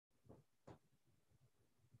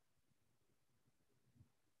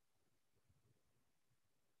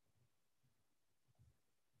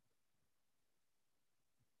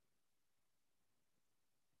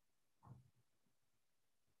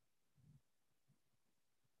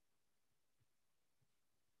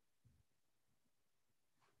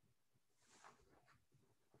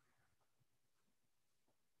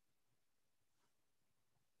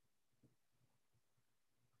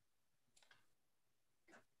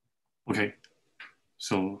Okay,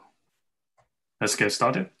 so let's get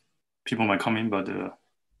started. People might come in, but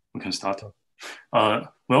we can start.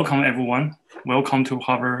 Welcome, everyone. Welcome to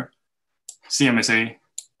Harvard CMSA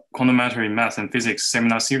Quantum Matter in Math and Physics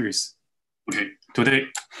seminar series. Okay, today,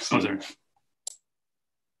 sorry.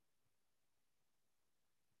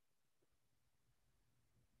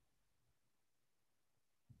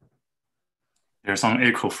 There's some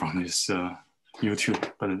echo from this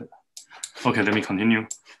YouTube, but okay, let me continue.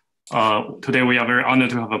 Today we are very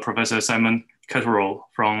honored to have Professor Simon Catterall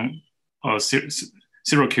from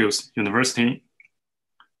Syracuse University.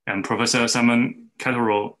 And Professor Simon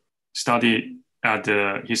Catterall studied at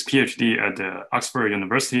his PhD at Oxford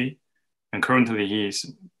University, and currently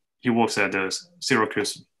he works at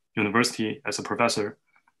Syracuse University as a professor.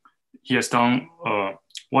 He has done a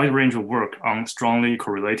wide range of work on strongly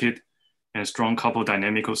correlated and strong coupled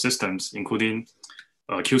dynamical systems, including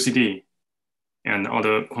QCD and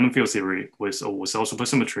other quantum field theory with cell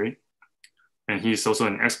supersymmetry. And he is also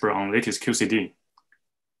an expert on lattice QCD.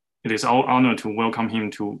 It is our honor to welcome him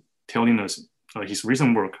to telling us his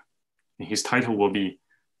recent work. And his title will be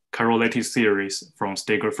Chiral lattice theories from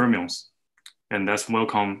Staggered Fermions. And let's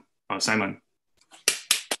welcome Simon.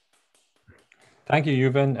 Thank you,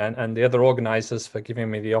 Yuvan, and the other organizers for giving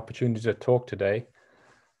me the opportunity to talk today.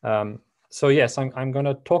 So yes, I'm going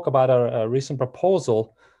to talk about a recent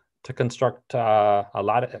proposal to construct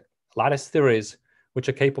lattice theories which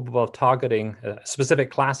are capable of targeting a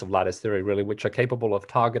specific class of lattice theory, really, which are capable of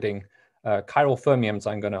targeting chiral fermions,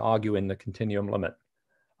 I'm going to argue, in the continuum limit,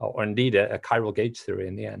 or indeed a chiral gauge theory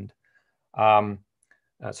in the end.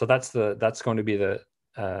 So that's going to be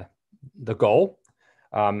the goal.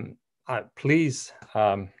 Please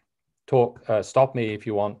stop me if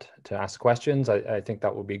you want to ask questions. I think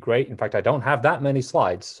that would be great. In fact, I don't have that many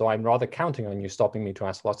slides, so I'm rather counting on you stopping me to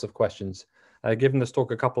ask lots of questions. I've given this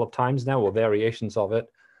talk a couple of times now, or variations of it,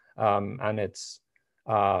 and it's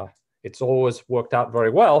always worked out very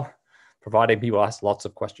well, providing people ask lots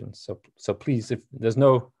of questions. So please, if there's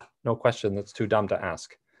no question that's too dumb to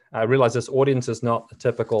ask. I realize this audience is not a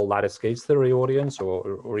typical lattice gauge theory audience,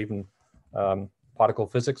 or even particle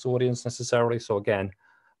physics audience necessarily. So again,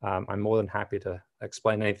 I'm more than happy to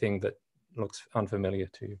explain anything that looks unfamiliar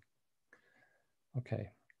to you.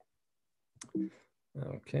 Okay.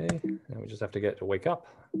 Okay, now we just have to wake up.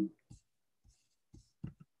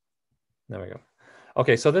 There we go.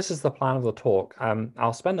 Okay, so this is the plan of the talk.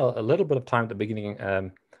 I'll spend a little bit of time at the beginning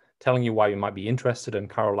telling you why you might be interested in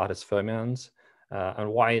chiral lattice fermions and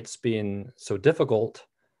why it's been so difficult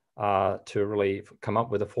to really come up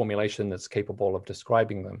with a formulation that's capable of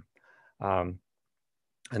describing them.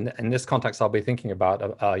 And in this context, I'll be thinking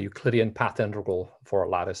about a Euclidean path integral for a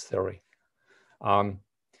lattice theory.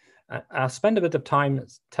 I'll spend a bit of time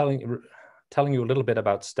telling you a little bit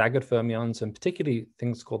about staggered fermions, and particularly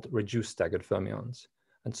things called reduced staggered fermions.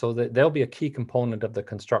 And so they'll be a key component of the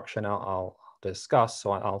construction I'll discuss,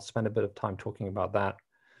 so I'll spend a bit of time talking about that.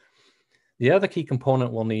 The other key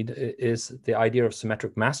component we'll need is the idea of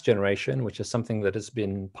symmetric mass generation, which is something that has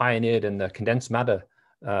been pioneered in the condensed matter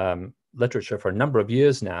literature for a number of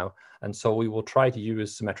years now. And so we will try to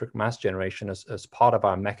use symmetric mass generation as part of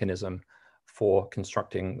our mechanism for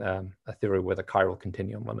constructing a theory with a chiral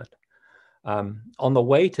continuum limit. On the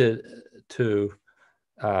way to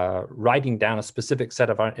writing down a specific set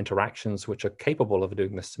of our interactions which are capable of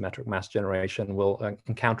doing this symmetric mass generation, we'll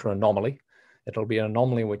encounter an anomaly. It'll be an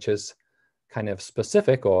anomaly which is kind of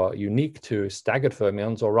specific or unique to staggered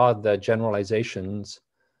fermions, or rather the generalizations,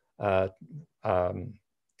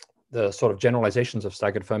 the sort of generalizations of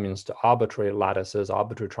staggered fermions to arbitrary lattices,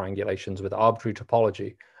 arbitrary triangulations with arbitrary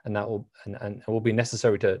topology, and that will and it will be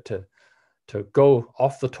necessary to go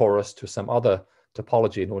off the torus to some other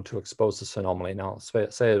topology in order to expose this anomaly. And I'll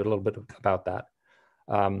say a little bit about that.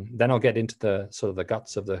 Then I'll get into the sort of the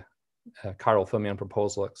guts of the chiral fermion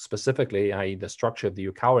proposal, specifically, i.e. the structure of the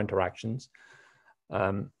Yukawa interactions.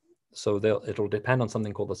 So it'll depend on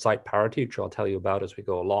something called the site parity, which I'll tell you about as we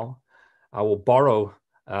go along. I will borrow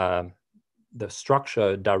the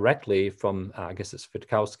structure directly from, I guess it's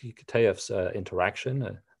Fidkowski-Kitaev's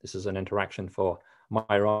interaction. This is an interaction for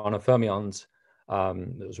Majorana fermions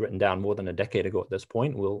that was written down more than a decade ago at this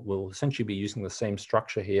point. We'll essentially be using the same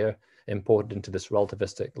structure here imported into this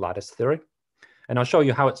relativistic lattice theory. And I'll show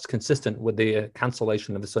you how it's consistent with the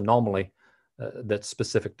cancellation of this anomaly that's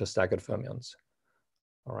specific to staggered fermions.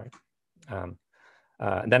 All right.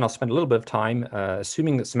 And then I'll spend a little bit of time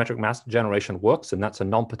assuming that symmetric mass generation works, and that's a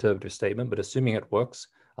non-perturbative statement, but assuming it works,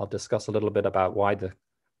 I'll discuss a little bit about why the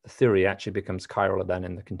theory actually becomes chiral then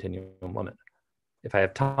in the continuum limit. If I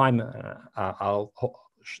have time, I'll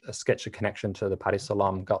sketch a connection to the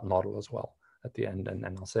Pati-Salam GUT model as well at the end, and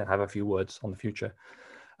then I'll say I have a few words on the future.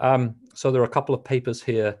 So there are a couple of papers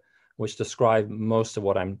here which describe most of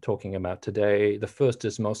what I'm talking about today. The first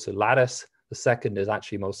is mostly lattice. The second is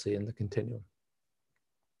actually mostly in the continuum.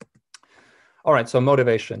 All right, so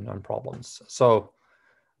motivation and problems. So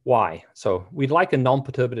why? So we'd like a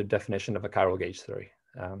non-perturbative definition of a chiral gauge theory.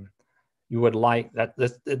 You would like that,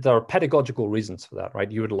 there are pedagogical reasons for that, right?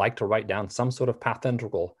 You would like to write down some sort of path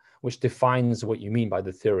integral which defines what you mean by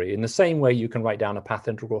the theory. In the same way you can write down a path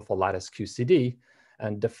integral for lattice QCD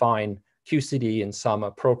and define QCD in some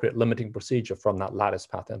appropriate limiting procedure from that lattice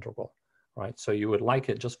path integral, right? So you would like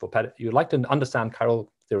it just for, you'd like to understand chiral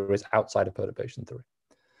theories outside of perturbation theory.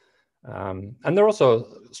 And there are also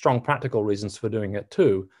strong practical reasons for doing it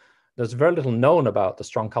too. There's very little known about the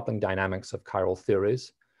strong coupling dynamics of chiral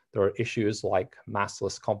theories. There are issues like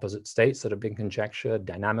massless composite states that have been conjectured,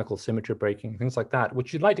 dynamical symmetry breaking, things like that,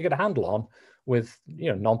 which you'd like to get a handle on with,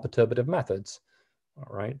 you know, non-perturbative methods,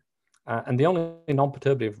 all right? And the only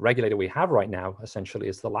non-perturbative regulator we have right now, essentially,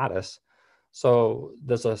 is the lattice. So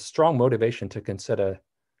there's a strong motivation to consider,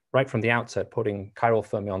 right from the outset, putting chiral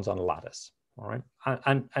fermions on a lattice, all right?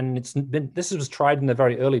 And it's been, this was tried in the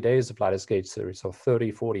very early days of lattice gauge theory, so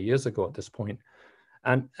 30, 40 years ago at this point.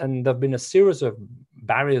 And there have been a series of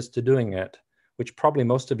barriers to doing it, which probably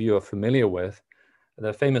most of you are familiar with.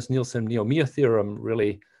 The famous Nielsen-Neomir theorem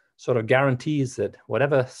really sort of guarantees that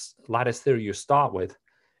whatever lattice theory you start with,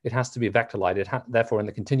 it has to be vector-light. Therefore, in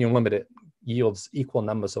the continuum limit, it yields equal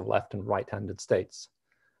numbers of left and right-handed states.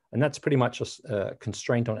 And that's pretty much a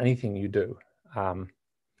constraint on anything you do.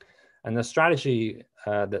 And the strategy,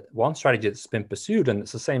 one strategy that's been pursued, and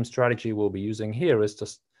it's the same strategy we'll be using here,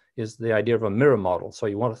 is the idea of a mirror model. So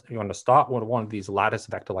you want to start with one of these lattice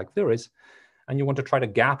vector-like theories, and you want to try to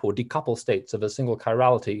gap or decouple states of a single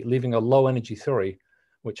chirality, leaving a low energy theory,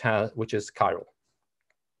 which is chiral.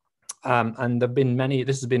 And there've been many.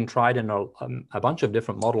 This has been tried in a bunch of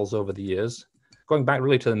different models over the years, going back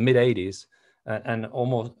really to the mid '80s, and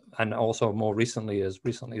also more recently as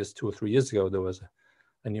 2 or 3 years ago, there was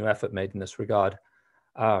a new effort made in this regard,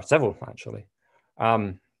 several actually,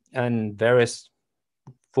 and various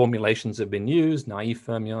formulations have been used: naive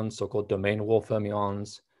fermions, so-called domain wall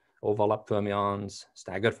fermions, overlap fermions,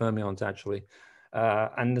 staggered fermions, actually.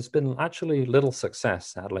 And there's been actually little success,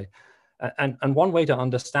 sadly. And one way to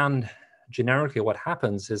understand generically what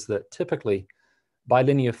happens is that typically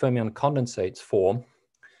bilinear fermion condensates form,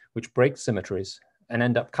 which break symmetries and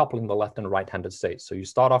end up coupling the left and right-handed states. So you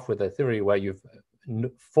start off with a theory where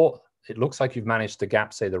it looks like you've managed to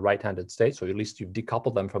gap, say, the right-handed states, or at least you've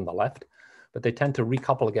decoupled them from the left, but they tend to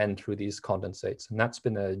recouple again through these condensates. And that's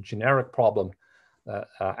been a generic problem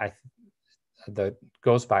that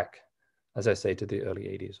goes back, as I say, to the early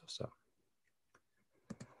 80s or so.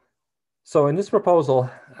 So in this proposal,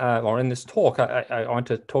 or in this talk, I want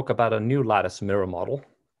to talk about a new lattice mirror model,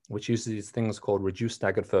 which uses these things called reduced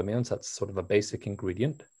staggered fermions. That's sort of a basic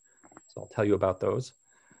ingredient. So I'll tell you about those.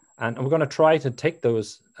 And we're going to try to take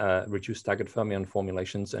those reduced staggered fermion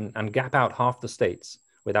formulations and gap out half the states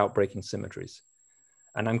without breaking symmetries.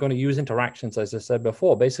 And I'm going to use interactions, as I said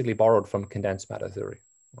before, basically borrowed from condensed matter theory,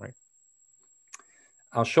 right?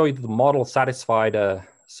 I'll show you that the model satisfied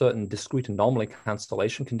certain discrete anomaly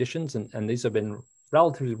cancellation conditions, and these have been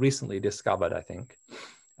relatively recently discovered, I think.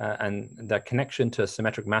 And the connection to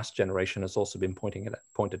symmetric mass generation has also been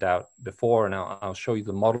pointed out before, and I'll show you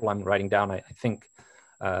the model I'm writing down, I think,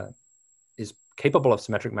 is capable of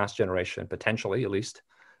symmetric mass generation, potentially at least,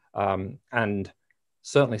 and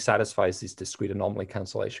certainly satisfies these discrete anomaly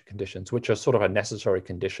cancellation conditions, which are sort of a necessary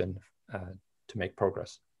condition to make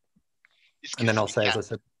progress. And then I'll say, as I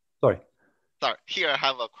said, sorry. Sorry, here I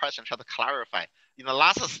have a question trying to clarify. In the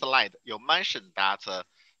last slide, you mentioned that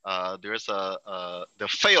there's the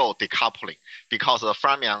failed decoupling because of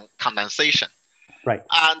fermion condensation. Right.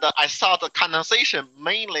 And I saw the condensation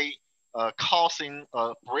mainly causing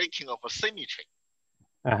a breaking of a symmetry.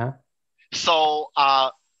 Uh-huh. So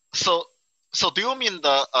do you mean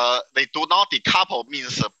they do not decouple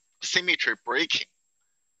means symmetry breaking?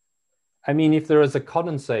 I mean, if there is a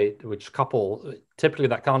condensate which couple, typically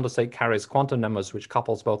that condensate carries quantum numbers which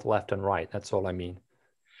couples both left and right. That's all I mean.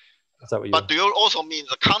 Is that what you? But do you also mean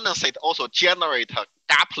the condensate also generate a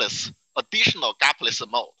gapless, additional gapless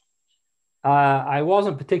mode? I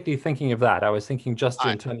wasn't particularly thinking of that. I was thinking just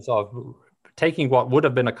in terms of taking what would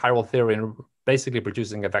have been a chiral theory and basically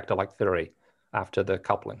producing a vector-like theory after the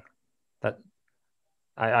coupling. That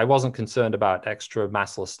I wasn't concerned about extra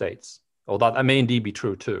massless states, although that may indeed be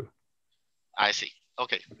true too. I see.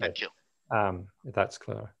 Okay, thank you. If that's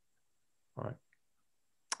clear. All right.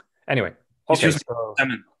 Anyway, Okay, so,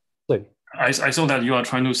 Simon, so, I saw that you are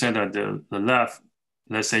trying to say that the left,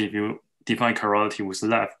 let's say if you define chirality with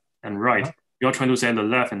left and right, you're trying to say the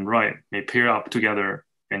left and right may pair up together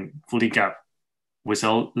and fully gap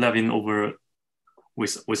without left over.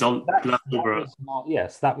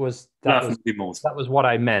 Yes, that was what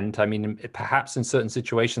I meant. I mean, perhaps in certain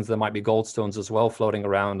situations there might be goldstones as well floating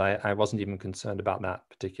around. I wasn't even concerned about that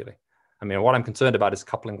particularly. I mean, what I'm concerned about is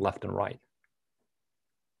coupling left and right.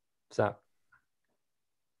 So.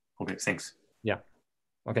 Okay, thanks. Yeah.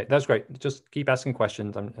 Okay, that's great. Just keep asking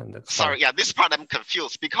questions. And that's Sorry, fine. yeah, this part I'm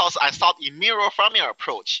confused because I thought in mirror fermion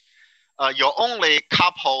approach, you only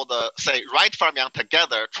couple the, say, right fermion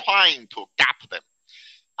together trying to gap them.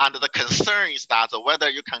 And the concern is that whether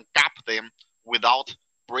you can gap them without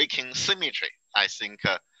breaking symmetry. I think,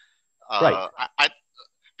 right.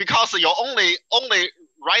 because your only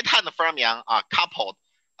right-hand fermion are coupled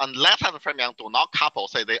and left-hand fermion do not couple,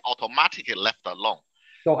 say they automatically left alone.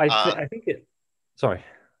 So I think it, sorry.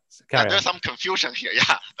 There's some confusion here,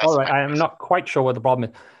 yeah. All right, I'm not quite sure what the problem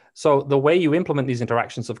is. So the way you implement these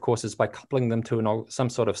interactions, of course, is by coupling them to some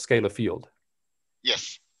sort of scalar field.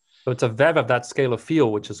 Yes. So it's a VEV of that scalar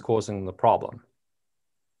field which is causing the problem.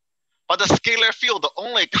 But the scalar field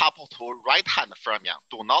only couple to right-hand fermion,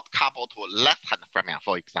 do not couple to left-hand fermion,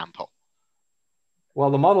 for example.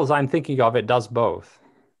 Well, the models I'm thinking of, it does both.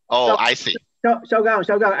 Oh, so, I see.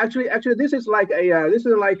 Xiaogang, actually, this is like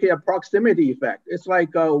a proximity effect. It's like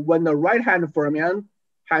when the right-hand fermion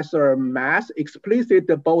has a mass, explicit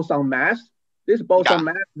boson mass. This boson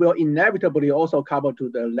mass will inevitably also couple to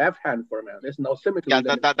the left-hand fermion. There's no symmetry. Yeah,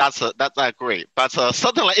 that's I agree. But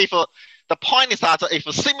certainly, if the point is that if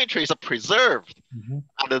symmetry is preserved,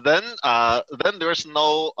 and then there's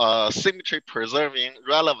no symmetry preserving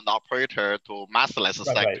relevant operator to massless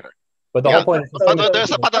sector. Right. But the whole point is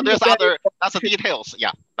there's other, that's the details.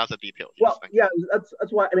 Yeah, that's the details. Well, yeah, that's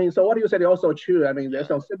why, I mean, so what you said is also true. I mean, there's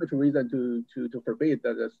no symmetry reason to forbid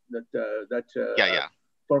that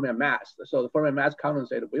fermion mass. So the fermion mass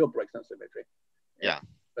condensate will break some symmetry. Yeah.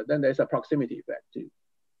 But then there's a proximity effect too.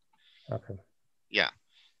 Okay. Yeah.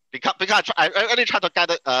 Because I really try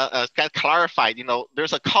to get clarified, you know,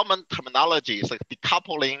 there's a common terminology. It's like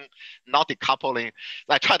decoupling, not decoupling.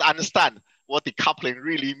 I try to understand what decoupling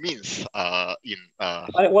really means well,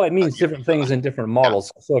 it means different things in different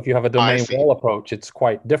models. Yeah. So if you have a domain wall approach, it's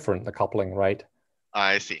quite different, the coupling, right?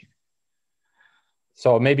 I see.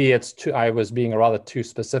 So maybe it's I was being rather too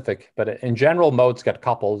specific, but in general, modes get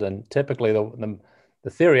coupled, and typically the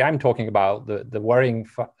theory I'm talking about, the worrying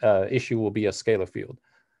issue will be a scalar field.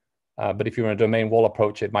 But if you're in a domain wall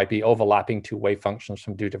approach, it might be overlapping two wave functions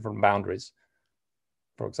from two different boundaries,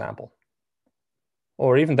 for example.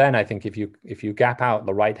 Or even then, I think if you gap out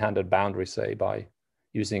the right-handed boundary, say, by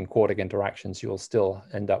using quartic interactions, you'll still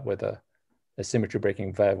end up with a symmetry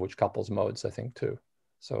breaking VEV which couples modes, I think, too.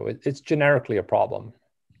 So it's generically a problem.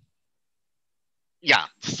 Yeah,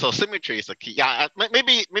 so symmetry is a key. Yeah,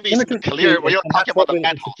 maybe it's clear when you're talking about the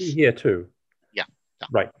metals. Here too. Yeah.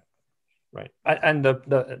 Right. And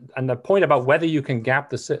the point about whether you can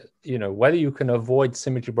gap whether you can avoid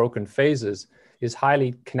symmetry broken phases is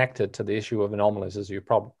highly connected to the issue of anomalies, as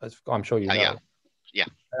I'm sure you know. Yeah.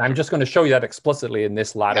 And I'm just going to show you that explicitly in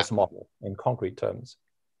this lattice model in concrete terms.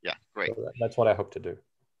 Yeah, great. So that's what I hope to do.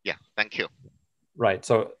 Yeah, thank you. Right.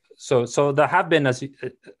 So there have been, as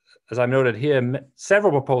I've noted here,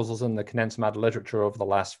 several proposals in the condensed matter literature over the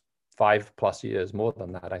last 5+ years, more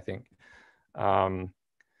than that, I think,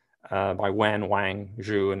 by Wen, Wang,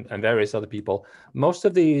 Zhu, and various other people. Most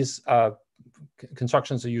of these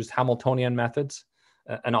constructions are used Hamiltonian methods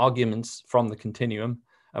and arguments from the continuum.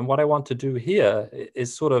 And what I want to do here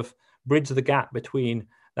is sort of bridge the gap between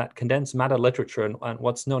that condensed matter literature and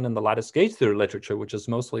what's known in the lattice gauge theory literature, which is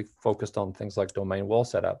mostly focused on things like domain wall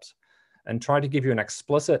setups, and try to give you an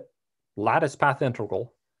explicit lattice path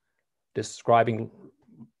integral describing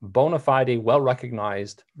bona fide,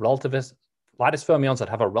 well-recognized relativist lattice fermions that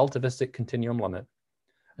have a relativistic continuum limit,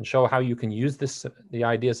 and show how you can use the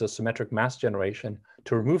ideas of symmetric mass generation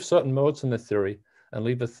to remove certain modes from the theory and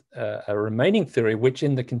leave a remaining theory which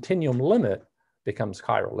in the continuum limit becomes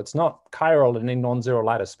chiral. It's not chiral in a non-zero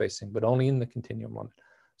lattice spacing, but only in the continuum limit.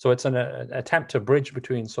 So it's an attempt to bridge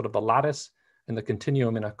between sort of the lattice and the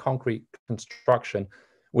continuum in a concrete construction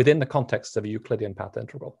within the context of a Euclidean path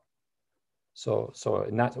integral. So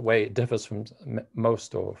in that way, it differs from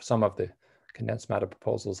most or some of the condensed matter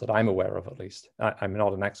proposals that I'm aware of, at least. I'm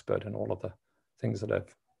not an expert in all of the things that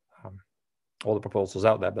I've, all the proposals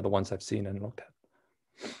out there, but the ones I've seen and looked at.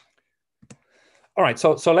 All right,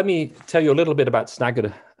 so let me tell you a little bit about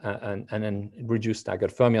staggered and then reduced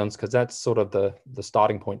staggered fermions, because that's sort of the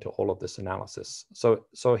starting point to all of this analysis.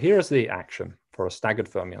 So here's the action for a staggered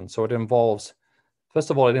fermion. So it involves, first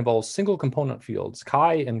of all, it involves single component fields,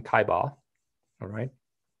 chi and chi bar, all right?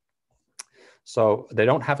 So they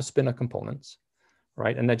don't have a spin of components,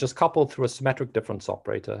 right? And they're just coupled through a symmetric difference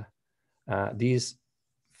operator. These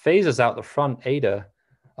phases out the front, eta,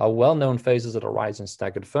 are well-known phases that arise in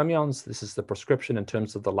staggered fermions. This is the prescription in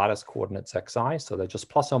terms of the lattice coordinates xi. So they're just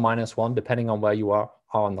plus or minus 1, depending on where you are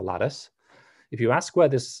on the lattice. If you ask where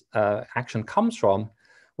this action comes from,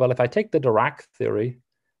 well, if I take the Dirac theory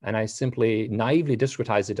and I simply naively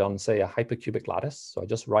discretize it on, say, a hypercubic lattice, so I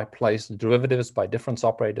just replace derivatives by difference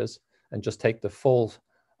operators and just take the full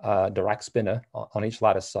Dirac spinner on each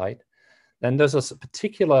lattice site, then there's a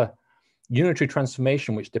particular unitary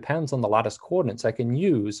transformation which depends on the lattice coordinates I can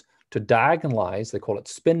use to diagonalize, they call it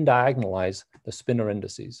spin diagonalize, the spinor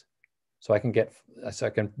indices. So I can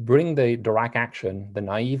bring the Dirac action, the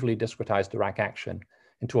naively discretized Dirac action,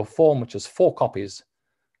 into a form which is 4 copies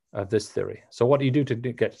of this theory. So what you do to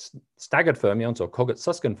get staggered fermions or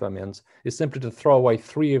Kogut-Susskind fermions is simply to throw away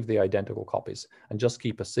 3 of the identical copies and just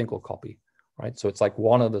keep a single copy, right? So it's like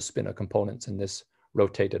one of the spinor components in this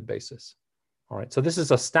rotated basis. All right, so this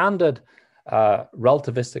is a standard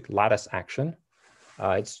relativistic lattice action.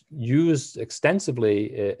 It's used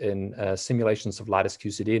extensively in simulations of lattice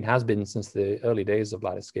QCD and has been since the early days of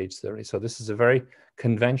lattice gauge theory. So this is a very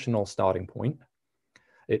conventional starting point.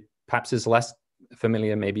 It perhaps is less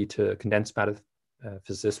familiar maybe to condensed matter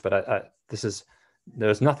physicists, but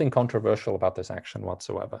there's nothing controversial about this action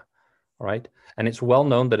whatsoever. All right, and it's well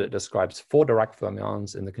known that it describes 4 Dirac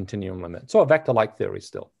fermions in the continuum limit. So a vector-like theory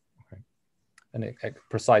still. And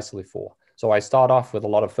precisely 4. So I start off with a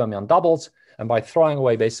lot of fermion doubles, and by throwing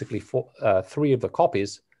away basically 3 of the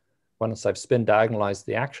copies, once I've spin diagonalized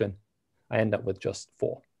the action, I end up with just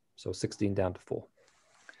 4. So 16 down to 4.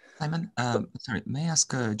 Simon, sorry, may I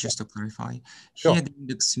ask just to clarify? Sure. Here the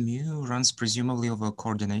index mu runs presumably over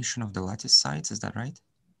coordination of the lattice sites, is that right?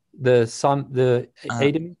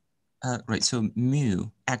 Right, so mu,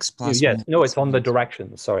 x plus yes, mu. no, it's on the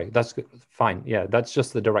direction. Sorry, that's good. Fine. Yeah, that's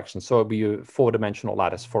just the direction. So it'll be a 4-dimensional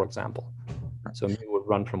lattice, for example. Right. So mu would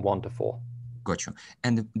run from 1 to 4. Got you.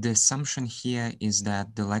 And the assumption here is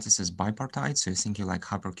that the lattice is bipartite, so you think you like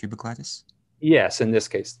hypercubic lattice? Yes, in this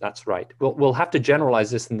case, that's right. We'll have to generalize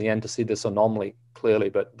this in the end to see this anomaly clearly,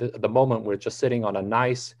 but at the moment we're just sitting on a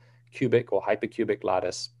nice cubic or hypercubic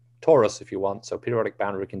lattice, torus if you want, so periodic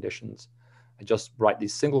boundary conditions. I just write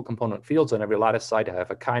these single component fields on every lattice site. I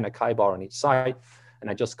have a chi and a chi bar on each site, and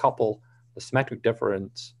I just couple the symmetric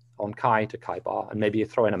difference on chi to chi bar, and maybe you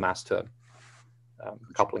throw in a mass term,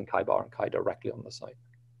 coupling chi bar and chi directly on the site.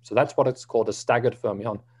 So that's what it's called, a staggered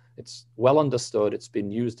fermion. It's well understood. It's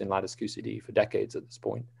been used in lattice QCD for decades at this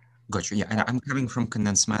point. Got you. Yeah, and I'm coming from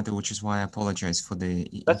condensed matter, which is why I apologize for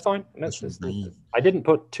the. That's fine. I didn't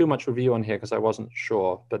put too much review on here because I wasn't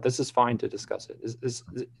sure, but this is fine to discuss it.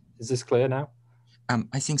 Is this clear now?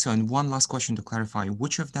 I think so. And one last question to clarify: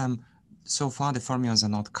 which of them, so far, the fermions are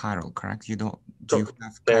not chiral, correct? You don't. Do you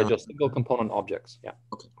have? They're just single component objects. Yeah.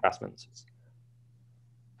 Okay. Craftsman's.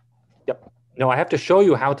 Yep. No, I have to show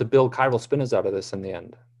you how to build chiral spinners out of this in the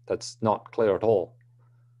end. That's not clear at all.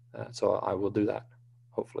 So I will do that,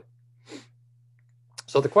 hopefully.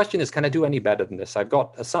 So the question is, can I do any better than this? I've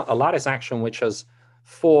got a lattice action which has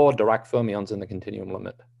 4 Dirac fermions in the continuum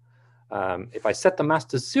limit. If I set the mass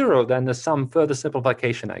to 0, then there's some further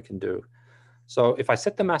simplification I can do. So if I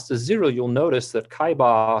set the mass to 0, you'll notice that chi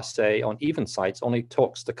bar, say, on even sites only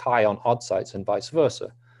talks to chi on odd sites and vice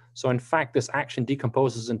versa. So in fact, this action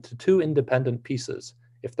decomposes into 2 independent pieces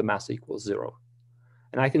if the mass equals 0.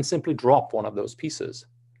 And I can simply drop one of those pieces.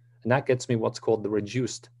 And that gets me what's called the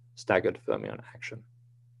reduced staggered fermion action.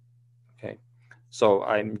 Okay, so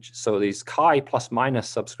these chi plus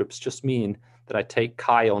minus subscripts just mean that I take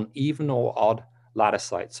chi on even or odd lattice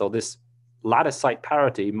sites. So this lattice site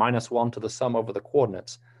parity -1 to the sum over the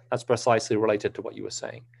coordinates, that's precisely related to what you were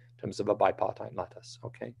saying in terms of a bipartite lattice.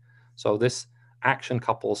 Okay, so this action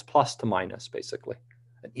couples plus to minus, basically,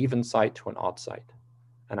 an even site to an odd site.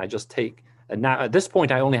 And I just take, and now at this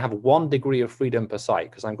point, I only have 1 degree of freedom per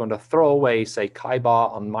site because I'm going to throw away, say, chi bar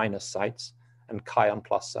on minus sites and chi on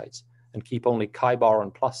plus sites, and keep only chi bar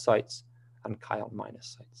on plus sites and chi on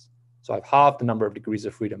minus sites. So I've halved the number of degrees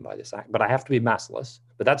of freedom by this act, but I have to be massless.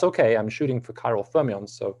 But that's okay. I'm shooting for chiral fermions,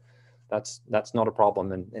 so that's not a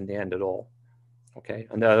problem in the end at all. Okay,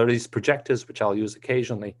 and there are these projectors which I'll use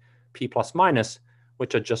occasionally, p plus minus,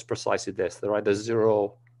 which are just precisely this. They're either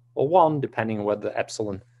 0 or 1, depending on whether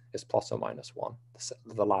epsilon is plus or minus 1,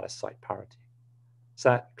 the lattice site parity. Is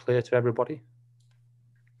that clear to everybody?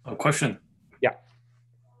 A question. Yeah.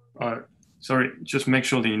 Sorry, just make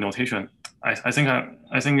sure the notation. I think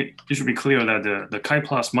it should be clear that the chi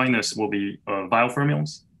plus minus will be Weyl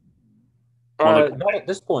fermions. Not at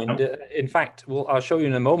this point. No? In fact, I'll show you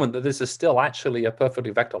in a moment that this is still actually a perfectly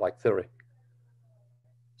vector-like theory.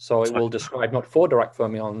 So it will describe not 4 direct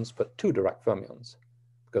fermions, but 2 direct fermions,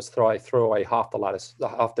 because I throw away half the lattice,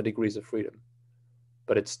 half the degrees of freedom.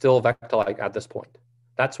 But it's still vector-like at this point.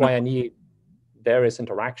 That's why I need various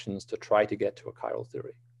interactions to try to get to a chiral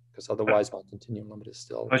theory, because otherwise my continuum limit is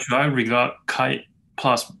still. But should I regard chi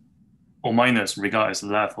plus or minus regard as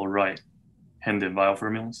left or right-handed Weyl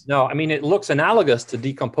fermions? No, I mean, it looks analogous to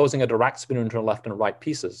decomposing a Dirac spinor into left and right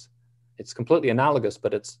pieces. It's completely analogous,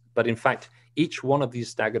 but in fact, each one of these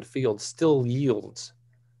staggered fields still yields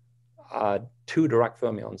 2 direct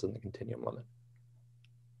fermions in the continuum limit.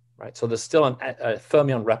 Right, so there's still a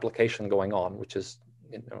fermion replication going on, which is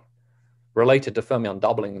related to fermion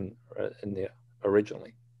doubling in the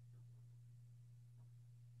originally.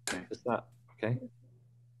 Okay. Is that okay?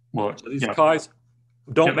 Well, so these chi's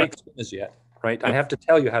don't make spinners yet, right? Yeah. I have to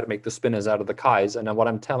tell you how to make the spinners out of the chi's, and then what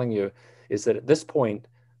I'm telling you is that at this point,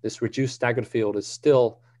 this reduced staggered field is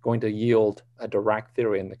still going to yield a Dirac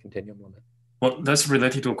theory in the continuum limit. Well, that's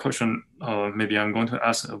related to a question maybe I'm going to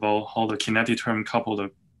ask about how the kinetic term couple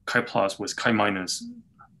the chi plus with chi minus.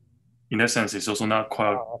 In that sense, it's also not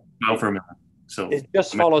quite Weyl fermion. So it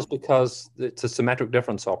just follows because it's a symmetric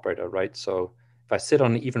difference operator, right? So if I sit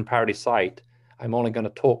on an even parity site, I'm only going to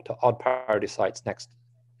talk to odd parity sites next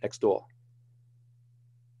door,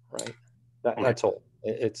 right? That's all.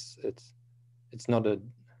 It's not a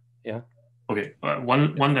Okay.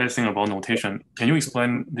 One last thing about notation. Can you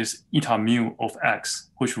explain this eta mu of x,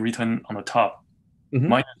 which written on the top,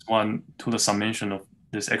 minus 1 to the summation of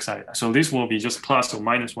this xi? So this will be just plus or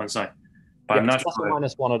minus one side. But I'm not plus sure. or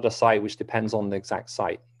minus 1 at the site, which depends on the exact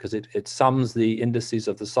site, because it sums the indices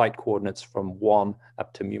of the site coordinates from 1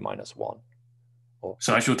 up to mu minus 1.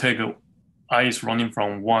 So I should take I is running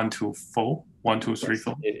from 1 to 4, 1, 2, 3,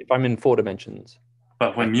 4. If I'm in 4 dimensions.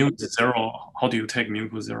 But when mu is 0, how do you take mu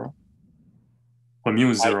to 0? When mu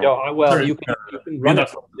is 0. Well, you can run it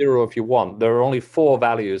from 0 if you want. There are only 4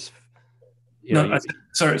 values.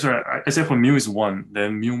 Sorry. I said when mu is 1,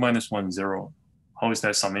 then mu minus 1 is 0. How is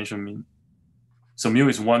that summation mean? So mu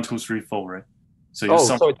is 1, 2, 3, 4, right? So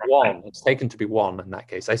so it's 1. It's taken to be 1 in that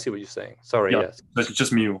case. I see what you're saying. Sorry, yeah, yes. So it's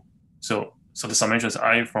just mu. So the summation is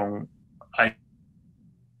I from I.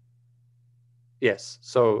 Yes.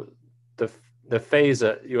 So the phase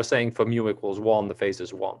you're saying for mu equals 1, the phase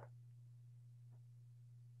is 1.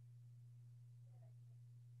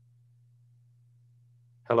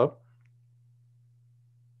 Hello?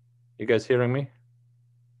 You guys hearing me?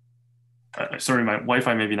 Sorry, my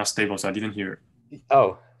Wi-Fi may be not stable, so I didn't hear.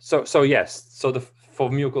 Oh, so yes. So for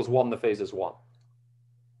mu equals 1, the phase is 1.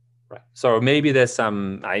 Right. So maybe there's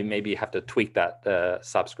some. I maybe have to tweak that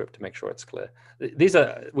subscript to make sure it's clear.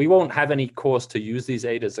 We won't have any course to use these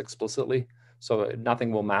etas explicitly, so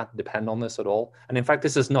nothing will depend on this at all. And in fact,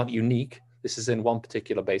 this is not unique. This is in one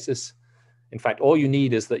particular basis. In fact, all you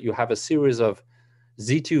need is that you have a series of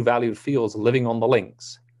Z2 valued fields living on the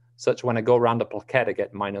links, such when I go around a plaquette, I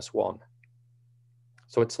get -1.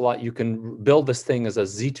 So it's like you can build this thing as a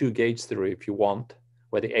Z2 gauge theory if you want,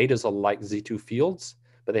 where the etas are like Z2 fields,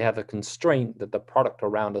 but they have a constraint that the product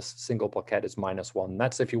around a single plaquette is -1.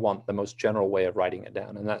 That's, if you want, the most general way of writing it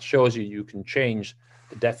down. And that shows you can change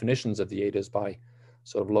the definitions of the etas by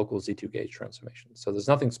sort of local Z2 gauge transformations. So there's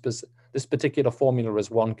nothing specific. This particular formula is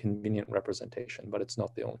one convenient representation, but it's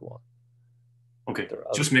not the only one. Okay,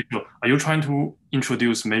 just make sure. Are you trying to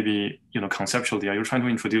introduce maybe, conceptually, are you trying to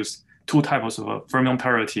introduce 2 types of fermion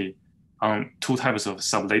parity on 2 types of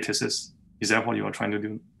sublattices? Is that what you are trying to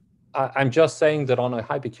do? I'm just saying that on a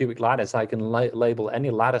hypercubic lattice, I can label any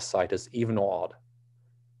lattice site as even or odd,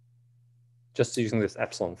 just using this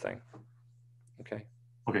epsilon thing. Okay.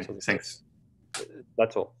 Okay, so thanks.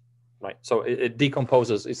 That's all. Right. So it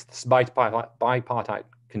decomposes. It's this bipartite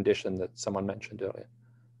condition that someone mentioned earlier.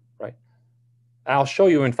 Right. I'll show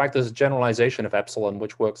you, in fact, there's a generalization of epsilon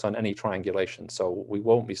which works on any triangulation, so we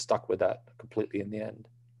won't be stuck with that completely in the end.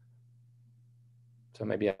 So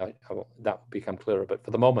maybe that will become clearer, but for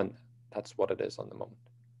the moment, that's what it is on the moment,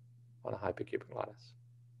 on a hypercubic lattice.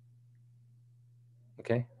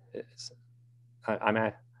 Okay?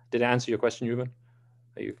 Did I answer your question, Ruben?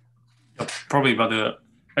 Yeah, probably, but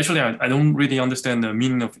actually, I don't really understand the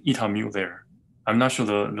meaning of eta mu there. I'm not sure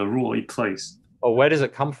the rule it plays. Oh, where does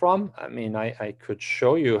it come from? I mean, I could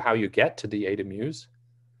show you how you get to the eta mu's.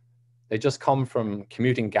 They just come from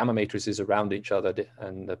commuting gamma matrices around each other,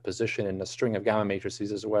 and the position in the string of gamma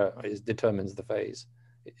matrices is where it determines the phase.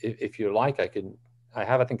 If you like, I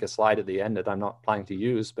have, I think, a slide at the end that I'm not planning to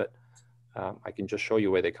use, but I can just show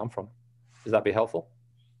you where they come from. Does that be helpful?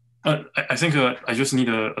 I think I just need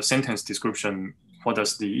a sentence description. What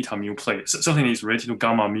does the eta mu play? Certainly it's related to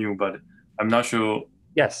gamma mu, but I'm not sure.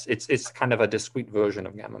 Yes, it's kind of a discrete version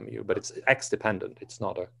of gamma mu, but it's x dependent. It's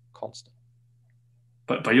not a constant.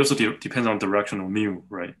 But it also depends on directional mu,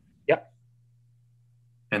 right? Yep.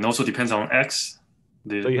 And also depends on x.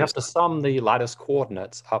 So you have to sum the lattice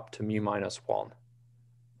coordinates up to mu minus 1,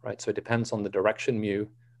 right? So it depends on the direction mu,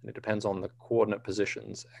 and it depends on the coordinate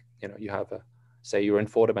positions. You know, you have say you're in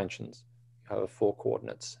 4 dimensions. You have 4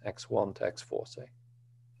 coordinates, x1 to x4, say.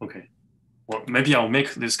 Okay. Well, maybe I'll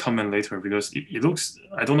make this comment later because it looks,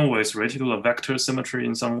 I don't know whether it's related to a vector symmetry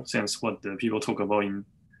in some sense, what the people talk about in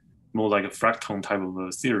more like a fracton type of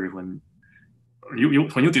a theory. When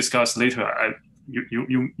you discuss later,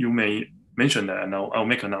 you may mention that, and I'll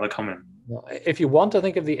make another comment. If you want to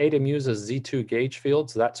think of the eta mu's as Z2 gauge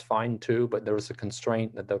fields, that's fine too, but there is a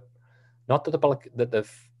constraint that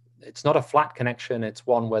it's not a flat connection, it's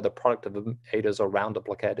one where the product of the etas around a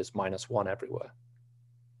blockade is -1 everywhere.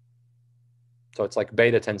 So it's like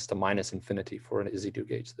beta tends to -infinity for an Z2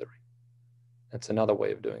 gauge theory. That's another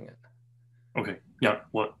way of doing it. Okay, yeah,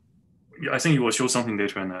 well, I think you will show something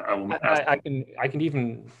later, and I will ask. I can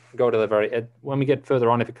even go to the very when we get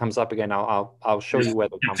further on. If it comes up again, I'll show you where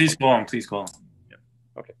the please go on. Please go on.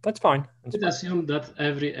 Yeah. Okay, that's fine. Let's assume that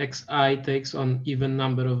every xi takes on even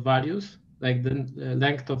number of values, like the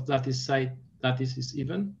length of lattice is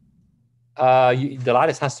even. The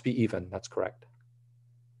lattice has to be even. That's correct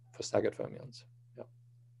for staggered fermions. Yeah.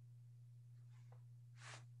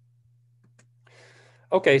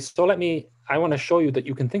 Okay, so I want to show you that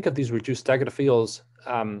you can think of these reduced staggered fields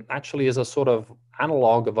actually as a sort of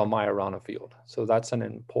analog of a Majorana field. So that's an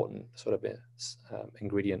important sort of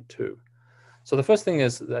ingredient too. So the first thing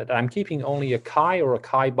is that I'm keeping only a chi or a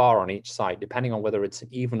chi bar on each side, depending on whether it's an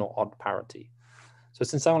even or odd parity. So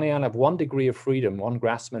since I only have 1 degree of freedom, 1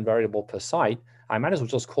 Grassmann variable per site, I might as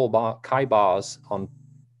well just call chi bars on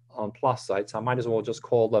plus sites. I might as well just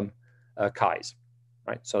call them chi's,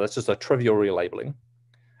 right? So that's just a trivial relabeling.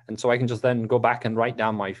 And so I can just then go back and write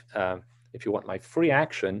down my, if you want, my free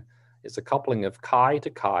action is a coupling of chi to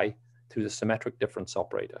chi through the symmetric difference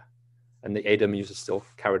operator. And the eta mu's is still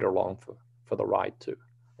carried along for the ride too.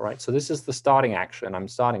 All right, so this is the starting action I'm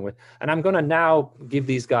starting with. And I'm going to now give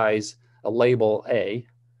these guys a label A,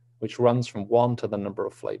 which runs from 1 to the number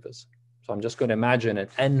of flavors. So I'm just going to imagine an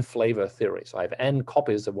n flavor theory. So I have n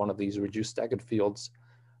copies of one of these reduced staggered fields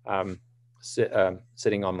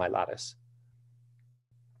sitting on my lattice.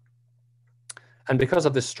 And because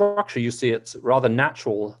of this structure, you see it's rather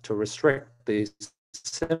natural to restrict these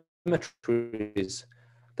symmetries,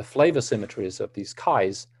 the flavor symmetries of these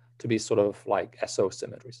chi's, to be sort of like SO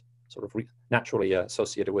symmetries, sort of naturally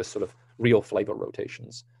associated with sort of real flavor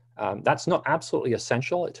rotations. That's not absolutely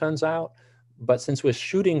essential, it turns out, but since we're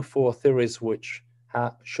shooting for theories which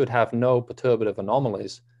should have no perturbative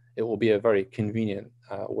anomalies, it will be a very convenient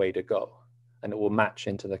way to go, and it will match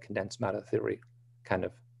into the condensed matter theory kind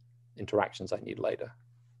of interactions I need later.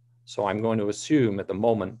 So I'm going to assume at the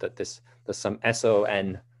moment that there's some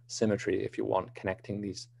SON symmetry, if you want, connecting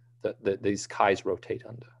these chi's rotate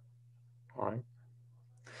under. All right.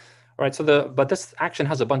 All right, so but this action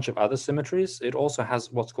has a bunch of other symmetries. It also has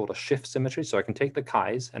what's called a shift symmetry. So I can take the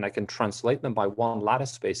chi's and I can translate them by 1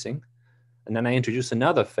 lattice spacing. And then I introduce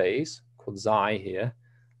another phase called xi here,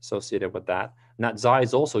 associated with that. And that xi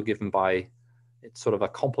is also given by, it's sort of a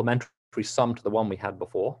complementary sum to the one we had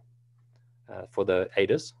before for the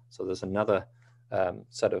etas. So there's another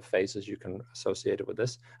set of phases you can associate it with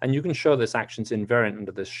this. And you can show this action's invariant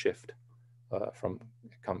under this shift from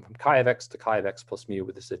chi of x to chi of x plus mu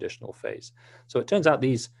with this additional phase. So it turns out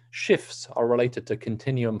these shifts are related to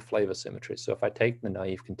continuum flavor symmetry. So if I take the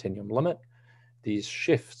naive continuum limit, these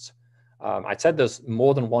shifts, I said there's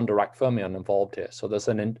more than one direct fermion involved here. So there's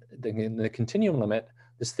in the continuum limit,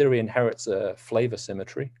 this theory inherits a flavor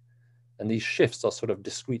symmetry. And these shifts are sort of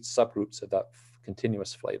discrete subgroups of that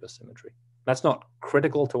continuous flavor symmetry. That's not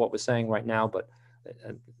critical to what we're saying right now, but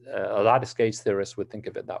a lattice gauge theorist would think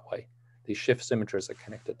of it that way. These shift symmetries are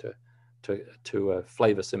connected to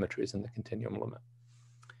flavor symmetries in the continuum limit.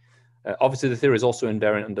 Obviously, the theory is also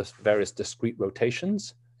invariant under various discrete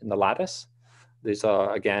rotations in the lattice. These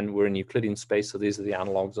are, again, we're in Euclidean space, so these are the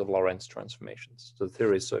analogs of Lorentz transformations. So the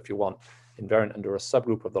theory is, so if you want, invariant under a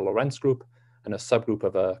subgroup of the Lorentz group and a subgroup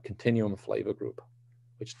of a continuum flavor group,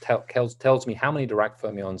 which tells me how many direct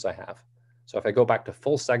fermions I have. So if I go back to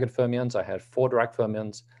full staggered fermions, I had 4 Dirac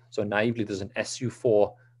fermions. So naively, there's an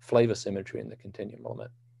SU4 flavor symmetry in the continuum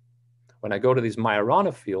limit. When I go to these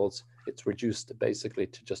Majorana fields, it's reduced basically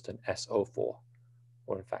to just an SO4,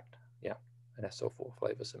 or in fact, yeah, an SO4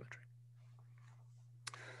 flavor symmetry.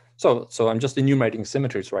 So I'm just enumerating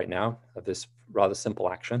symmetries right now of this rather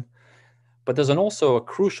simple action. But there's also a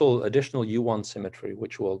crucial additional U1 symmetry,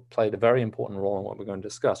 which will play a very important role in what we're going to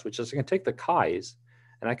discuss, which is I can take the chi's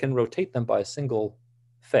and I can rotate them by a single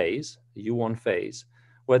phase, a U1 phase,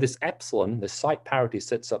 where this epsilon, this site parity,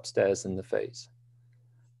 sits upstairs in the phase.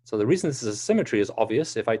 So the reason this is a symmetry is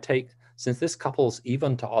obvious. If I take, since this couples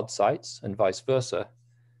even to odd sites and vice versa,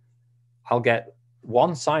 I'll get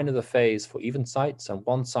one sign of the phase for even sites and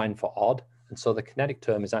one sign for odd. And so the kinetic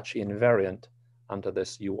term is actually invariant under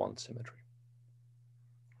this U1 symmetry.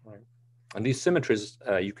 Right. And these symmetries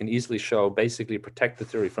you can easily show basically protect the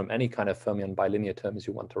theory from any kind of fermion bilinear terms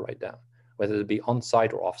you want to write down, whether it be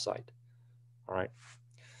on-site or off-site. All right.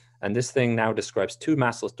 And this thing now describes 2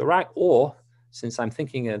 massless Dirac, or since I'm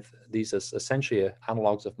thinking of these as essentially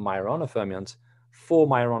analogs of Majorana fermions, 4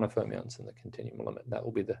 Majorana fermions in the continuum limit. That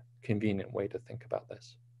will be the convenient way to think about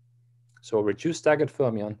this. So a reduced staggered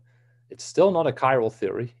fermion, it's still not a chiral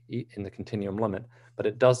theory in the continuum limit, but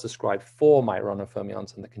it does describe 4 Majorana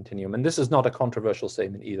fermions in the continuum. And this is not a controversial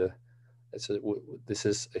statement either. This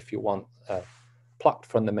is, if you want, plucked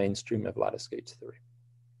from the mainstream of lattice gates theory.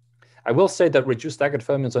 I will say that reduced staggered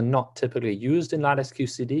fermions are not typically used in lattice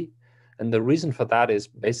QCD. And the reason for that is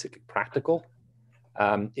basically practical.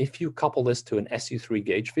 If you couple this to an SU3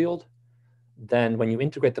 gauge field, then when you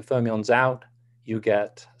integrate the fermions out, you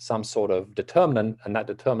get some sort of determinant, and that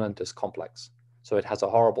determinant is complex. So it has a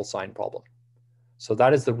horrible sign problem. So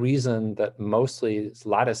that is the reason that mostly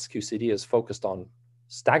lattice QCD is focused on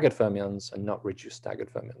staggered fermions and not reduced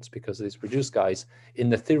staggered fermions, because these reduced guys, in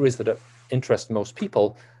the theories that interest most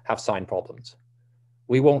people, have sign problems.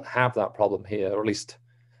 We won't have that problem here, or at least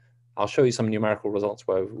I'll show you some numerical results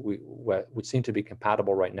where we seem to be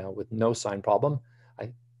compatible right now with no sign problem.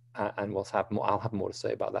 And I'll have more to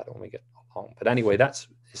say about that when we get along. But anyway, that's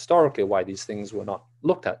historically why these things were not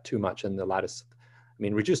looked at too much in the lattice. I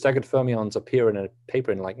mean, reduced staggered fermions appear in a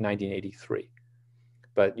paper in like 1983,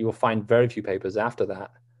 but you will find very few papers after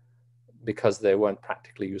that because they weren't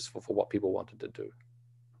practically useful for what people wanted to do.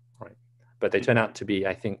 Right? But they turn out to be,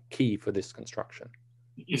 I think, key for this construction.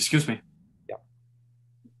 Excuse me. Yeah.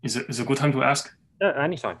 Is it a good time to ask?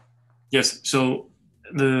 Anytime. Yes. So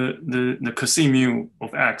the Cassey mu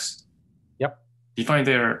of X, yep, defined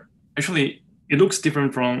there, actually it looks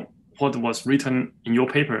different from what was written in your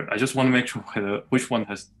paper. I just want to make sure whether which one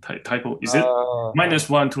has typo. Is it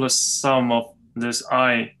 -1 to the sum of this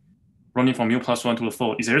I running from mu plus 1 to the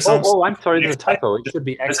 4? Is there some? Oh, I'm sorry, there's a typo. It should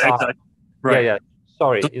be xi. Right. Yeah.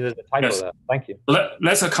 Sorry, there's a typo there. Thank you.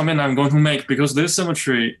 That's a comment I'm going to make, because this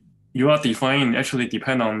symmetry you are defining actually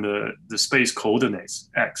depend on the space coordinates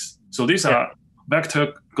x. So these are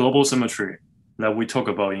vector global symmetry that we talk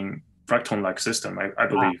about in fracton-like system, I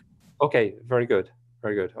believe. Okay, very good.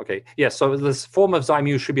 Very good. Okay. Yes, so this form of xi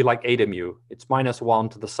mu should be like eta mu. It's -1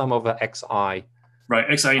 to the sum over xi.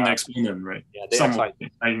 Right, xi in the exponent, right?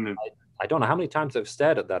 Yeah, I don't know how many times I've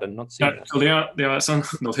stared at that and not seen that. So there are some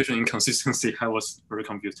notation inconsistency. I was very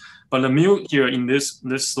confused. But the mu here in this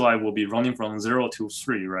slide will be running from 0 to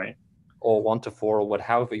 3, right? Or 1 to 4, or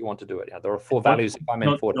however you want to do it. Yeah, there are 4 values if I'm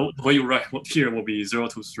in 4. No, the way you write here will be 0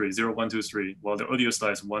 to 3, 0, 1, 2, 3, while the earlier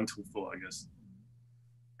slide is 1 to 4, I guess.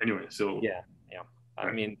 Anyway, so yeah.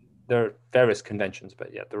 I mean, there are various conventions,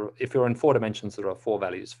 but yeah, if you're in 4 dimensions, there are 4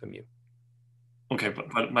 values for mu. Okay,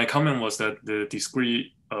 but my comment was that the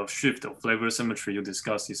degree of shift of flavor symmetry you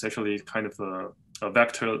discussed is actually kind of a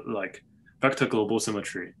vector global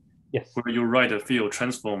symmetry. Yes. Where you write a field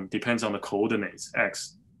transform depends on the coordinates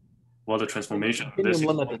x, while the transformation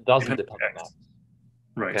limit doesn't depend on that.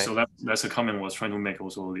 Right. Okay. So that's a comment I was trying to make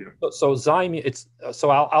also earlier. So xi mu,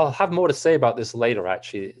 I'll have more to say about this later.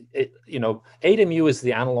 Actually, eta mu is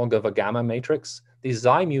the analog of a gamma matrix. These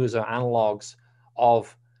xi mu's are analogs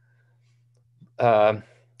of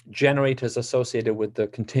generators associated with the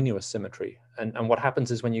continuous symmetry. And what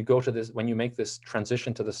happens is when you go to this, when you make this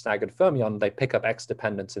transition to the staggered fermion, they pick up x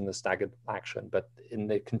dependence in the staggered action, but in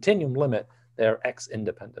the continuum limit, they're x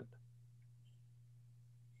independent.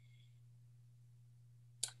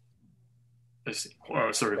 I see.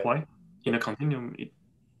 Sorry, why? In a continuum, in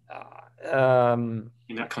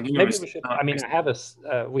a continuum, maybe we should. I mean,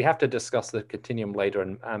 we have to discuss the continuum later,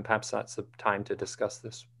 and perhaps that's the time to discuss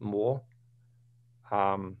this more.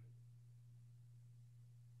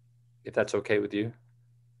 If that's okay with you.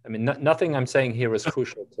 I mean, nothing I'm saying here is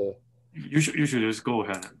crucial to. You should just go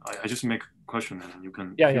ahead. I just make question, and you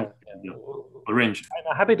can arrange.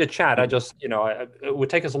 I'm happy to chat. I just, it would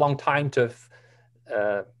take us a long time to,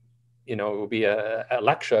 it would be a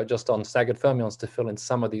lecture just on staggered fermions to fill in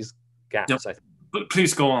some of these gaps. Yep. I think. But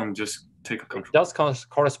please go on, just take a control. It does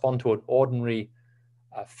correspond to an ordinary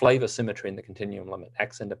flavor symmetry in the continuum limit,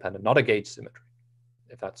 X independent, not a gauge symmetry,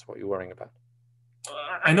 if that's what you're worrying about.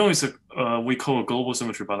 I know it's we call it global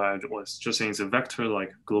symmetry, but I was just saying it's a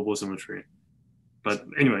vector-like global symmetry. But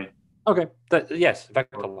anyway. Okay. Yes,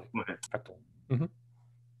 vector-like. Okay. Vector. Mm-hmm.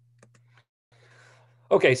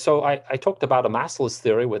 Okay, so I talked about a massless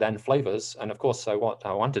theory with n flavors, and of course, what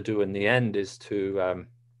I want to do in the end is to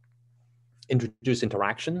introduce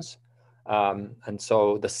interactions, and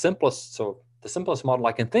so the simplest model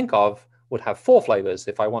I can think of would have 4 flavors.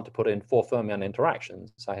 If I want to put in 4 fermion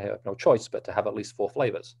interactions, I have no choice but to have at least 4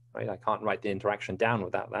 flavors, right? I can't write the interaction down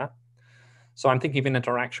without that. So I'm thinking of an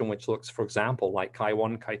interaction which looks, for example, like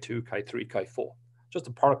chi1, chi2, chi3, chi4, just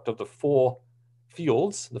a product of the 4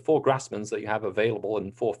 fields, the 4 Grassmanns that you have available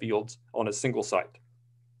in 4 fields on a single site.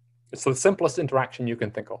 It's the simplest interaction you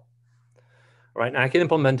can think of, right? And I can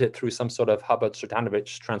implement it through some sort of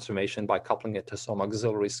Hubbard-Sretanovich transformation by coupling it to some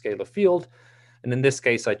auxiliary scalar field. And in this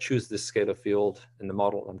case, I choose this scalar field in the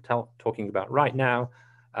model I'm talking about right now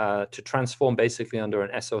to transform basically under an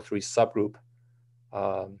SO3 subgroup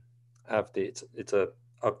of the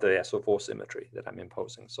SO4 symmetry that I'm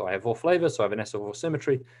imposing. So I have 4 flavors, so I have an SO4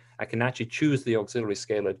 symmetry. I can actually choose the auxiliary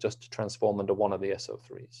scalar just to transform under one of the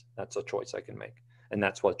SO3s. That's a choice I can make. And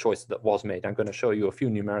that's what choice that was made. I'm going to show you a few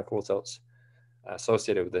numerical results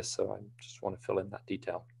associated with this, so I just want to fill in that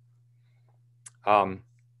detail.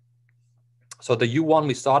 So the U1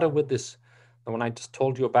 we started with this, the one I just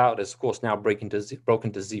told you about, is of course now broken to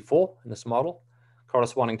Z4 in this model,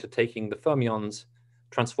 corresponding to taking the fermions,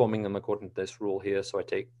 transforming them according to this rule here. So I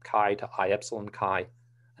take chi to I epsilon chi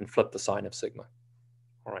and flip the sign of sigma.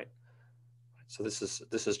 All right. So this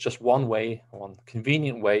is just one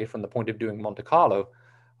convenient way from the point of doing Monte Carlo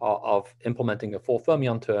of implementing a 4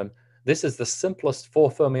 fermion term. This is the simplest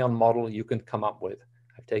 4 fermion model you can come up with.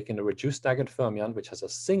 I've taken a reduced staggered fermion, which has a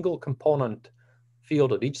single component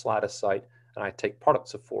field at each lattice site, and I take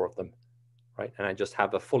products of 4 of them, right? And I just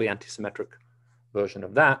have a fully antisymmetric version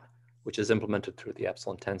of that, which is implemented through the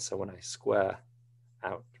epsilon tensor when I square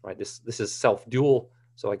out, right? This is self-dual,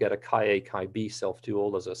 so I get a chi-A, chi-B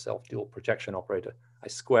self-dual as a self-dual projection operator. I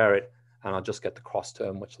square it, and I'll just get the cross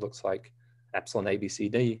term, which looks like epsilon A, B, C,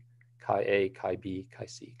 D, chi-A, chi-B,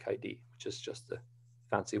 chi-C, chi-D, which is just the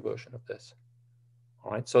fancy version of this.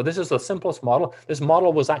 All right, so this is the simplest model. This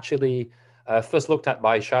model was actually first looked at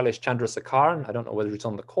by Shailesh Chandrasekaran. I don't know whether it's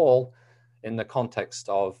on the call, in the context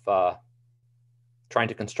of trying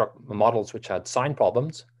to construct models which had sign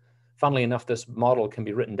problems. Funnily enough, this model can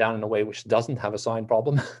be written down in a way which doesn't have a sign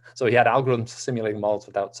problem. So he had algorithms simulating models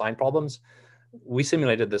without sign problems. We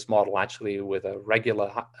simulated this model actually with a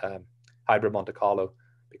regular hybrid Monte Carlo,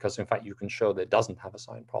 because in fact you can show that it doesn't have a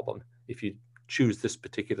sign problem if you choose this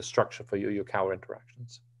particular structure for your Yukawa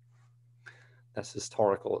interactions. That's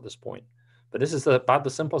historical at this point. But this is about the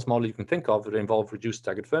simplest model you can think of that involve reduced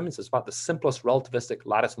staggered fermions. It's about the simplest relativistic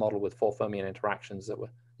lattice model with 4 fermion interactions that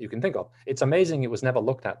you can think of. It's amazing it was never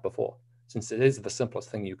looked at before, since it is the simplest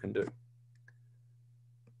thing you can do.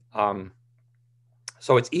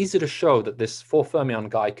 So it's easy to show that this 4 fermion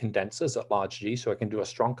guy condenses at large G, so I can do a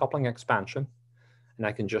strong coupling expansion, and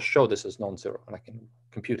I can just show this as non-zero, and I can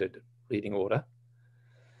compute it leading order.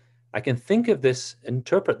 I can think of this,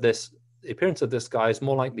 interpret this, the appearance of this guy is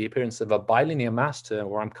more like the appearance of a bilinear mass term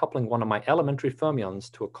where I'm coupling one of my elementary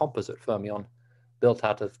fermions to a composite fermion built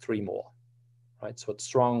out of 3 more, right? So it's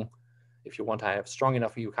strong, if you want to have strong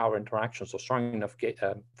enough Yukawa interactions or strong enough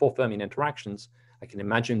 4 fermion interactions, I can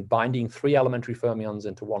imagine binding 3 elementary fermions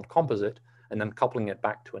into one composite and then coupling it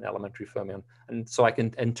back to an elementary fermion. And so I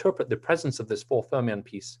can interpret the presence of this 4 fermion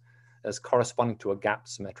piece as corresponding to a gap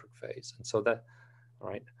symmetric phase. And so that, all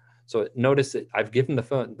right. So notice that I've given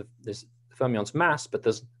this fermion's mass, but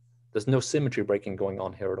there's no symmetry breaking going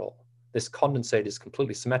on here at all. This condensate is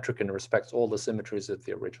completely symmetric and respects all the symmetries of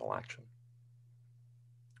the original action.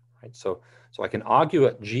 Right. So I can argue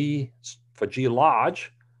at G, for G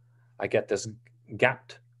large, I get this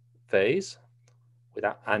gapped phase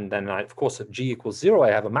without, and then of course at G equals 0,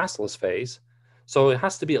 I have a massless phase. So it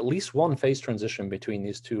has to be at least one phase transition between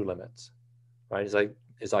these 2 limits, right?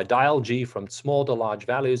 As I dial G from small to large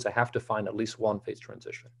values, I have to find at least one phase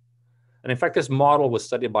transition. And in fact, this model was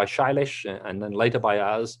studied by Shailesh and then later by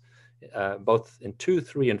us, both in 2,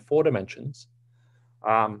 3, and 4 dimensions.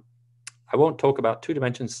 I won't talk about 2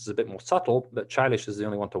 dimensions, it's a bit more subtle, but Shailesh is the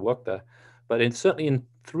only one to work there. But certainly in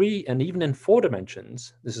 3 and even in 4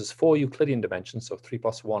 dimensions, this is 4 Euclidean dimensions, so 3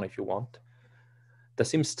 plus 1 if you want. There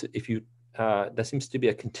seems to be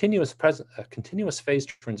a continuous phase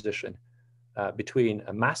transition between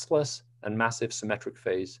a massless and massive symmetric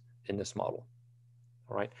phase in this model.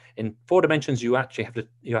 All right. In 4 dimensions, you actually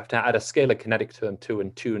have to add a scalar kinetic term too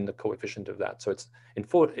and tune the coefficient of that. So it's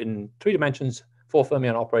in 3 dimensions, 4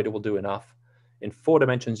 fermion operator will do enough. In 4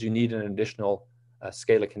 dimensions, you need an additional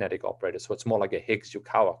scalar kinetic operator. So it's more like a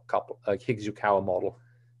Higgs-Yukawa model,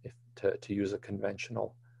 to use a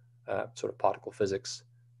conventional sort of particle physics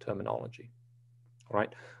terminology. All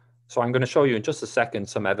right. So I'm going to show you in just a second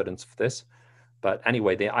some evidence for this. But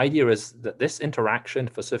anyway, the idea is that this interaction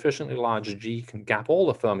for sufficiently large G can gap all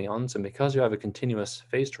the fermions. And because you have a continuous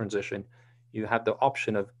phase transition, you have the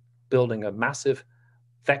option of building a massive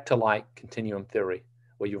vector-like continuum theory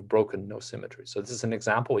where you've broken no symmetry. So this is an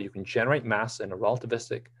example where you can generate mass in a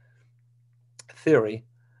relativistic theory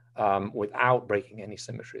without breaking any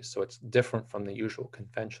symmetries. So it's different from the usual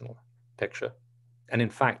conventional picture. And in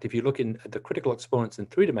fact, if you look at the critical exponents in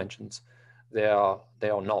 3 dimensions, they are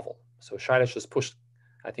novel. So Shailesh has pushed,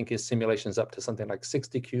 I think, his simulations up to something like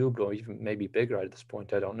 60 cubed or even maybe bigger at this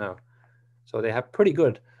point, I don't know. So they have pretty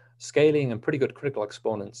good scaling and pretty good critical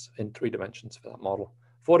exponents in 3 dimensions for that model.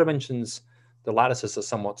 4 dimensions, the lattices are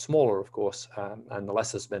somewhat smaller, of course, and the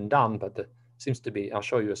less has been done, but there seems to be, I'll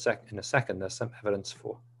show you in a second, there's some evidence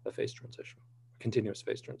for a phase transition, continuous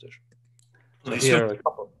phase transition. So here are a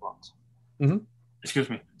couple of plots.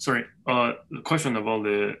 Excuse me, sorry. The question about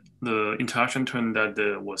the interaction term that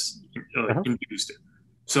was introduced.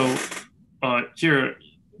 So here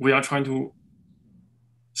we are trying to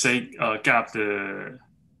say gap the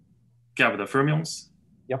fermions.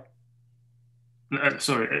 Yep.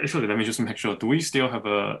 Sorry, actually, let me just make sure. Do we still have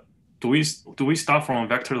do we start from a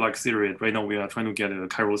vector-like theory? Right now we are trying to get a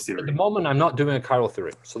chiral theory. At the moment, I'm not doing a chiral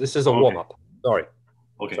theory, so this is a warm-up. Sorry.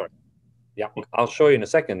 Okay. Sorry. Yeah, okay. I'll show you in a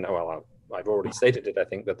second. Well, I've already stated it, I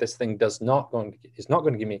think, that this thing is not going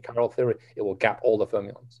to give me a chiral theory. It will gap all the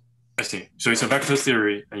fermions. I see. So it's a vector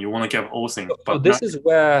theory, and you want to gap all things. So this is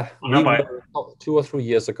where 2 or 3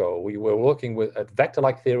 years ago, we were working at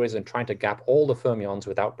vector-like theories and trying to gap all the fermions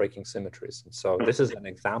without breaking symmetries. And so this is an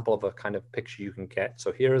example of a kind of picture you can get.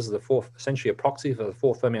 So here is essentially a proxy for the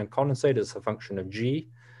 4 fermion condensate as a function of G.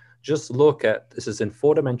 Just look at, this is in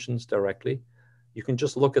 4 dimensions directly. You can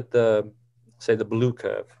just look at say the blue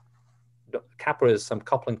curve. Kappa is some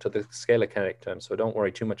coupling to the scalar kinetic term, so don't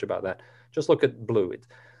worry too much about that. Just look at blue.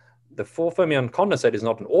 The 4 fermion condensate is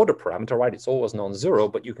not an order parameter, right? It's always non-zero,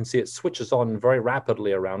 but you can see it switches on very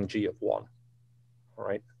rapidly around G of 1. All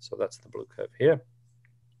right, so that's the blue curve here.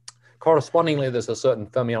 Correspondingly, there's a certain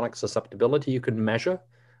fermionic susceptibility you can measure,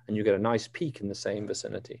 and you get a nice peak in the same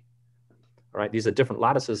vicinity. All right, these are different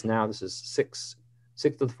lattices now. This is 6 to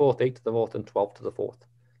the 4th, 8 to the 4th, and 12 to the 4th.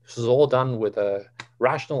 This is all done with a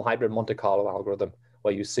rational hybrid Monte Carlo algorithm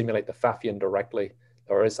where you simulate the Pfaffian directly.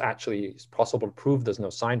 It's possible to prove there's no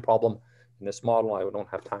sign problem in this model. I don't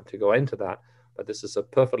have time to go into that, but this is a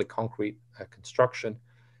perfectly concrete construction.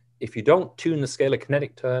 If you don't tune the scalar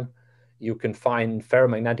kinetic term, you can find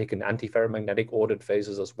ferromagnetic and antiferromagnetic ordered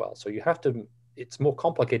phases as well. So you have to, it's more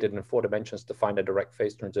complicated in 4 dimensions to find a direct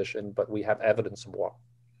phase transition, but we have evidence of one.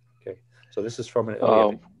 Okay, so this is from an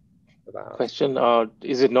earlier question.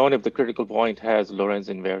 Is it known if the critical point has Lorentz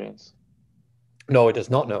invariance? No, it is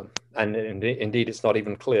not known. And indeed, it's not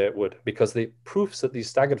even clear it would, because the proofs that these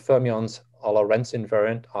staggered fermions are Lorentz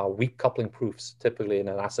invariant are weak coupling proofs, typically in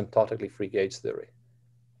an asymptotically free gauge theory.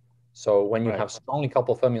 So when you have strongly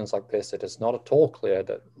coupled fermions like this, it is not at all clear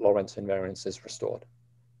that Lorentz invariance is restored.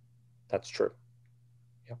 That's true.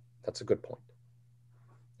 Yeah, that's a good point.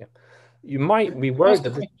 Yeah, you might be worried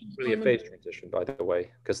that this is really a phase transition, by the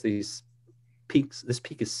way, because this peak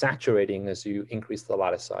is saturating as you increase the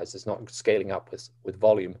lattice size. It's not scaling up with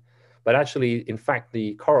volume. But actually, in fact,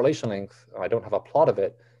 the correlation length, I don't have a plot of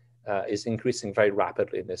it, is increasing very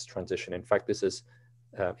rapidly in this transition. In fact, this is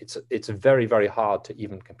it's very, very hard to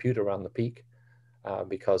even compute around the peak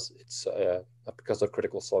because of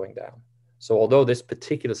critical slowing down. So although this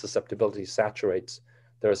particular susceptibility saturates,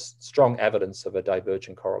 there's strong evidence of a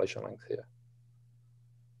divergent correlation length here.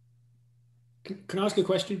 Can I ask a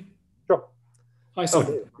question? Sure. Hi,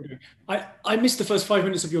 sir. I missed the first 5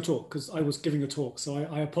 minutes of your talk because I was giving a talk, so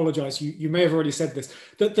I apologize. You may have already said this.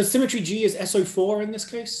 The symmetry G is SO4 in this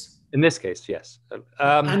case? In this case, yes.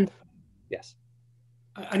 Yes.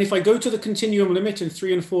 And if I go to the continuum limit in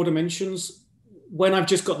 3 and 4 dimensions, when I've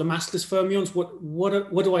just got the massless fermions,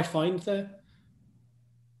 what do I find there?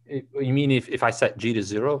 You mean if I set G to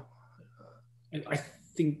 0? I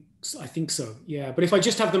think I think so, yeah. But if I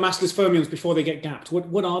just have the massless fermions before they get gapped,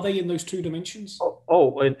 what are they in those 2 dimensions?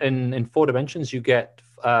 In 4 dimensions, you get,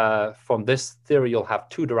 from this theory, you'll have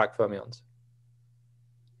 2 Dirac fermions.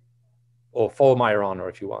 Or 4 Majorana,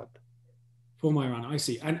 if you want. 4 Majorana, I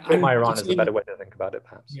see. And 4 Majorana is a better way to think about it,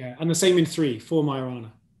 perhaps. Yeah, and the same in 3, 4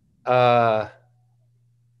 Majorana.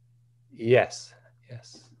 Yes.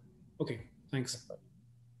 Okay, thanks.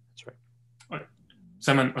 That's right. All right.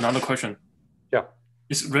 Simon, another question. Yeah.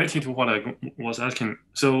 It's related to what I was asking.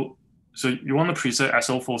 So you want to preset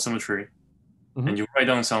SO4 symmetry, and you write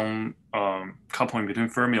down some coupling between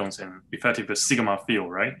fermions and effective sigma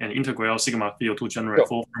field, right? And integrate out sigma field to generate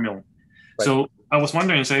 4 fermion. Right. So I was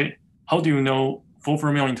wondering, say, how do you know 4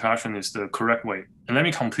 fermion interaction is the correct way? And let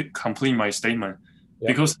me complete my statement. Yeah.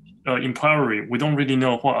 Because in priori, we don't really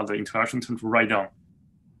know what are the interaction terms to write down.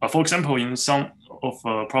 For example, in some of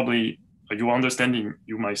probably your understanding,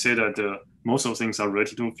 you might say that most of things are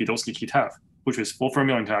related to Fidkowski-Kitaev, which is 4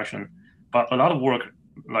 fermion interaction. But a lot of work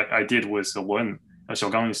like I did with Wen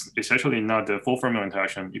Xiaogang is actually not the 4 fermion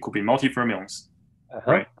interaction. It could be multi-fermions,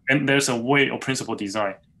 right? And there's a way of principal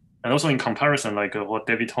design. And also in comparison, like what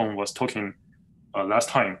David Tong was talking last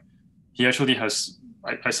time, he actually has,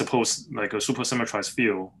 I suppose, like a supersymmetrized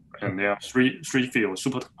field, and there are three fields,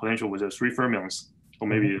 super potential with the 3 fermions, or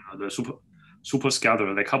maybe the super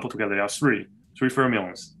scatter, they couple together, there are three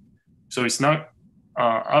fermions. So it's not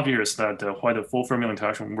obvious that why the 4 fermion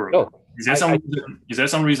interaction works. No, is there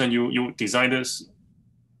some reason you designed this?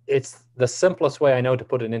 It's the simplest way I know to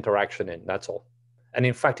put an interaction in, that's all. And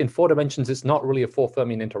in fact, in 4 dimensions, it's not really a 4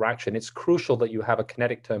 fermion interaction. It's crucial that you have a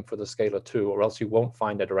kinetic term for the scalar 2, or else you won't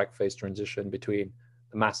find a direct phase transition between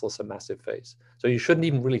the massless and massive phase. So you shouldn't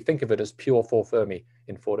even really think of it as pure 4 Fermi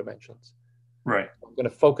in 4 dimensions. Right. I'm going to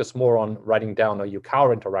focus more on writing down a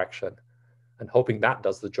Yukawa interaction and hoping that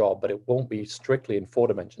does the job, but it won't be strictly in 4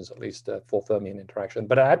 dimensions, at least a 4 fermion interaction.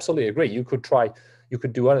 But I absolutely agree. You could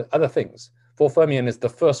do other things. 4 fermion is the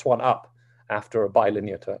first one up after a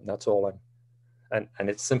bilinear term. That's all and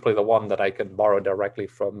it's simply the one that I can borrow directly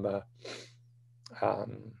from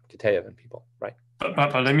Kitaev and people, right?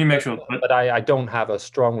 But let me make sure. But I don't have a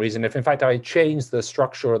strong reason. If in fact I change the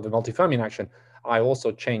structure of the multi-fermion action, I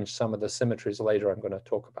also change some of the symmetries later I'm going to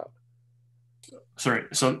talk about. Sorry,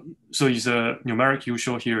 so is a numeric you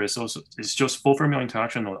show here is also it's just 4 fermion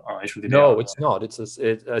interaction, or actually no, it's not. As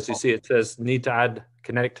you see, it says need to add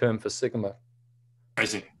kinetic term for sigma. I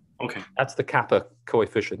see. Okay. That's the kappa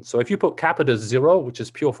coefficient. So if you put kappa to 0, which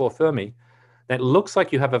is pure 4 Fermi, then it looks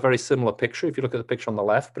like you have a very similar picture if you look at the picture on the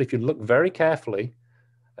left. But if you look very carefully,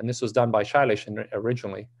 and this was done by Shailesh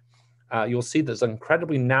originally, you'll see there's an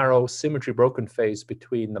incredibly narrow symmetry broken phase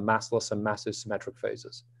between the massless and massive symmetric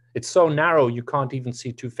phases. It's so narrow you can't even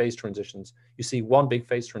see 2 phase transitions. You see 1 big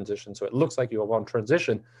phase transition. So it looks like you have 1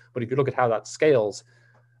 transition. But if you look at how that scales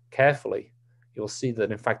carefully, you'll see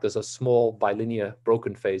that in fact there's a small bilinear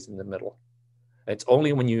broken phase in the middle. It's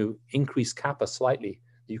only when you increase kappa slightly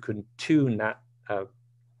you can tune that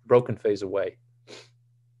broken phase away.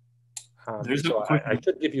 So I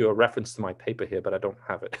should give you a reference to my paper here, but I don't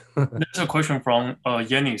have it. There's a question from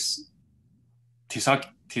Yanis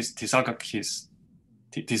Tizilikakis.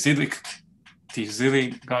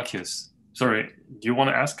 Sorry, do you want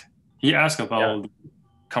to ask? He asked about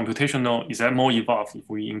computational, is that more evolved if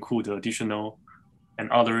we include additional and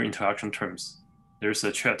other interaction terms? There's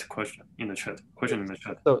a chat question in the chat.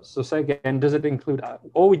 So say again, does it include,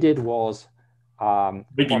 all we did was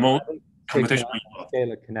maybe more computational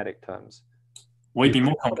scalar kinetic terms. Maybe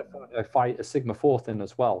more a sigma 4th in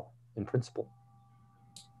as well, in principle.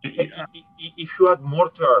 If you add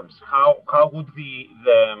more terms, how would the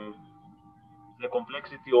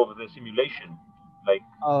complexity of the simulation, like?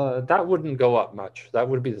 That wouldn't go up much. That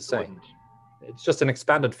would be the same. It's just an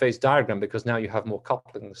expanded phase diagram because now you have more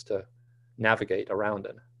couplings to navigate around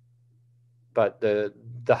it. But the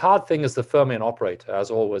hard thing is the Fermion operator, as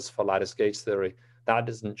always for lattice gauge theory. That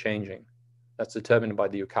isn't changing. That's determined by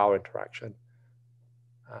the Yukawa interaction.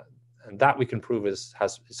 And that we can prove is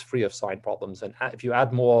free of sign problems. And if you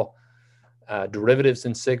add more derivatives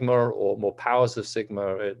in sigma or more powers of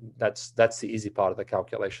sigma, that's the easy part of the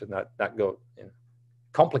calculation. That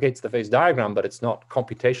complicates the phase diagram, but it's not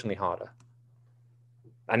computationally harder.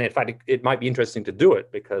 And in fact, it might be interesting to do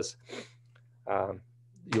it because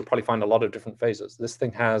you'll probably find a lot of different phases. This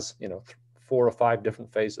thing has 4 or 5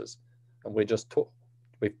 different phases, and we've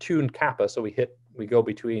tuned kappa, so we go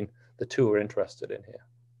between the 2 we're interested in here.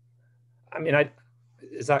 I mean,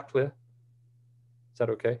 is that clear? Is that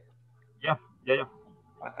okay? Yeah.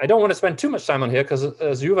 I don't want to spend too much time on here because,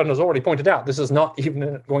 as Yuvan has already pointed out, this is not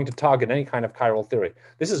even going to target any kind of chiral theory.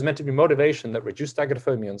 This is meant to be motivation that reduced staggered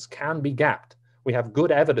fermions can be gapped. We have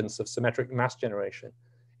good evidence of symmetric mass generation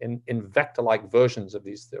in vector-like versions of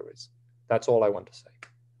these theories. That's all I want to say.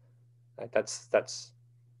 Right, that's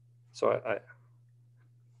so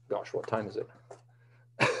gosh, what time is it?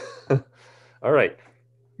 All right.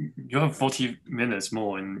 You have 40 minutes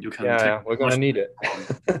more, and you can. Yeah, we're going to need it.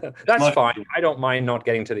 That's fine. I don't mind not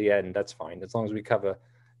getting to the end. That's fine, as long as we get a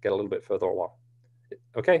little bit further along.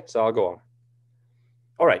 Okay, so I'll go on.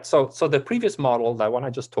 All right, so the previous model, that one I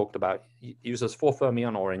just talked about, uses 4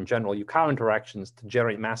 fermion, or in general, Yukawa interactions to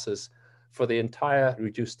generate masses for the entire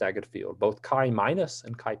reduced staggered field, both chi minus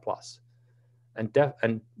and chi plus,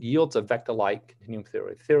 and yields a vector-like continuum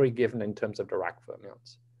theory given in terms of Dirac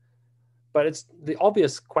fermions. But it's the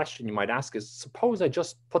obvious question you might ask is, suppose I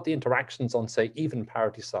just put the interactions on, say, even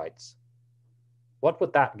parity sites. What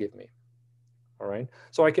would that give me? All right.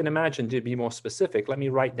 So I can imagine, to be more specific, let me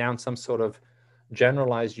write down some sort of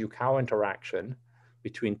generalized Yukawa interaction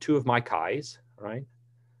between 2 of my chi's, right?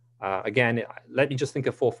 Again, let me just think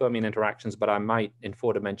of 4 fermion interactions, but I might, in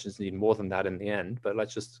 4 dimensions, need more than that in the end. But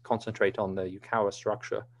let's just concentrate on the Yukawa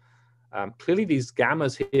structure. Clearly, these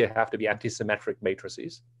gammas here have to be antisymmetric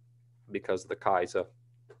matrices, because the chi's are,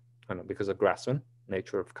 because of Grassmann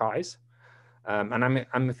nature of chi's. And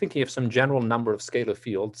I'm thinking of some general number of scalar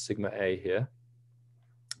fields, sigma A here.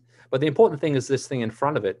 But the important thing is this thing in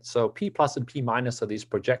front of it. So P plus and P minus are these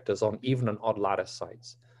projectors on even and odd lattice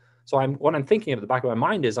sites. So what I'm thinking of at the back of my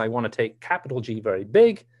mind is I want to take capital G very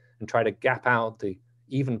big and try to gap out the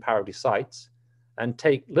even parity sites, and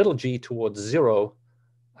take little g towards 0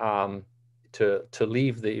 to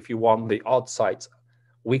leave the, if you want, the odd sites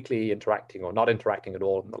weakly interacting or not interacting at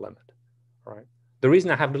all in the limit. All right. The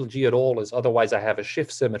reason I have little g at all is otherwise I have a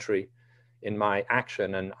shift symmetry in my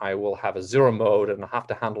action, and I will have a 0 mode, and I have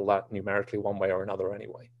to handle that numerically one way or another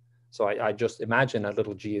anyway. So I just imagine a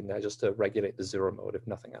little g in there just to regulate the 0 mode, if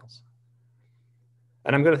nothing else.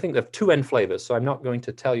 And I'm going to think of 2 n flavors. So I'm not going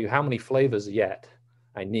to tell you how many flavors yet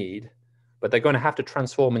I need, but they're going to have to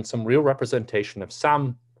transform in some real representation of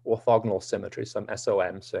some orthogonal symmetry, some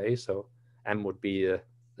SOM, say. So M would be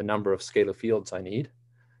the number of scalar fields I need.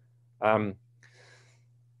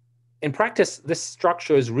 In practice, this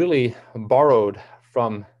structure is really borrowed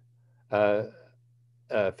from Fidkowski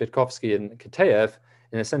and Kitaev.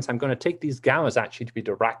 In a sense, I'm going to take these gammas actually to be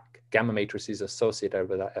Dirac gamma matrices associated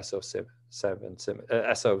with that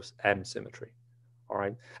SOM symmetry. All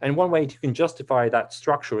right. And one way you can justify that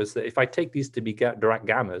structure is that if I take these to be Dirac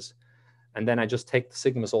gammas, and then I just take the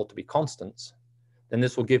sigmas all to be constants, then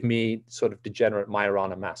this will give me sort of degenerate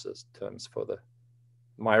Majorana masses terms for the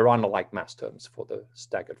Majorana-like mass terms for the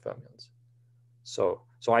staggered fermions. So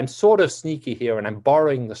I'm sort of sneaky here, and I'm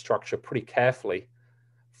borrowing the structure pretty carefully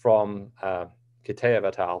from Kitaev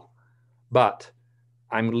et al. But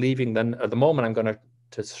I'm leaving then, at the moment, I'm going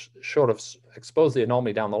to sort of expose the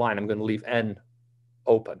anomaly down the line. I'm going to leave n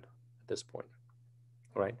open at this point.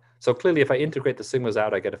 All right. So clearly, if I integrate the sigmas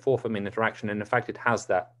out, I get a 4 fermion interaction, and in fact, it has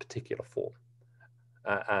that particular form.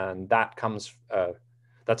 And that comes,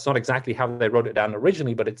 that's not exactly how they wrote it down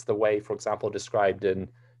originally, but it's the way, for example, described in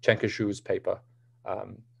Chenkashu's paper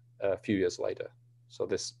a few years later. So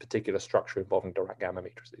this particular structure involving Dirac gamma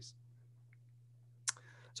matrices.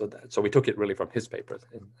 So we took it really from his paper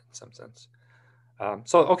in some sense.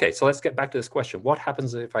 Okay, so let's get back to this question. What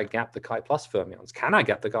happens if I gap the chi plus fermions? Can I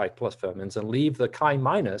gap the chi plus fermions and leave the chi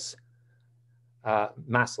minus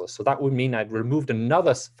massless? So that would mean I'd removed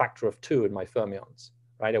another factor of 2 in my fermions,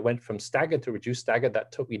 right? I went from staggered to reduced staggered.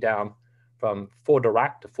 That took me down from 4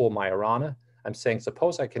 Dirac to 4 Majorana. I'm saying,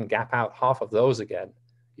 suppose I can gap out half of those again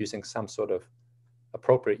using some sort of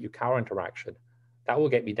appropriate Yukawa interaction. That will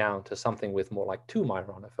get me down to something with more like 2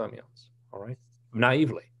 Majorana fermions, all right?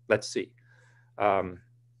 Naively, let's see. But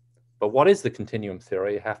what is the continuum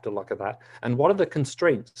theory? You have to look at that. And what are the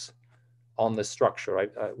constraints on this structure,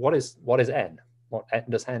 right? What is n? What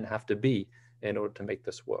does n have to be in order to make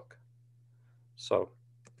this work? So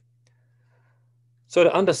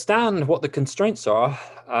to understand what the constraints are,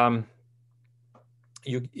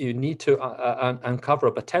 you need to uncover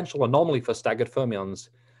a potential anomaly for staggered fermions,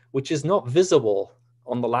 which is not visible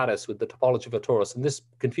on the lattice with the topology of a torus. And this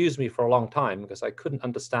confused me for a long time because I couldn't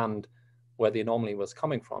understand where the anomaly was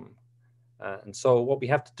coming from. And so what we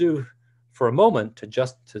have to do for a moment to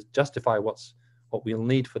justify what we'll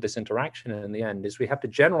need for this interaction in the end is we have to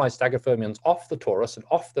generalize staggered fermions off the torus and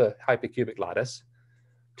off the hypercubic lattice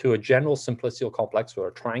to a general simplicial complex, or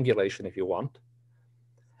a triangulation if you want.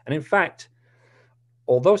 And in fact,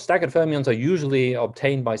 although staggered fermions are usually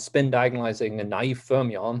obtained by spin diagonalizing a naive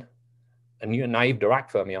fermion, a naive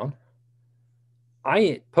Dirac fermion,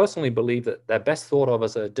 I personally believe that they're best thought of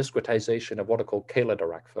as a discretization of what are called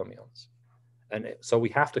Kähler-Dirac fermions. And so we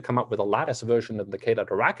have to come up with a lattice version of the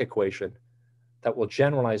Kähler-Dirac equation that will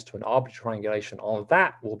generalize to an arbitrary triangulation. On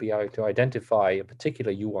that, we'll be able to identify a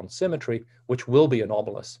particular U1 symmetry, which will be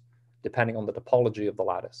anomalous, depending on the topology of the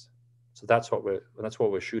lattice. So that's what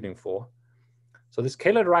we're shooting for. So this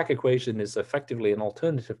Kähler-Dirac equation is effectively an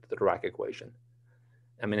alternative to the Dirac equation.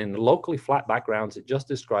 I mean, in the locally flat backgrounds, it just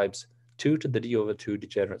describes 2 to the d over 2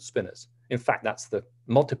 degenerate spinors. In fact, that's the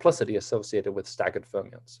multiplicity associated with staggered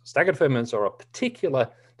fermions. Staggered fermions are a particular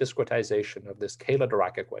discretization of this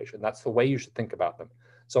Kähler-Dirac equation. That's the way you should think about them.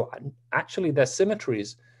 So actually, their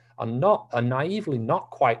symmetries are naively not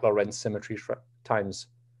quite Lorentz symmetry times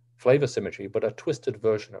flavor symmetry, but a twisted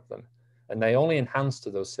version of them. And they only enhance to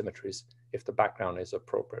those symmetries if the background is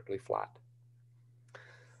appropriately flat.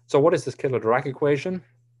 So what is this Kähler-Dirac equation?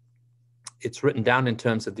 It's written down in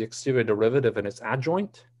terms of the exterior derivative and its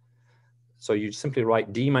adjoint. So you simply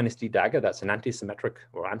write d minus d dagger, that's an anti-symmetric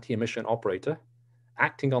or anti-emission operator,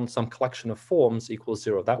 acting on some collection of forms equals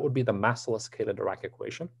 0. That would be the massless Kähler-Dirac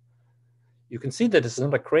equation. You can see that this is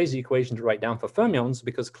not a crazy equation to write down for fermions,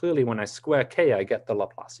 because clearly when I square k, I get the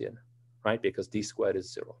Laplacian, right? Because d squared is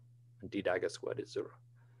 0 and d dagger squared is 0.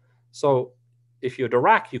 So if you're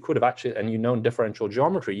Dirac, you could have actually, and you know differential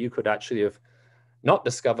geometry, you could actually have not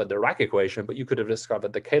discovered the Dirac equation, but you could have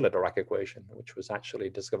discovered the Kähler-Dirac equation, which was actually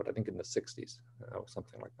discovered, I think, in the 60s or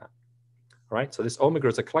something like that. All right, so this omega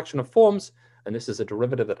is a collection of forms, and this is a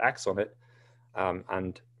derivative that acts on it.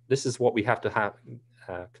 And this is what we have to have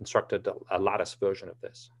constructed a lattice version of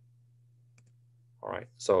this. All right,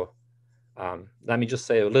 so let me just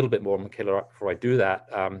say a little bit more on Kähler before I do that.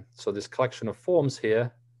 So this collection of forms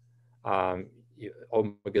here,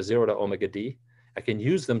 omega 0 to omega d, I can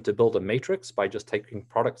use them to build a matrix by just taking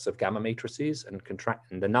products of gamma matrices and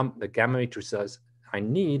contracting the gamma matrices I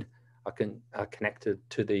need are connected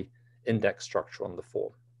to the index structure on the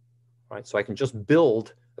form. Right? So I can just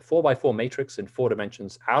build a 4x4 matrix in 4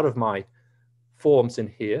 dimensions out of my forms in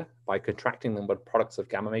here by contracting them with products of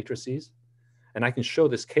gamma matrices. And I can show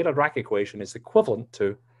this Kähler-Dirac equation is equivalent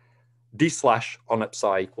to d slash on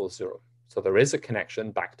psi equals 0. So there is a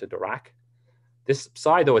connection back to Dirac. This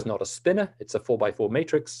psi, though, is not a spinor. It's a 4x4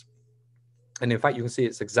 matrix. And in fact, you can see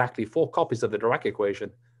it's exactly 4 copies of the Dirac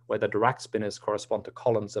equation, where the Dirac spinors correspond to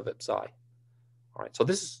columns of psi. All right, so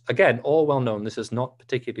this is, again, all well known. This is not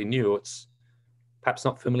particularly new. It's perhaps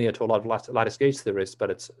not familiar to a lot of lattice gauge theorists, but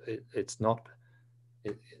it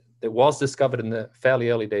was discovered in the fairly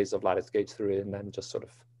early days of lattice gauge theory and then just sort of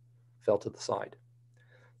fell to the side.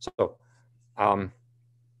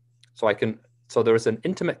 So there is an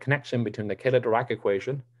intimate connection between the Kähler-Dirac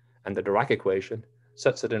equation and the Dirac equation,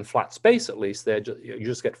 such that in flat space, at least, you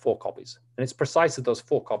just get 4 copies. And it's precisely those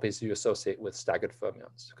 4 copies you associate with staggered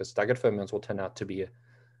fermions, because staggered fermions will turn out to be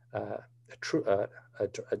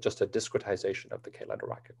just a discretization of the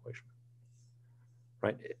Kähler-Dirac equation.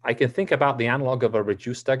 Right? I can think about the analog of a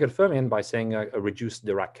reduced staggered fermion by saying a reduced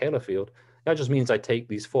Dirac-Kähler field. That just means I take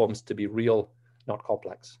these forms to be real, not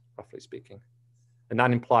complex, roughly speaking. And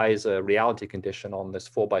that implies a reality condition on this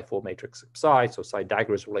 4x4 matrix of psi. So psi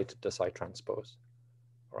dagger is related to psi transpose.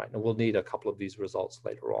 All right, and we'll need a couple of these results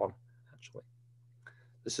later on, actually.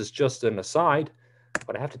 This is just an aside,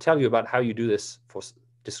 but I have to tell you about how you do this for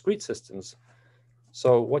discrete systems.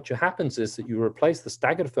 So what happens is that you replace the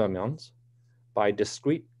staggered fermions by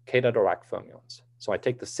discrete Kähler-Dirac fermions. So I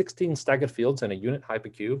take the 16 staggered fields in a unit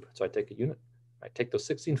hypercube. So I take a unit, I take those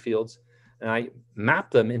 16 fields, and I map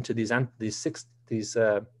them into these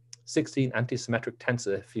 16 anti-symmetric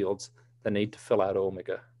tensor fields that need to fill out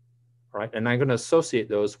omega, right? And I'm going to associate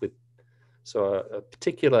those with, so a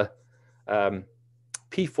particular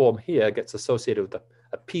P form here gets associated with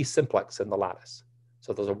a P simplex in the lattice.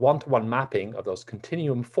 So there's a one-to-one mapping of those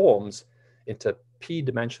continuum forms into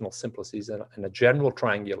P-dimensional simplices in a general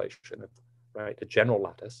triangulation, right? A general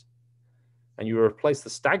lattice. And you replace the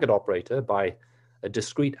staggered operator by a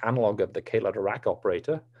discrete analog of the Kähler-Dirac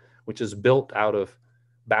operator, which is built out of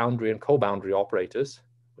boundary and co-boundary operators,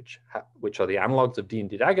 which are the analogs of D and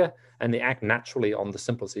D dagger, and they act naturally on the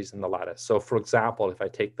simplices in the lattice. So for example, if I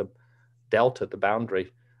take the delta, the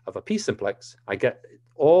boundary of a P simplex, I get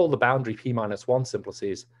all the boundary P minus 1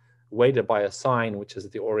 simplices weighted by a sign, which is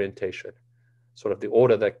the orientation, sort of the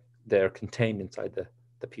order that they're contained inside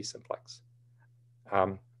the P simplex.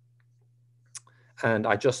 And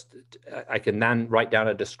I can then write down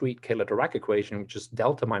a discrete Kähler-Dirac equation, which is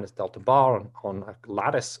delta minus delta bar on a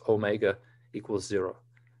lattice omega equals 0.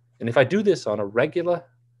 And if I do this on a regular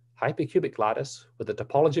hypercubic lattice with the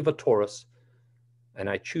topology of a torus, and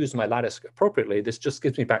I choose my lattice appropriately, this just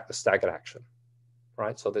gives me back the staggered action,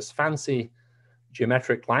 right? So this fancy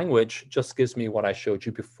geometric language just gives me what I showed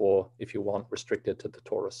you before, if you want, restricted to the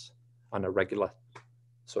torus on a regular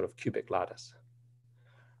sort of cubic lattice.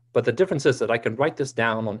 But the difference is that I can write this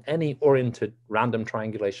down on any oriented random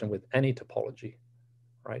triangulation with any topology,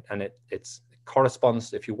 right? And it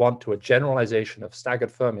corresponds, if you want, to a generalization of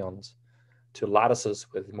staggered fermions to lattices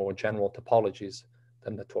with more general topologies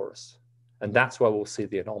than the torus. And that's where we'll see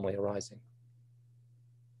the anomaly arising.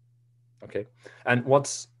 Okay, and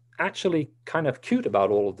what's actually kind of cute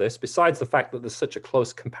about all of this, besides the fact that there's such a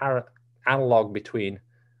close analog between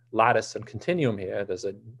lattice and continuum here, there's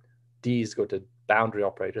a D's go to boundary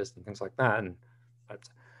operators and things like that. And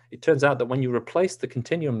it turns out that when you replace the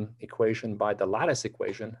continuum equation by the lattice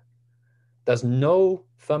equation, there's no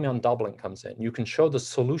fermion doubling comes in. You can show the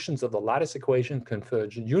solutions of the lattice equation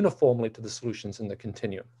converge uniformly to the solutions in the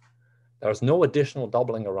continuum. There's no additional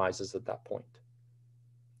doubling arises at that point,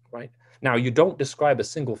 right? Now, you don't describe a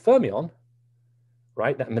single fermion,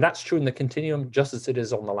 right? I mean, that's true in the continuum just as it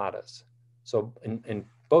is on the lattice. So in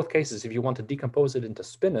both cases, if you want to decompose it into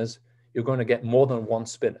spinors, you're going to get more than one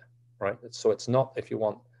spinor, right? So it's not, if you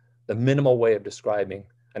want, the minimal way of describing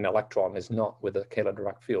an electron is not with a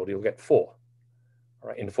Kähler-Dirac field. You'll get 4,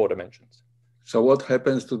 right, in 4 dimensions. So what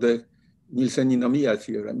happens to the Nielsen-Inomiya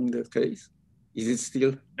theorem in that case? Is it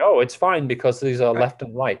still? No, it's fine because these are left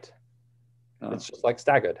and right. It's just like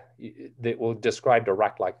staggered. They will describe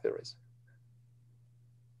Dirac-like theories.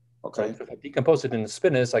 Okay. So if I decompose it into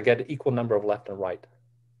spinors, I get an equal number of left and right.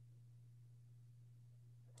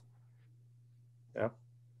 Yeah.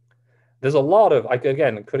 There's a lot of,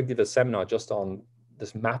 again, could give a seminar just on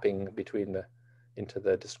this mapping between into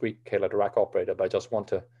the discrete Kähler-Dirac operator, but I just want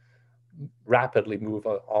to rapidly move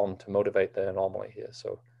on to motivate the anomaly here.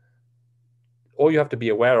 So all you have to be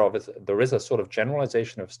aware of is there is a sort of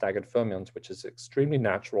generalization of staggered fermions, which is extremely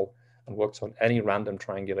natural and works on any random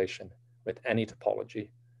triangulation with any topology,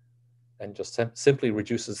 and just simply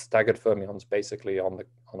reduces staggered fermions basically on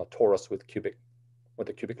a torus with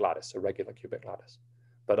a cubic lattice, a regular cubic lattice.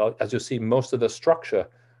 But as you see, most of the structure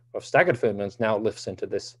of staggered fermions now lifts into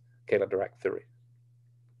this Kähler-Dirac theory.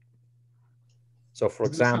 So for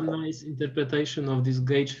example, a nice interpretation of this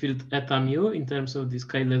gauge field eta mu in terms of this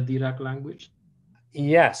Kähler-Dirac language.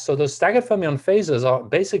 Yes, so the staggered fermion phases are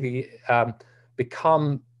basically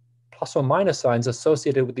become plus or minus signs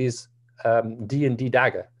associated with these D and D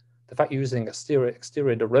dagger. The fact you're using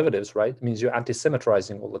exterior derivatives, right, means you're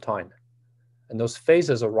anti-symmetrizing all the time. And those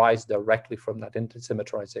phases arise directly from that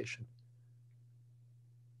anti-symmetrization.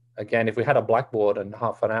 Again, if we had a blackboard in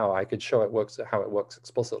half an hour, I could show how it works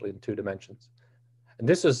explicitly in 2 dimensions. And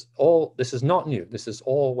this is not new. This is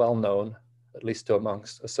all well known, at least to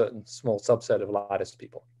amongst a certain small subset of lattice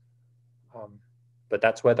people. But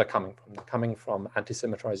that's where they're coming from. They're coming from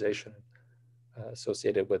anti-symmetrization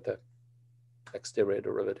associated with the exterior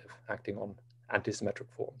derivative acting on anti-symmetric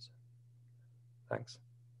forms. Thanks.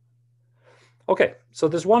 Okay, so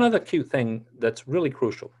there's one other cute thing that's really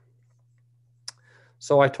crucial.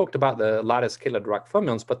 So I talked about the lattice Kähler-Dirac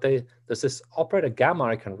fermions, but there's this operator gamma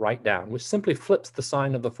I can write down, which simply flips the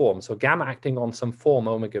sign of the form. So gamma acting on some form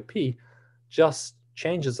omega p just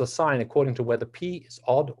changes the sign according to whether p is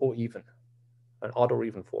odd or even, an odd or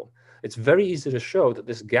even form. It's very easy to show that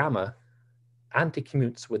this gamma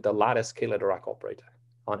anti-commutes with the lattice Kähler-Dirac operator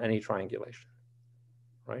on any triangulation,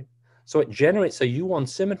 right? So it generates a U1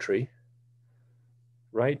 symmetry,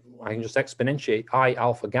 right? I can just exponentiate I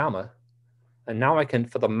alpha gamma. And now I can,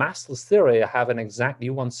 for the massless theory, I have an exact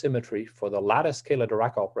U1 symmetry for the lattice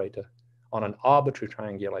Kähler-Dirac operator on an arbitrary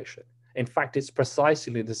triangulation. In fact, it's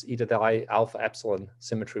precisely this eta I alpha epsilon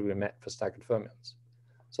symmetry we met for staggered fermions.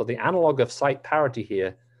 So the analog of site parity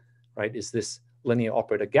here, right, is this linear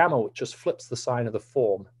operator gamma, which just flips the sign of the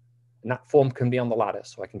form. And that form can be on the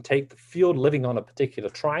lattice. So I can take the field living on a particular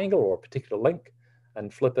triangle or a particular link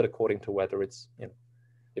and flip it according to whether it's, you know,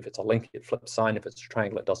 if it's a link, it flips sign. If it's a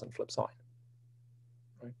triangle, it doesn't flip sign.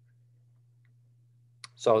 Right?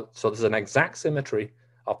 So there's an exact symmetry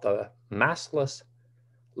of the massless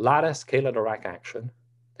lattice Kähler-Dirac action,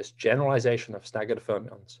 this generalization of staggered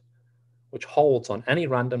fermions, which holds on any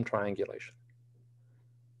random triangulation.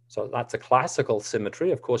 So that's a classical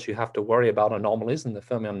symmetry. Of course, you have to worry about anomalies in the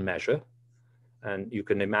fermion measure. And you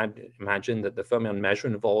can imagine that the fermion measure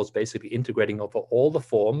involves basically integrating over all the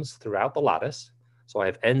forms throughout the lattice. So I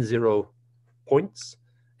have n0 points,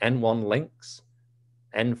 n1 links,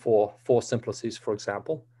 n4 4 simplices, for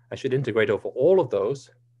example. I should integrate over all of those,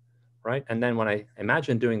 right? And then when I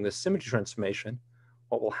imagine doing this symmetry transformation,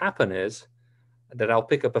 what will happen is that I'll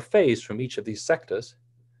pick up a phase from each of these sectors.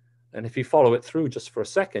 And if you follow it through just for a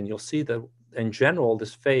second, you'll see that in general,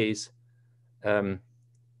 this phase is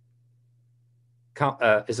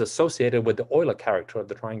associated with the Euler character of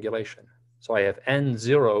the triangulation. So I have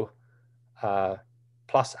N0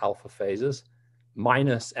 plus alpha phases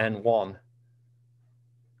minus N1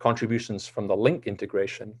 contributions from the link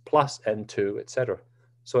integration plus N2, etc.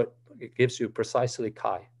 So it gives you precisely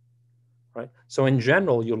chi, right? So in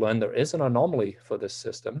general, you learn there is an anomaly for this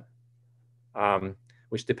system,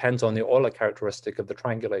 which depends on the Euler characteristic of the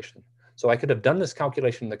triangulation. So I could have done this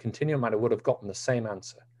calculation in the continuum and I would have gotten the same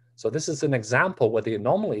answer. So this is an example where the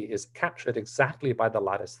anomaly is captured exactly by the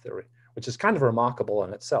lattice theory, which is kind of remarkable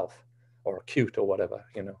in itself, or acute or whatever,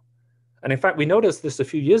 you know. And in fact, we noticed this a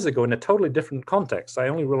few years ago in a totally different context. I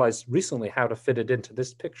only realized recently how to fit it into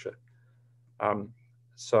this picture.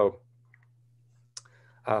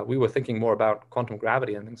 We were thinking more about quantum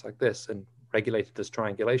gravity and things like this and regulated as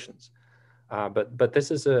triangulations. But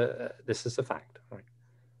this is a fact, right?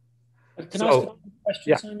 Can I ask a question,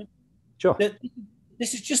 yeah, Simon? Sure.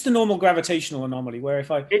 This is just a normal gravitational anomaly where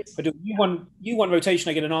if I do U1 rotation,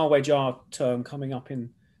 I get an R wedge R term coming up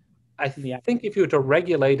in. I think if you were to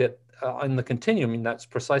regulate it in the continuum, that's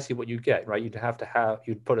precisely what you'd get, right?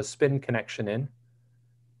 You'd put a spin connection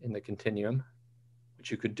in the continuum, which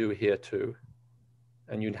you could do here too,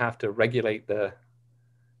 and you'd have to regulate the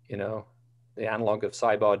analog of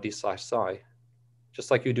psi bar d slash psi, just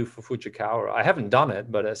like you do for Fujikawa. I haven't done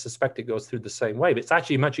it, but I suspect it goes through the same way. But it's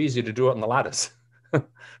actually much easier to do it on the lattice,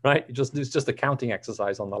 right? It's just a counting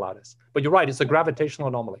exercise on the lattice. But you're right, it's a gravitational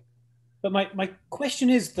anomaly. But my question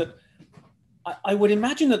is that I would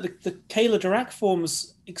imagine that the Kähler-Dirac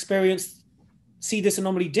forms see this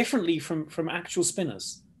anomaly differently from actual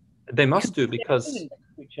spinners. They must do, because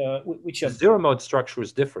which are zero mode structure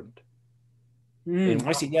is different.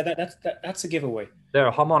 I see. Yeah, that's a giveaway. There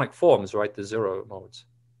are harmonic forms, right? The zero modes.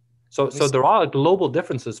 So there are global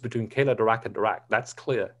differences between Kähler-Dirac and Dirac. That's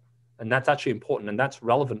clear, and that's actually important, and that's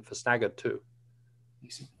relevant for Staggered too.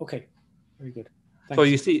 Okay, very good. Thanks. So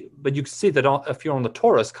you see that if you're on the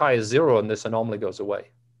torus, chi is 0, and this anomaly goes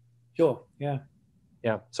away. Sure. Yeah.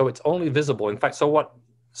 Yeah. So it's only visible. In fact,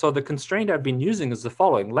 so the constraint I've been using is the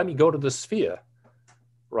following. Let me go to the sphere,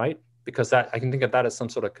 right? Because I can think of that as some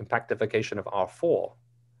sort of compactification of R4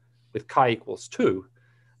 with chi equals 2.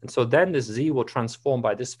 And so then this Z will transform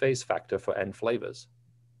by this phase factor for n flavors,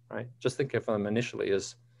 right? Just think of them initially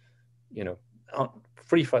as,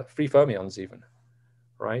 free fermions even,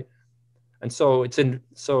 right? And so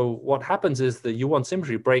so what happens is the U1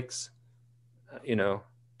 symmetry breaks,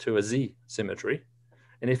 to a Z symmetry.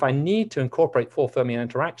 And if I need to incorporate 4 fermion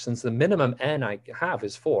interactions, the minimum n I have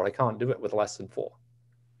is 4. I can't do it with less than 4.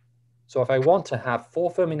 So if I want to have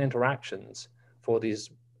 4 fermion interactions for these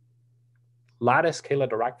lattice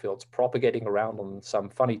Kähler-Dirac fields propagating around on some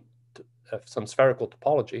some spherical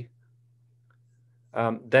topology,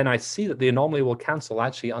 then I see that the anomaly will cancel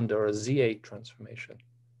actually under a Z8 transformation.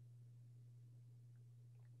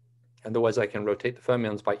 Otherwise, I can rotate the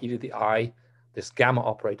fermions by e to the I, this gamma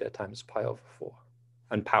operator times pi over 4,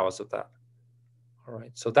 and powers of that. All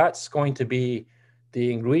right, so that's going to be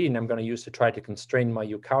the ingredient I'm going to use to try to constrain my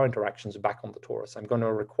Yukawa interactions back on the torus. I'm going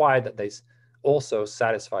to require that they also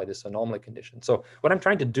satisfy this anomaly condition. So what I'm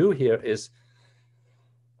trying to do here is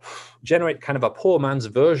generate kind of a poor man's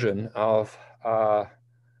version of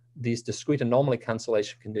these discrete anomaly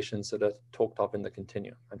cancellation conditions that are talked of in the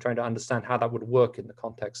continuum. I'm trying to understand how that would work in the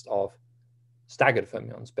context of staggered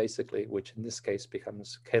fermions, basically, which in this case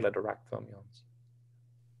becomes Kähler-Dirac fermions.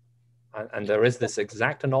 And there is this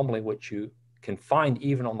exact anomaly which you can find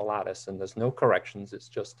even on the lattice, and there's no corrections.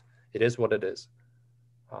 It is what it is.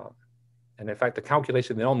 And in fact, the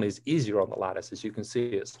calculation of the anomaly is easier on the lattice. As you can see,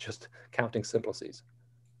 it's just counting simplices.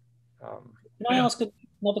 Can I ask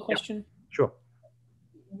another question? Yeah, sure.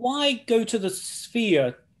 Why go to the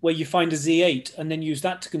sphere where you find a Z8 and then use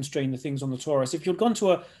that to constrain the things on the torus? If you'd gone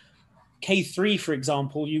to a K3, for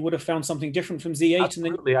example, you would have found something different from Z8.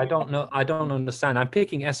 Absolutely. I don't know. I don't understand. I'm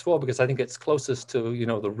picking S4 because I think it's closest to,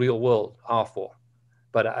 the real world R4.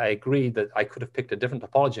 But I agree that I could have picked a different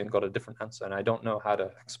topology and got a different answer. And I don't know how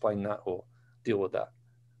to explain that or deal with that.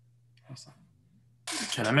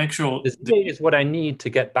 Can I make sure? This is what I need to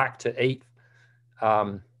get back to 8,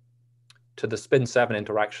 to the spin 7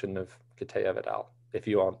 interaction of Kitaev et al. If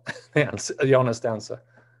you want the honest answer,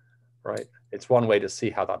 right? It's one way to see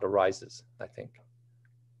how that arises, I think.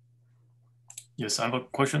 Yes, I have a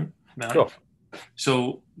question. Sure.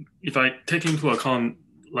 So if I take into account,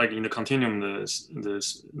 like in the continuum,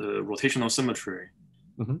 the rotational symmetry,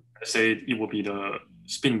 let's say it will be the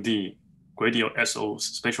spin D gradient SO,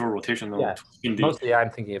 spatial rotational Yeah, spin D. mostly I'm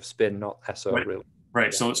thinking of spin, not SO, right. really.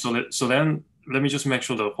 Right. Yeah. So then let me just make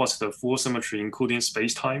sure that what's the full symmetry, including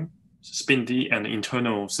space-time, spin D, and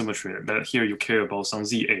internal symmetry. That here you care about some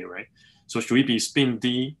ZA, right? So should we be spin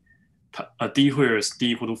D, D where is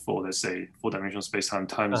D equal to 4, let's say 4-dimensional space-time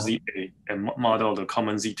times ZA, and model the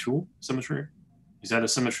common Z2 symmetry? Is that a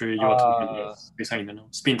symmetry you are talking about? Space-time internal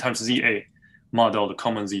spin times ZA, model the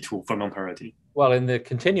common Z2 fermion parity. Well, in the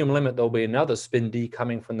continuum limit, there'll be another spin D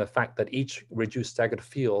coming from the fact that each reduced staggered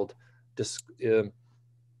field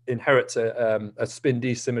inherits a spin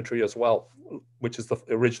D symmetry as well, which is the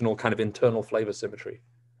original kind of internal flavor symmetry.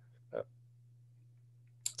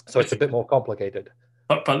 So it's a bit more complicated.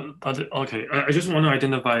 But okay, I just want to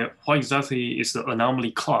identify what exactly is the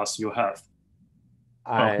anomaly class you have.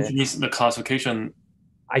 Which means the classification.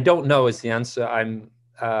 I don't know is the answer. I'm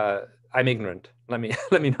ignorant. Let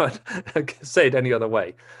me not say it any other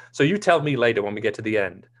way. So you tell me later when we get to the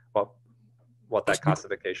end what that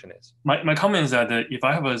classification is. My comment is that if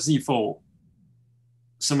I have a Z4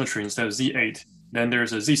 symmetry instead of Z8, then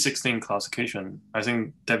there's a Z16 classification. I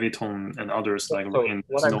think Daviton and others like. So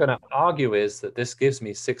what I'm going to argue is that this gives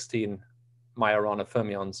me 16 Majorana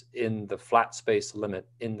fermions in the flat space limit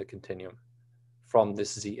in the continuum from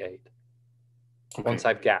this Z8. Okay. Once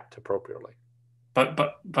I've gapped appropriately.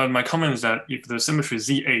 But my comment is that if the symmetry is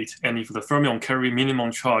Z8 and if the fermion carry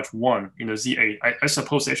minimum charge 1 in the Z8, I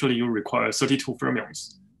suppose actually you require 32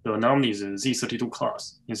 fermions. The anomaly is a Z32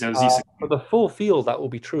 class instead of Z16. For the full field, that will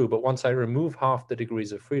be true. But once I remove half the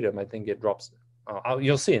degrees of freedom, I think it drops.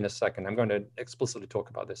 You'll see in a second. I'm going to explicitly talk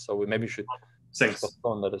about this. So we maybe should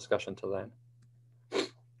postpone the discussion till then.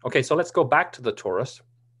 Okay, so let's go back to the torus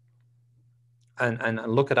and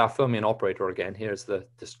look at our fermion operator again. Here's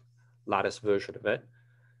this lattice version of it.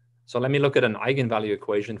 So let me look at an eigenvalue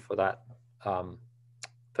equation for that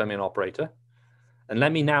fermion operator. And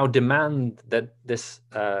let me now demand that this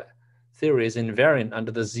theory is invariant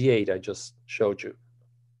under the Z8 I just showed you.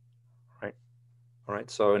 Right? All right.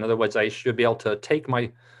 So in other words, I should be able to take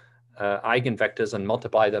my eigenvectors and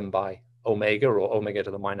multiply them by omega, or omega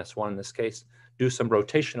to the -1 in this case, do some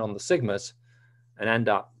rotation on the sigmas, and end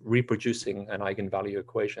up reproducing an eigenvalue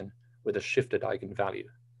equation with a shifted eigenvalue.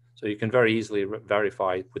 So you can very easily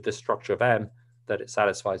verify with this structure of M that it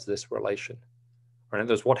satisfies this relation. Right?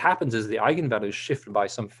 And what happens is the eigenvalue is shifted by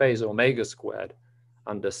some phase omega squared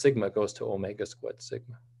under sigma goes to omega squared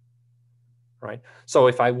sigma. Right? So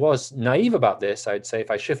if I was naive about this, I'd say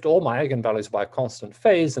if I shift all my eigenvalues by a constant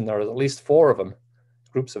phase, and there are at least 4 of them,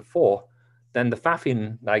 groups of 4, then the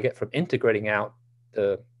Pfaffian that I get from integrating out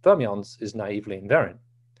the fermions is naively invariant.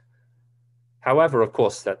 However, of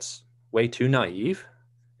course, that's way too naive.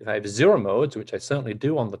 If I have 0 modes, which I certainly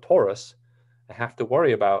do on the torus, I have to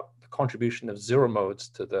worry about the contribution of 0 modes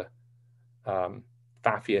to the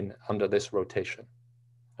Pfaffian under this rotation,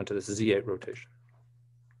 under this Z8 rotation.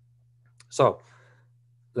 So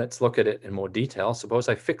let's look at it in more detail. Suppose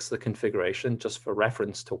I fix the configuration just for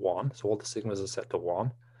reference to 1. So all the sigmas are set to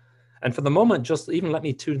 1. And for the moment, just even let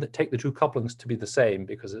me take the 2 couplings to be the same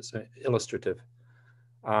because it's illustrative.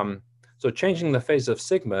 So changing the phase of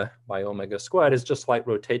sigma by omega squared is just like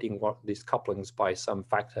rotating these couplings by some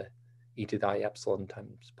factor e to the I epsilon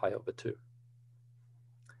times pi over 2.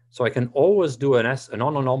 So I can always do a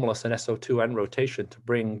non-anomalous and SO2n rotation to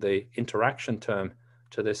bring the interaction term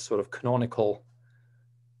to this sort of canonical,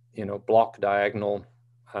 block diagonal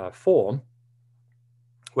form,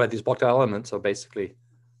 where these block elements are basically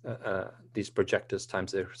these projectors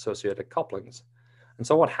times their associated couplings. And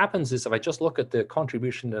so what happens is if I just look at the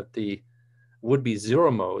contribution of the would-be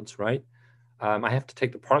 0 modes, right? I have to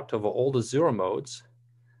take the product over all the 0 modes.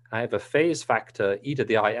 I have a phase factor e to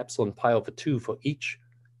the I epsilon pi over 2 for each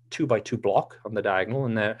 2 by 2 block on the diagonal,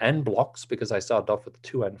 and they're n blocks because I started off with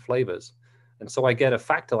 2n flavors. And so I get a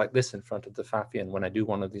factor like this in front of the Pfaffian when I do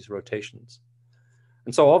one of these rotations.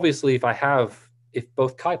 And so obviously if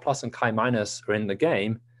both chi plus and chi minus are in the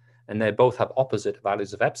game, and they both have opposite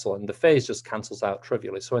values of epsilon, the phase just cancels out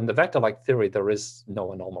trivially. So in the vector-like theory, there is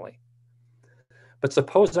no anomaly. But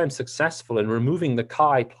suppose I'm successful in removing the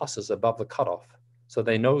chi pluses above the cutoff, so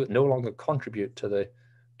they no longer contribute to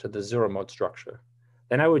the 0 mode structure.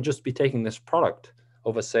 Then I would just be taking this product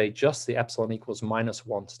over, say, just the epsilon equals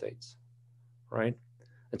 -1 states, right?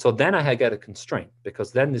 And so then I get a constraint,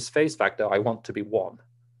 because then this phase factor I want to be 1,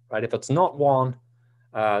 right? If it's not 1,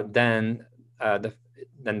 then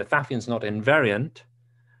the Pfaffian's not invariant,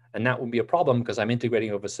 and that would be a problem because I'm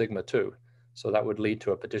integrating over sigma 2. So that would lead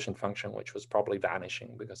to a partition function, which was probably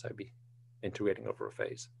vanishing because I'd be integrating over a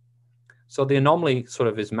phase. So the anomaly sort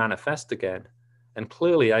of is manifest again, and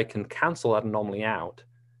clearly I can cancel that anomaly out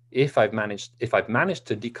if I've managed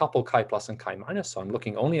to decouple chi plus and chi minus, so I'm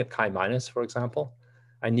looking only at chi minus, for example,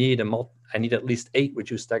 I need at least 8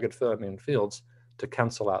 reduced staggered fermion fields to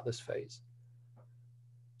cancel out this phase.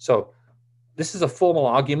 So this is a formal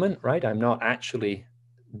argument, right? I'm not actually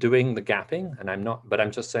doing the gapping, and but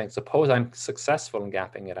I'm just saying, suppose I'm successful in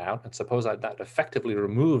gapping it out, and suppose that effectively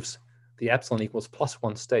removes the epsilon equals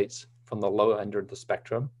 +1 states from the lower end of the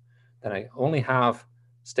spectrum, then I only have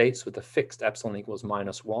states with a fixed epsilon equals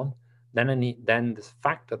 -1. Then the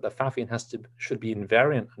fact that the Pfaffian should be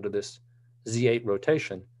invariant under this Z8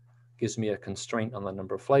 rotation gives me a constraint on the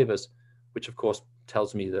number of flavors, which of course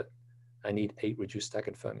tells me that I need 8 reduced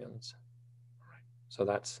staggered fermions. So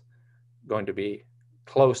that's going to be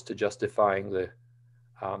close to justifying the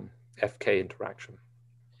FK interaction.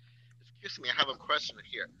 Excuse me, I have a question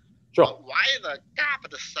here. Sure. Why the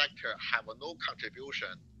gapped sector have no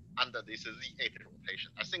contribution under this Z8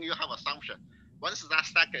 rotation? I think you have assumption. Once that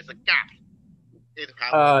sector is gapped, it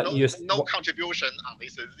has no contribution on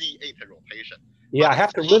this Z8 rotation. Yeah, I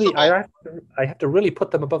have to really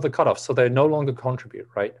put them above the cutoff so they no longer contribute,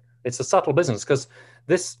 right? It's a subtle business because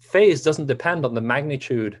this phase doesn't depend on the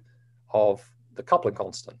magnitude of the coupling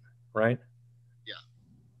constant, right? Yeah.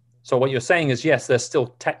 So what you're saying is, yes, they're still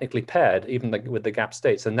technically paired, even with the gap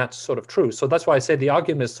states, and that's sort of true. So that's why I say the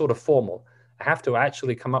argument is sort of formal. I have to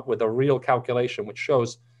actually come up with a real calculation which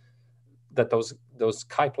shows that those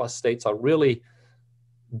chi plus states are really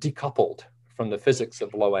decoupled from the physics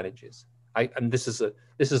of low energies. And this is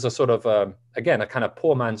a sort of again a kind of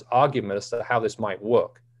poor man's argument as to how this might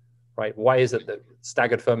work, right? Why is it that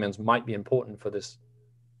staggered fermions might be important for this,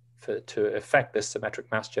 to affect this symmetric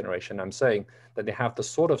mass generation? I'm saying that they have the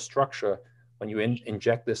sort of structure when you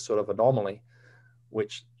inject this sort of anomaly,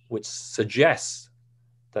 which suggests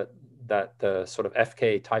that the sort of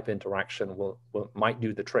FK type interaction might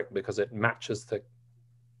do the trick because it matches the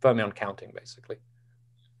fermion counting basically.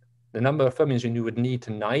 The number of fermions you would need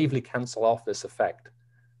to naively cancel off this effect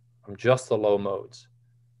from just the low modes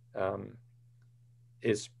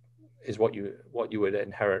is what you would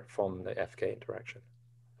inherit from the FK interaction,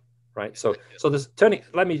 right? So this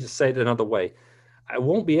let me just say it another way. I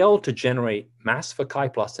won't be able to generate mass for chi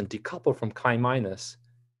plus and decouple from chi minus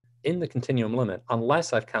in the continuum limit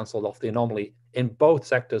unless I've canceled off the anomaly in both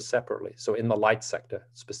sectors separately, so in the light sector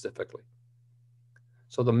specifically.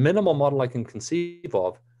 So the minimal model I can conceive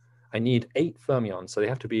of, I need 8 fermions, so they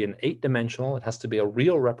have to be in 8-dimensional. It has to be a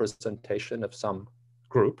real representation of some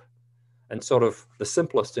group, and sort of the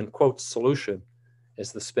simplest in quotes solution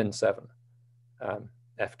is the spin 7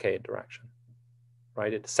 FK interaction,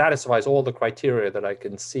 right? It satisfies all the criteria that I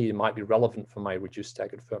can see might be relevant for my reduced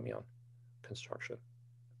staggered fermion construction,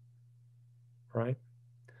 right?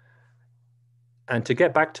 And to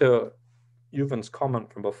get back to Yuvan's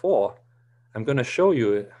comment from before, I'm going to show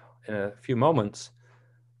you in a few moments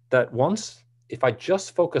that if I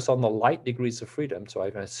just focus on the light degrees of freedom, so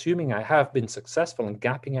I'm assuming I have been successful in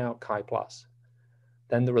gapping out chi plus,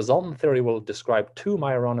 then the resultant theory will describe 2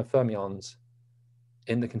 Majorana fermions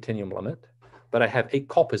in the continuum limit, but I have 8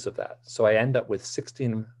 copies of that. So I end up with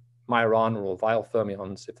 16 Majorana or Weyl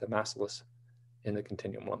fermions if they're massless in the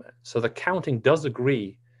continuum limit. So the counting does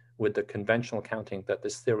agree with the conventional counting that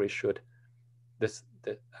this theory should, this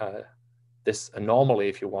anomaly,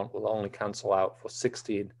 if you want, will only cancel out for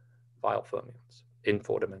 16 Weyl fermions in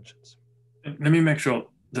 4 dimensions. Let me make sure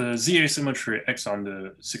the ZA symmetry acts on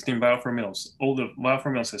the 16 Weyl fermions. All the Weyl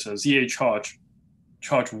fermions has a ZA charge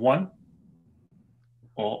 1,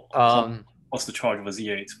 or what's the charge of a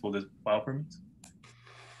Z8 for the Weyl fermions?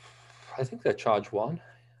 I think they're charge 1.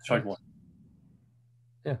 Charge 1.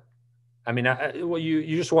 Yeah. I mean, well,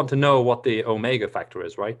 you just want to know what the omega factor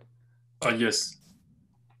is, right? Yes.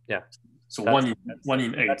 Yeah. So one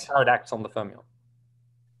in 8. That's how it acts on the fermion.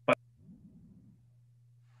 But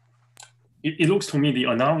it looks to me the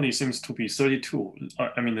anomaly seems to be 32.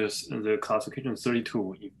 I mean, the classification is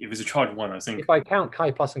 32. If it's a charge 1, I think. If I count chi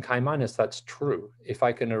plus and chi minus, that's true. If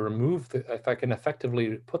I can if I can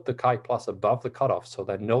effectively put the chi plus above the cutoff, so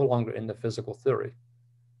they're no longer in the physical theory.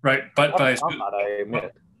 Right, but I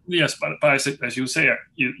admit. Yes, but as you say,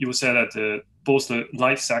 you said that both the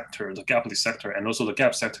light sector, the gapless sector, and also the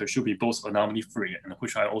gap sector should be both anomaly free, and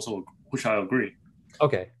which I agree.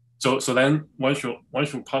 Okay. So then one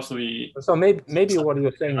should possibly. So maybe what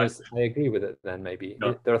you're saying is I agree with it. Then maybe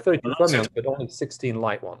there are 32 fermions, but only 16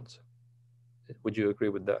 light ones. Would you agree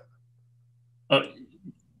with that?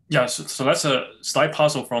 Yeah. So that's a slight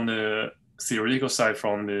puzzle from the theoretical side,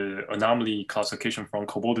 from the anomaly classification from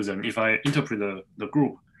cobordism. If I interpret the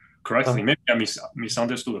group correctly, maybe I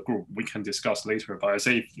misunderstood the group. We can discuss later. But I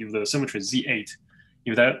say if the symmetry is Z8,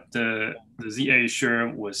 if that the ZA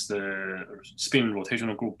shared with the spin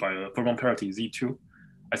rotational group by a fermion parity Z2,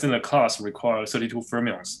 I think the class requires 32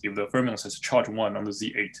 fermions if the fermions has charge 1 on the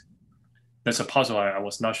Z8. That's a puzzle I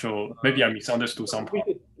was not sure. Maybe I misunderstood somehow.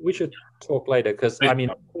 We should talk later because, I mean,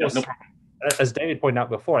 of course, no problem. As David pointed out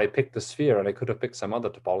before, I picked the sphere and I could have picked some other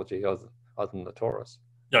topology other than the torus.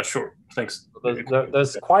 Yeah, sure. Thanks.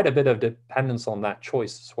 There's quite a bit of dependence on that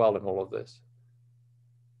choice as well in all of this.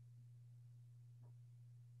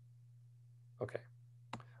 Okay,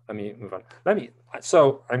 let me move on.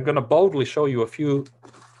 So I'm going to boldly show you a few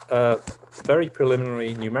very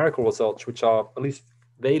preliminary numerical results, which are at least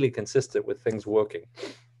vaguely consistent with things working,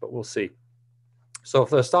 but we'll see. So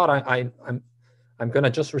for the start, I'm going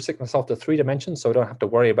to just restrict myself to 3 dimensions, so I don't have to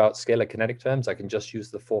worry about scalar kinetic terms. I can just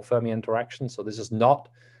use the 4 Fermi interactions. So this is not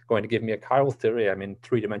going to give me a chiral theory. I'm in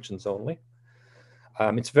 3 dimensions only.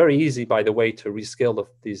 It's very easy, by the way, to rescale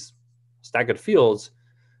these staggered fields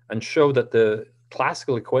and show that the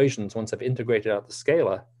classical equations, once I've integrated out the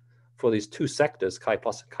scalar, for these 2 sectors, chi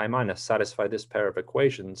plus and chi minus, satisfy this pair of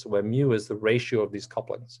equations where mu is the ratio of these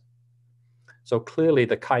couplings. So clearly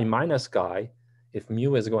the chi minus guy, if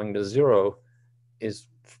mu is going to 0, is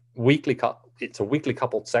it's a weakly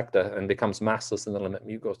coupled sector and becomes massless in the limit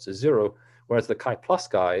mu goes to 0, whereas the chi plus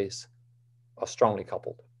guys are strongly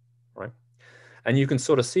coupled, right? And you can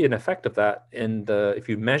sort of see an effect of that in the, if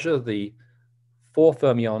you measure the 4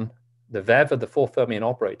 fermion, the VEV of the 4 fermion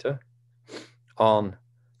operator on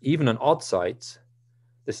even and odd sites.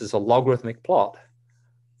 This is a logarithmic plot.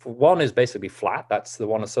 For 1 is basically flat. That's the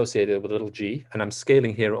one associated with little g. And I'm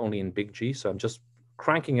scaling here only in big G. So I'm just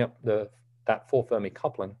cranking up that 4 Fermi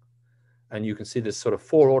coupling. And you can see there's sort of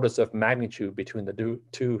 4 orders of magnitude between the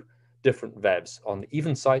 2 different VEVs on the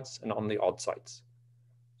even sites and on the odd sites.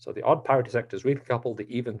 So the odd parity sector is weakly coupled. The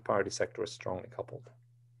even parity sector is strongly coupled.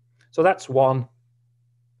 So that's one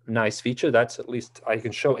nice feature. That's at least, I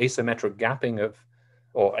can show asymmetric gapping of,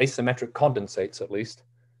 or asymmetric condensates at least,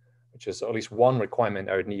 which is at least one requirement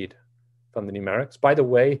I would need from the numerics. By the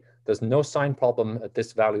way, there's no sign problem at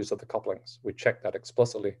this values of the couplings. We checked that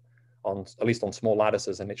explicitly on, at least on small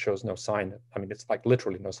lattices, and it shows no sign. I mean, it's like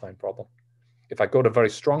literally no sign problem. If I go to very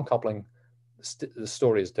strong coupling, the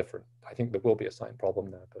story is different. I think there will be a sign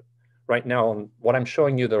problem there, but right now on what I'm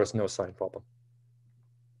showing you, there is no sign problem.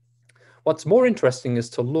 What's more interesting is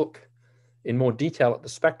to look in more detail at the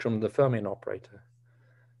spectrum of the Fermion operator.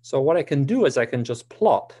 So what I can do is I can just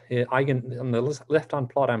plot on the left-hand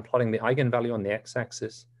plot, I'm plotting the eigenvalue on the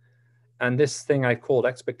x-axis, and this thing I called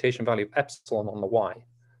expectation value of epsilon on the y.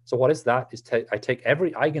 So what is that? Is I take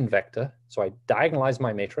every eigenvector, so I diagonalize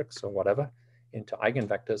my matrix or whatever into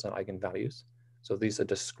eigenvectors and eigenvalues. So these are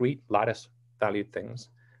discrete lattice valued things,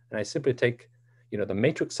 and I simply take, the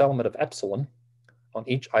matrix element of epsilon on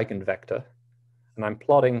each eigenvector, and I'm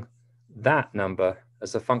plotting that number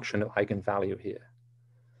as a function of eigenvalue here.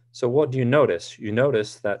 So what do you notice? You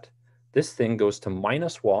notice that this thing goes to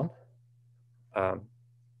 -1,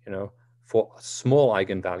 for small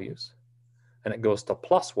eigenvalues, and it goes to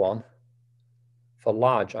 +1 for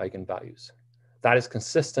large eigenvalues. That is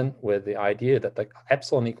consistent with the idea that the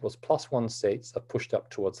epsilon equals +1 states are pushed up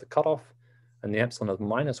towards the cutoff, and the epsilon of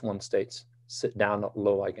 -1 states sit down at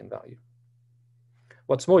low eigenvalue.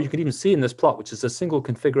 What's more, you can even see in this plot, which is a single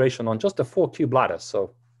configuration on just a 4-cube lattice.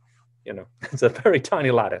 So, it's a very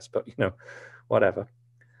tiny lattice, but, whatever.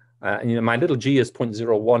 My little g is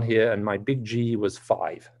 0.01 here, and my big G was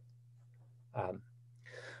 5.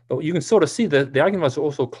 But you can sort of see that the eigenvalues are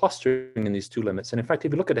also clustering in these 2 limits. And in fact,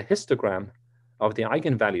 if you look at a histogram of the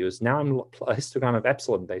eigenvalues, now I'm a histogram of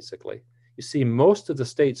epsilon, basically. You see most of the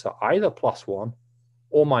states are either +1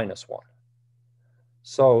 or -1.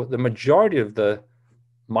 So the majority of the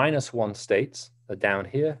 -1 states are down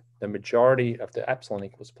here. The majority of the epsilon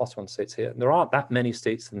equals +1 states here. And there aren't that many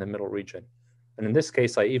states in the middle region. And in this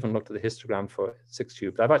case, I even looked at the histogram for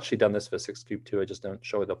 6-cubed. I've actually done this for 6-cubed too. I just don't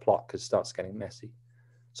show the plot because it starts getting messy.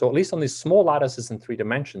 So at least on these small lattices in 3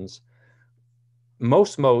 dimensions,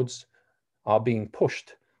 most modes are being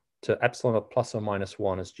pushed to epsilon of ±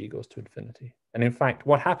 1 as g goes to infinity. And in fact,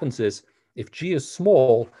 what happens is if g is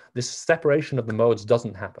small, this separation of the modes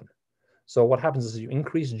doesn't happen. So what happens is you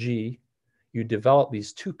increase g, you develop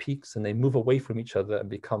these 2 peaks, and they move away from each other and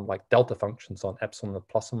become like delta functions on epsilon of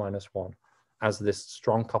 ± 1 as this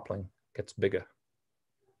strong coupling gets bigger,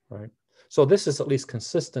 right? So this is at least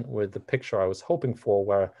consistent with the picture I was hoping for,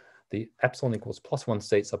 where the epsilon equals +1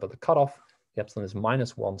 states up at the cutoff, the epsilon is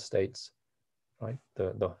 -1 states, right?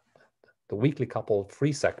 The weakly coupled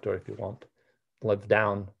free sector, if you want, live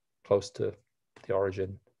down close to the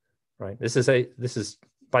origin, right? This is,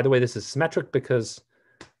 by the way, this is symmetric because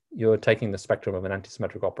you're taking the spectrum of an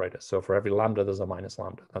antisymmetric operator. So for every lambda, there's a minus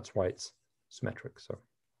lambda. That's why it's symmetric.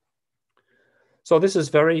 So this is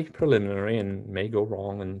very preliminary and may go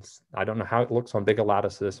wrong. And I don't know how it looks on bigger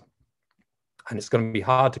lattices. And it's going to be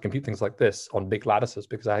hard to compute things like this on big lattices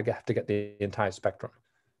because I have to get the entire spectrum.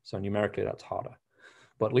 So numerically, that's harder.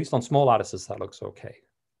 But at least on small lattices, that looks okay.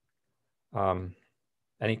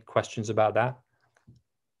 Any questions about that?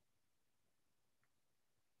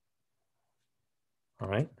 All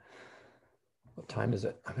right. What time is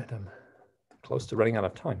it? I'm close to running out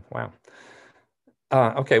of time. Wow.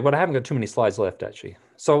 Okay, well, I haven't got too many slides left, actually.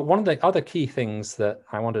 So one of the other key things that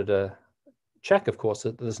I wanted to check, of course,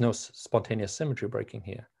 that there's no spontaneous symmetry breaking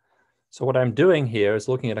here. So what I'm doing here is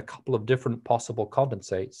looking at a couple of different possible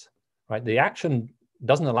condensates, right? The action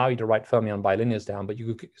doesn't allow you to write fermion bilinears down, but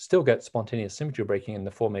you could still get spontaneous symmetry breaking in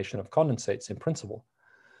the formation of condensates in principle.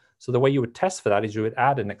 So the way you would test for that is you would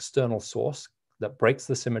add an external source that breaks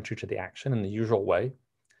the symmetry to the action in the usual way.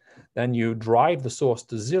 Then you drive the source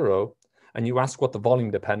to 0, and you ask what the volume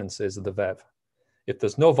dependence is of the VEV. If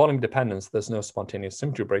there's no volume dependence, there's no spontaneous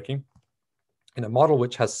symmetry breaking. In a model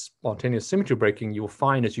which has spontaneous symmetry breaking, you will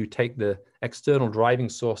find as you take the external driving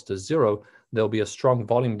source to 0, there'll be a strong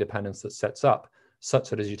volume dependence that sets up, such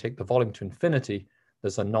that as you take the volume to infinity,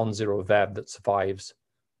 there's a non-zero VEV that survives,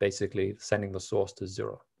 basically sending the source to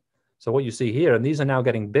 0. So what you see here, and these are now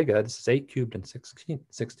getting bigger, this is 8 cubed and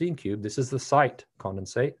 16 cubed. This is the site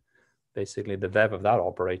condensate, basically the VEV of that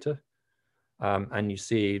operator. And you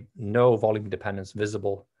see no volume dependence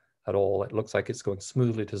visible at all. It looks like it's going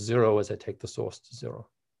smoothly to 0 as I take the source to 0.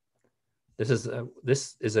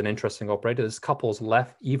 This is an interesting operator. This couples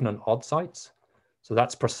left, even, and odd sites. So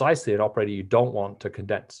that's precisely an operator you don't want to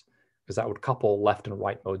condense, because that would couple left and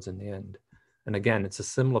right modes in the end. And again, it's a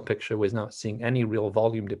similar picture. We're not seeing any real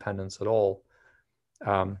volume dependence at all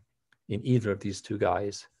in either of these two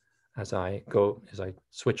guys. As I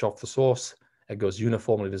switch off the source, it goes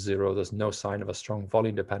uniformly to 0. There's no sign of a strong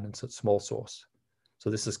volume dependence at small source. So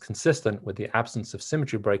this is consistent with the absence of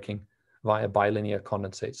symmetry breaking via bilinear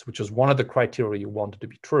condensates, which is one of the criteria you wanted to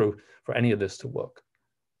be true for any of this to work.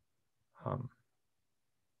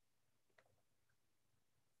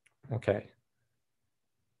 Okay.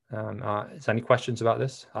 Is there any questions about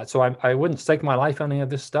this? So I wouldn't stake my life on any of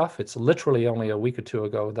this stuff. It's literally only a week or two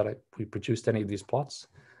ago that we produced any of these plots.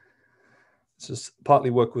 This is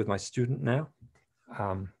partly work with my student now.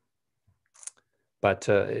 But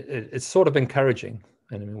it's sort of encouraging.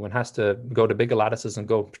 And I mean, one has to go to bigger lattices and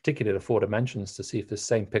go particularly to 4 dimensions to see if this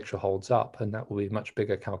same picture holds up. And that will be a much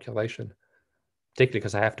bigger calculation, particularly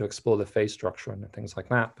because I have to explore the phase structure and things like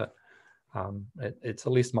that. But it's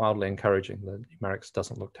at least mildly encouraging. The numerics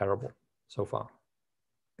doesn't look terrible so far.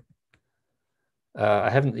 I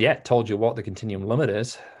haven't yet told you what the continuum limit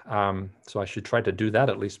is. So I should try to do that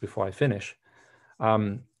at least before I finish.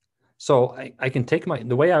 So I can take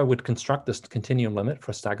the way I would construct this continuum limit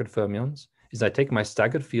for staggered fermions is I take my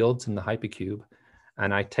staggered fields in the hypercube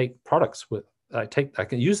and I take products I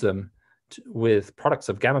can use them with products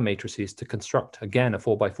of gamma matrices to construct, again, a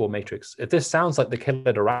 4x4 matrix. If this sounds like the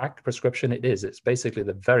Taylor-Dirac prescription, it is. It's basically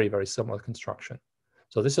the very, very similar construction.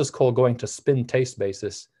 So this is called going to spin-taste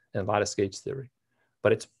basis in lattice gauge theory.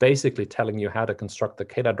 But it's basically telling you how to construct the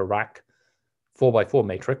Taylor-Dirac 4x4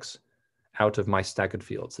 matrix out of my staggered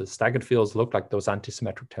fields. The staggered fields look like those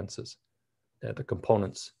antisymmetric tensors. They're the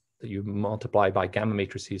components that you multiply by gamma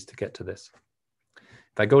matrices to get to this.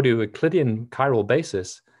 If I go to Euclidean chiral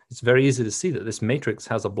basis, it's very easy to see that this matrix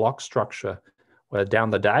has a block structure where down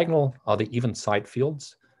the diagonal are the even side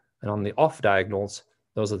fields, and on the off diagonals,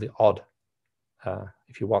 those are the odd,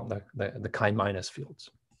 if you want, the chi-minus fields.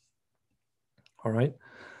 All right.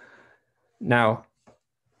 Now,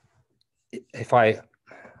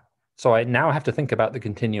 so I now have to think about the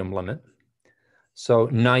continuum limit. So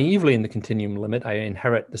naively in the continuum limit, I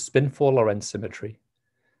inherit the spin-4 Lorentz symmetry.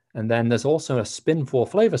 And then there's also a spin-4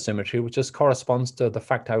 flavor symmetry, which just corresponds to the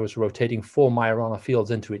fact I was rotating 4 Majorana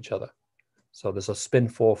fields into each other. So there's a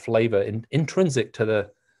spin-4 flavor intrinsic to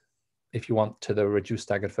the, if you want, to the reduced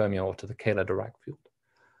staggered fermion or to the Taylor-Dirac field.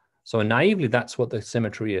 So naively, that's what the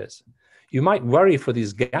symmetry is. You might worry for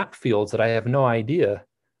these gap fields that I have no idea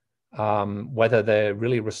whether they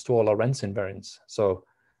really restore Lorentz invariance. So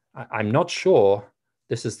I'm not sure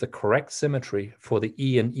this is the correct symmetry for the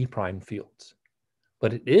E and E prime fields.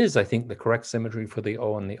 But it is, I think, the correct symmetry for the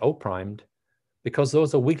O and the O primed, because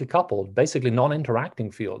those are weakly coupled, basically non-interacting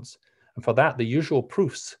fields. And for that, the usual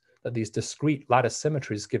proofs that these discrete lattice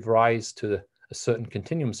symmetries give rise to a certain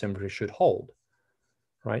continuum symmetry should hold,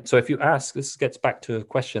 right? So if you ask, this gets back to a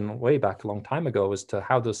question way back a long time ago as to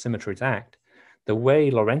how those symmetries act. The way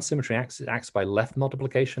Lorentz symmetry acts by left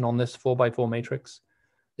multiplication on this 4x4 matrix,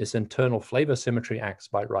 this internal flavor symmetry acts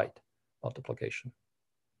by right multiplication,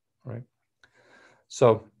 right?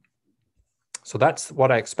 So that's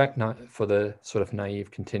what I expect now for the sort of naive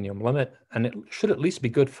continuum limit, and it should at least be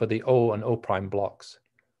good for the O and O prime blocks.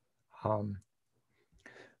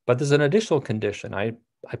 But there's an additional condition. I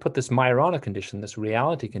put this Majorana condition, this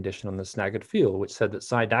reality condition on the Staggered field, which said that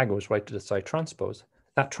psi dagger was right to the psi transpose.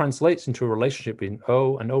 That translates into a relationship between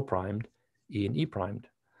O and O primed, E and E primed.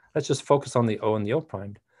 Let's just focus on the O and the O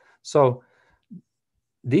primed. So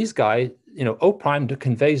these guys, you know, O primed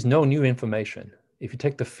conveys no new information. If you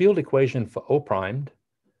take the field equation for O primed,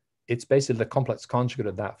 it's basically the complex conjugate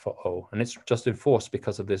of that for O, and it's just enforced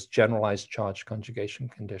because of this generalized charge conjugation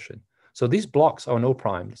condition. So these blocks are O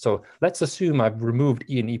primed. So let's assume I've removed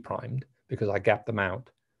E and E primed because I gapped them out.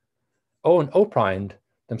 O and O primed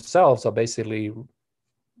themselves are basically,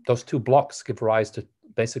 those two blocks give rise to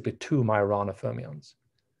basically two Majorana fermions.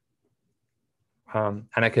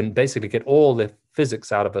 And I can basically get all the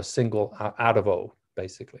physics out of a single, out of O,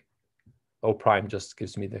 basically. O prime just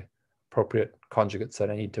gives me the appropriate conjugates that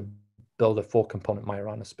I need to build a 4-component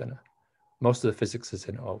Majorana spinner. Most of the physics is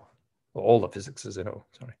in O, or all the physics is in O,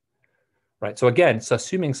 sorry. Right, so again, it's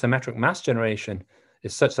assuming symmetric mass generation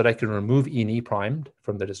is such that I can remove E and E primed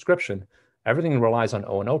from the description. Everything relies on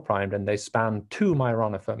O and O primed, and they span two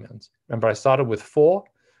Majorana fermions. Remember, I started with 4.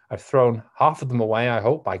 I've thrown half of them away, I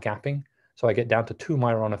hope, by gapping. So I get down to 2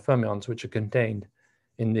 Majorana fermions, which are contained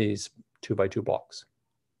in these 2x2 blocks.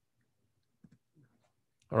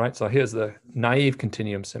 All right, so here's the naive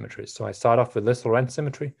continuum symmetries. So I start off with this Lorentz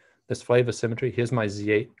symmetry, this flavor symmetry. Here's my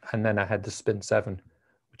Z8, and then I had the spin 7,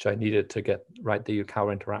 which I needed to write the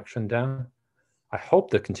Yukawa interaction down. I hope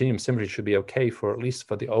the continuum symmetry should be okay for at least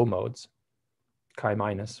for the O modes, chi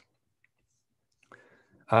minus.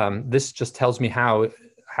 This just tells me how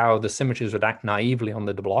the symmetries would act naively on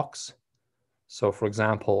the blocks. So for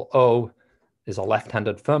example, O is a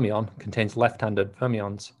left-handed fermion, contains left-handed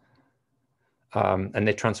fermions, and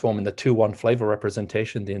they transform in the 2-1 flavor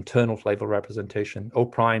representation, the internal flavor representation. O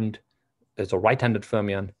primed is a right-handed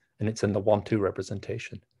fermion, and it's in the 1-2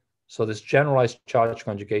 representation. So this generalized charge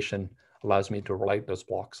conjugation allows me to relate those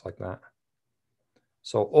blocks like that.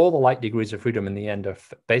 So all the light degrees of freedom in the end are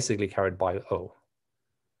basically carried by O.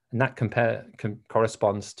 And that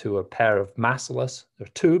corresponds to a pair of massless. There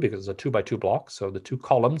are 2 because it's a 2x2 block. So the 2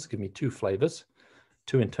 columns give me 2 flavors,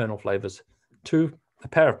 2 internal flavors, a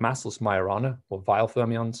pair of massless Majorana or Weyl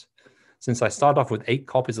fermions. Since I start off with 8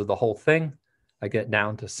 copies of the whole thing, I get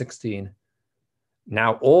down to 16.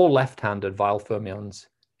 Now all left-handed Weyl fermions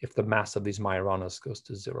if the mass of these Majoranas goes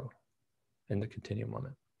to 0 in the continuum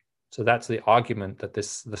limit. So that's the argument that the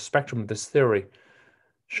spectrum of this theory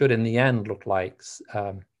should in the end look like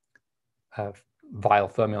Weyl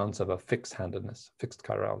fermions of a fixed handedness, fixed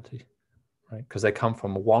chirality, right? Because they come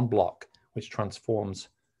from one block which transforms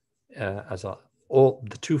as all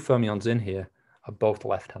the 2 fermions in here are both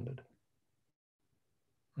left-handed.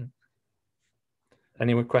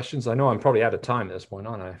 Any more questions? I know I'm probably out of time at this point,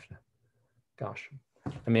 aren't I? Gosh,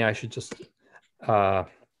 I mean, I should just. Well,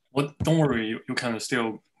 don't worry, you can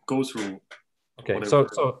still go through. Okay, whatever.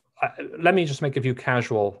 so let me just make a few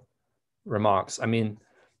casual remarks. I mean,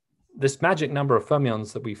 this magic number of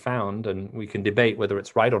fermions that we found, and we can debate whether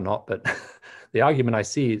it's right or not, but the argument I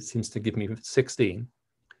see seems to give me 16.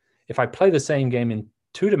 If I play the same game in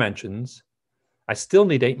 2 dimensions, I still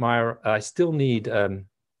need 8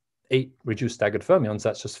 reduced staggered fermions.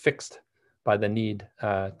 That's just fixed by the need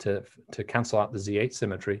to cancel out the Z8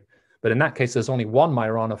 symmetry. But in that case, there's only 1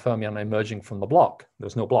 Majorana fermion emerging from the block.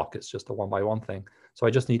 There's no block, it's just a 1x1 thing. So I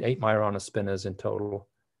just need 8 Majorana spinners in total,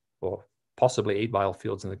 or possibly 8 Weyl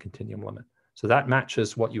fields in the continuum limit. So that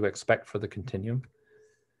matches what you expect for the continuum.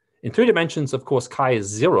 In 3 dimensions, of course, chi is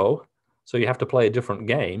 0, so you have to play a different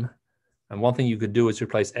game. And one thing you could do is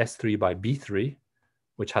replace S3 by B3,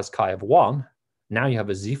 which has chi of 1. Now you have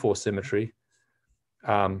a Z4 symmetry.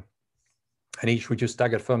 And each reduced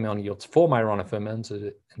staggered fermion yields 4 Majorana fermions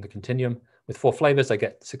in the continuum. With 4 flavors, I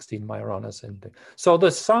get 16 Majoranas. So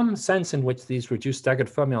there's some sense in which these reduced staggered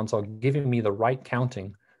fermions are giving me the right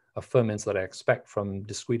counting of fermions that I expect from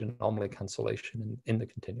discrete anomaly cancellation in the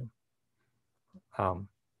continuum.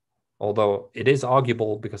 Although it is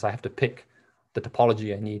arguable because I have to pick the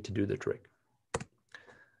topology I need to do the trick.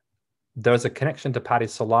 There's a connection to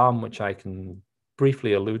Pati-Salam, which I can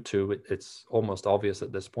briefly allude to. It's almost obvious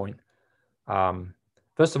at this point.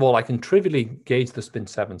 First of all, I can trivially gauge the spin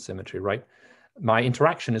 7 symmetry, right? My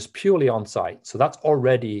interaction is purely on site. So that's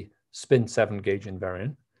already spin 7 gauge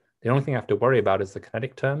invariant. The only thing I have to worry about is the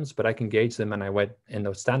kinetic terms, but I can gauge them in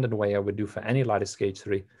the standard way I would do for any lattice gauge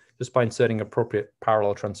theory, just by inserting appropriate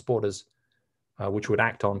parallel transporters, which would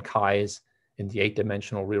act on chi's in the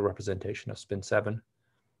 8-dimensional real representation of spin 7.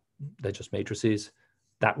 They're just matrices.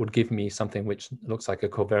 That would give me something which looks like a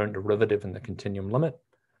covariant derivative in the continuum limit.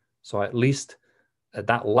 So at least at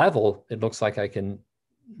that level, it looks like I can,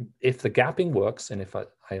 if the gapping works, and if I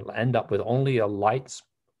end up with only a light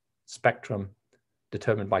spectrum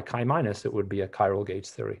determined by chi minus, it would be a chiral gauge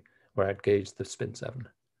theory where I'd gauge the spin 7.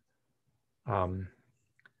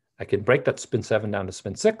 I can break that spin 7 down to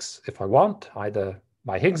spin 6 if I want, either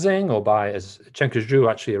by Higgsing or by, as Chen-Kezhu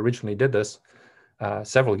actually originally did this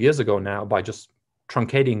several years ago now, by just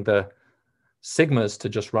truncating the sigmas to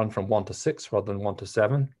just run from 1 to 6 rather than 1 to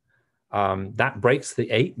 7. That breaks the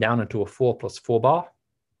 8 down into a 4 plus 4 bar.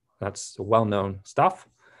 That's well-known stuff.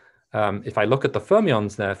 If I look at the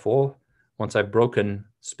fermions, therefore, once I've broken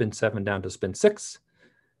spin 7 down to spin 6,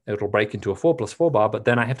 it'll break into a 4 plus 4 bar, but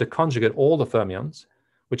then I have to conjugate all the fermions,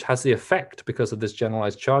 which has the effect, because of this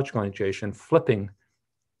generalized charge conjugation, flipping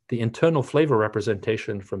the internal flavor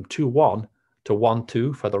representation from 2-1 to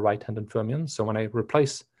 1-2 for the right-handed fermions. So when I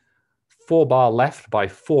replace 4 bar left by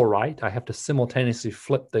 4 right, I have to simultaneously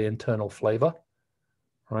flip the internal flavor,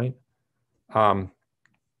 right?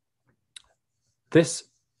 This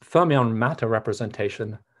fermion matter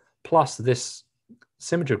representation plus this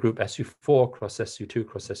symmetry group SU4 cross SU2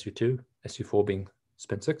 cross SU2, SU4 being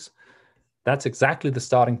spin 6, that's exactly the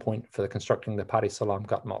starting point for constructing the Pati-Salam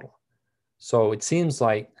GUT model. So it seems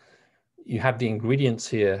like you have the ingredients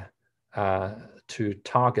here to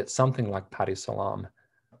target something like Pati-Salam.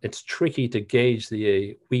 It's tricky to gauge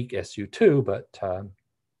the weak SU2,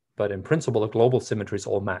 but in principle, the global symmetries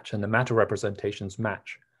all match and the matter representations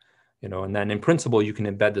match. You know, and then in principle, you can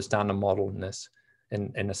embed the standard model in this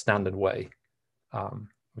in a standard way,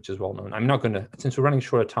 which is well known. I'm not going to, since we're running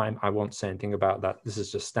short of time, I won't say anything about that. This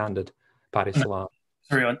is just standard Pati-Salam.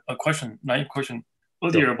 Sorry, a question, naive question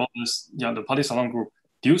earlier about this, the Pati-Salam group.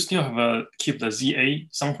 Do you still have keep the ZA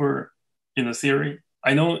somewhere in the theory?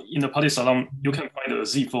 I know in the Pati-Salam you can find a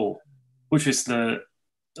Z4, which is the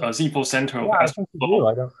Z4 center of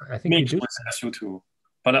SU2. I think you do. SU2.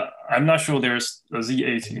 But I'm not sure there's a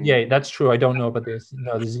Z8. Yeah, that's true. I don't know, but there's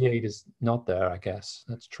no, the Z8 is not there, I guess.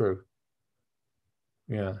 That's true.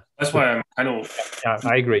 Yeah. That's why I'm kind of... Yeah,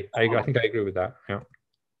 I agree. I think I agree with that. Yeah,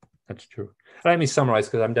 that's true. Let me summarize,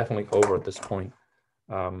 because I'm definitely over at this point.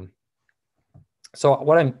 So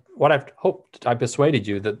what I've hoped I persuaded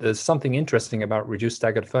you that there's something interesting about reduced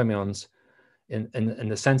staggered fermions in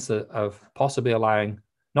the sense of possibly allowing,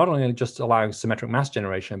 not only just allowing symmetric mass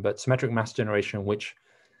generation, but symmetric mass generation which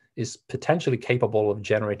is potentially capable of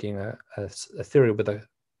generating a theory with a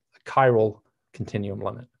chiral continuum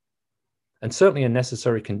limit. And certainly a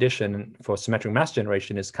necessary condition for symmetric mass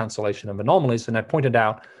generation is cancellation of anomalies. And I pointed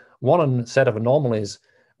out one set of anomalies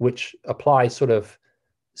which apply sort of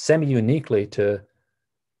semi-uniquely to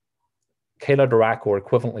Kähler-Dirac or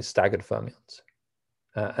equivalently staggered fermions.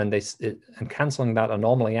 And canceling that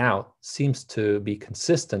anomaly out seems to be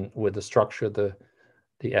consistent with the structure of the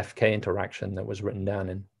FK interaction that was written down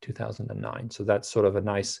in 2009. So that's sort of a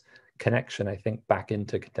nice connection, I think, back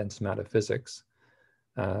into condensed matter physics.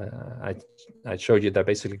 I showed you they're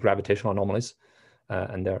basically gravitational anomalies,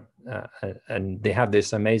 and they have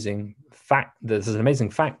this amazing fact. There's an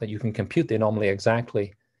amazing fact that you can compute the anomaly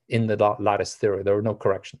exactly in the lattice theory. There are no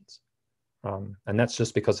corrections. And that's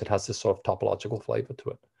just because it has this sort of topological flavor to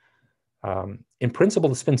it. In principle,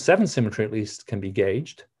 the spin 7 symmetry at least can be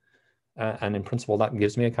gauged. And in principle, that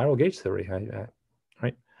gives me a chiral gauge theory,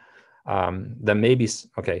 right? There may be,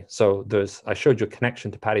 okay, so I showed you a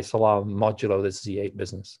connection to Pati-Salam modulo this Z8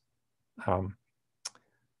 business.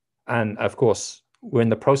 And of course, we're in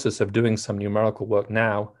the process of doing some numerical work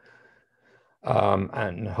now.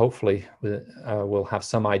 And hopefully we'll have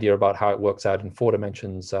some idea about how it works out in 4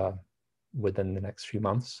 dimensions within the next few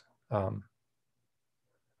months,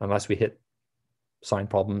 unless we hit sign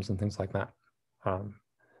problems and things like that.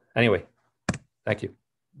 Anyway, thank you.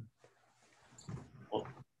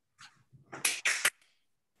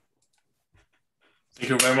 Thank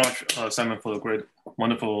you very much, Simon, for the great,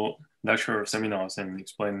 wonderful lecture, seminars, and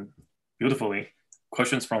explain beautifully.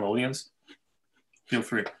 Questions from the audience? Feel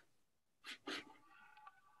free.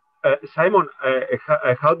 Simon,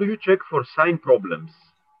 how do you check for sign problems?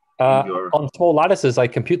 On small lattices, I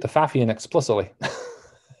compute the Pfaffian explicitly.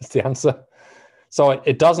 That's the answer. So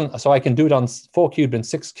it doesn't. So I can do it on 4 cubed and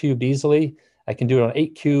 6 cubed easily. I can do it on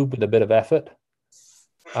 8 cubed with a bit of effort.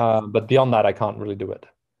 But beyond that, I can't really do it.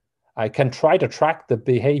 I can try to track the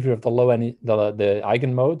behavior of the the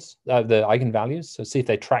eigenmodes, the eigenvalues, so see if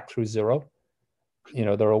they track through 0. You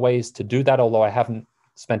know, there are ways to do that, although I haven't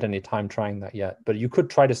spent any time trying that yet. But you could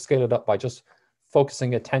try to scale it up by just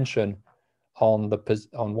focusing attention on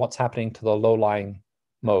what's happening to the low-lying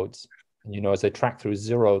modes. And, you know, as they track through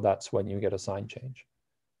 0, that's when you get a sign change,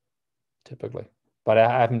 typically. But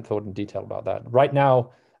I haven't thought in detail about that. Right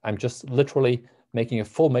now, I'm just literally making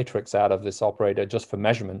a full matrix out of this operator just for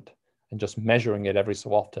measurement and just measuring it every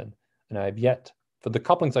so often. And I've yet, for the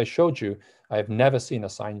couplings I showed you, I have never seen a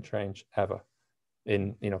sign change ever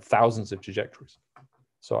in, you know, thousands of trajectories.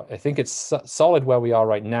 So I think it's solid where we are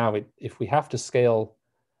right now. If we have to scale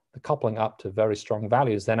the coupling up to very strong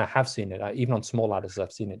values, then I have seen it. Even on small lattices,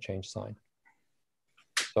 I've seen it change sign.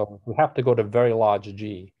 So if we have to go to very large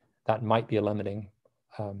G, that might be a limiting,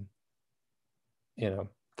 you know,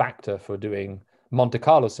 factor for doing Monte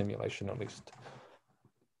Carlo simulation, at least.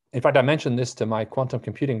 In fact, I mentioned this to my quantum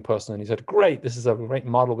computing person, and he said, "Great, this is a great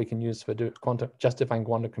model we can use for justifying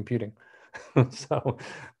quantum computing." So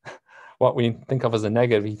what we think of as a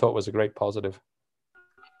negative, he thought was a great positive.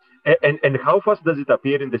 And how fast does it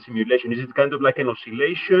appear in the simulation? Is it kind of like an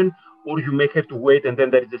oscillation, or you may have to wait and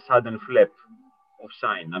then there is a sudden flip of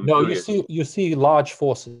sign? I'm no, curious. you see large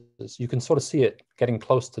forces. You can sort of see it getting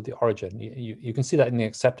close to the origin. You can see that in the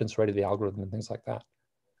acceptance rate of the algorithm and things like that.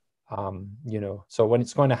 You know, so when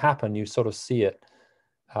it's going to happen, you sort of see it.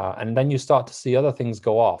 And then you start to see other things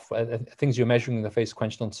go off. Things you're measuring in the phase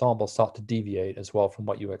sequential ensemble start to deviate as well from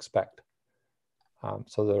what you expect.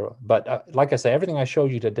 But like I say, everything I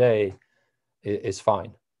showed you today is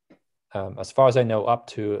fine. As far as I know, up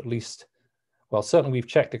to at least, well, certainly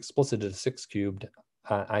we've checked explicit at 6 cubed.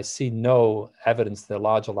 I see no evidence that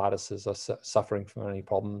larger lattices are suffering from any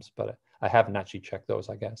problems, but I haven't actually checked those,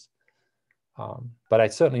 I guess. But I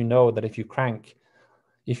certainly know that if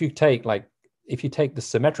you take the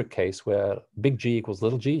symmetric case where big G equals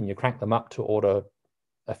little g and you crank them up to order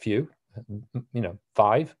a few, you know,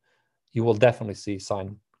 5, you will definitely see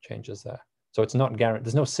sign changes there. So it's not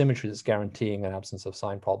there's no symmetry that's guaranteeing an absence of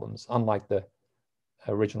sign problems, unlike the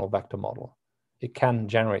original vector model. It can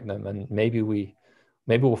generate them, and maybe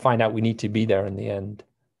we'll find out we need to be there in the end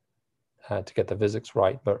to get the physics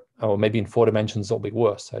right. But or maybe in 4 dimensions it'll be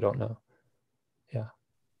worse. I don't know. Yeah.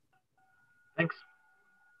 Thanks.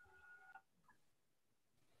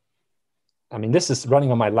 I mean, this is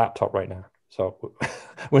running on my laptop right now, so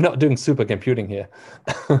we're not doing supercomputing here.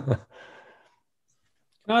 Can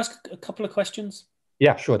I ask a couple of questions?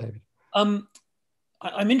 Yeah, sure, David. I'm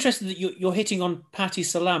interested that you're hitting on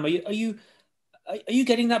Pati-Salam. Are you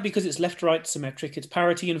getting that because it's left-right symmetric? It's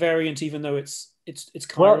parity invariant, even though it's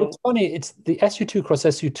chiral. Well, it's funny. It's the SU2 cross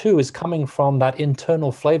SU2 is coming from that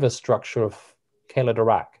internal flavor structure of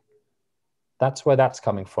Caylor-Dirac. That's where that's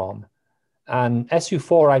coming from. And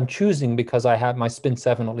SU4 I'm choosing because I have my spin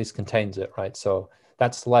 7 at least contains it, right? So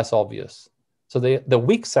that's less obvious. So the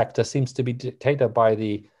weak sector seems to be dictated by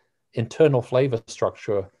the internal flavor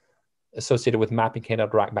structure associated with mapping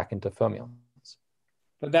Caylor-Dirac back into fermions.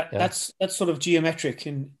 But that's sort of geometric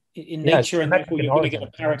in nature, and therefore you're going to get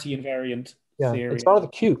a parity invariant theory. It's rather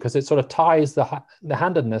cute because it sort of ties the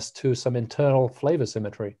handedness to some internal flavor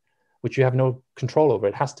symmetry, which you have no control over.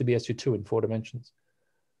 It has to be SU2 in 4 dimensions.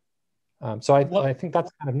 So I think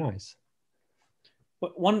that's kind of nice.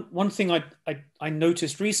 One thing I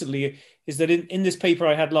noticed recently is that in this paper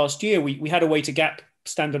I had last year, we had a way to gap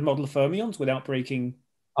standard model of fermions without breaking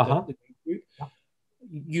the group,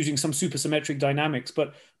 using some supersymmetric dynamics.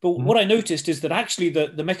 But what I noticed is that actually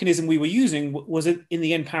the mechanism we were using was in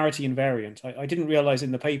the end parity invariant. I didn't realize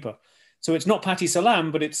in the paper. So it's not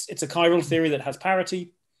Pati-Salam, but it's a chiral theory that has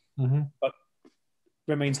parity, but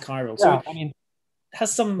remains chiral. Yeah, so I mean,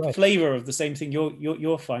 has some flavor of the same thing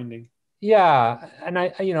you're finding. Yeah, and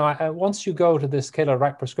once you go to this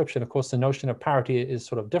Caylor-Dirac prescription, of course, the notion of parity is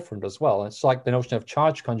sort of different as well. It's like the notion of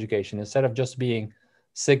charge conjugation. Instead of just being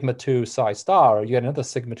sigma 2 psi star, you get another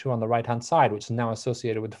sigma 2 on the right-hand side, which is now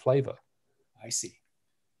associated with flavor. I see.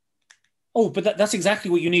 Oh, but that's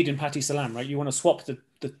exactly what you need in Pati-Salam, right? You want to swap the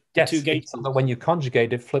two gates. So that when you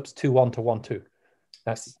conjugate, it flips 2 1 to 1 2.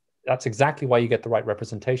 That's exactly why you get the right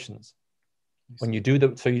representations. When you do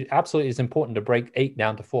absolutely it's important to break 8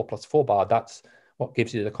 down to 4 plus 4 bar. That's what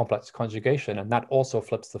gives you the complex conjugation, and that also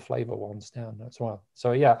flips the flavor ones down as well.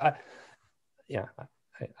 So I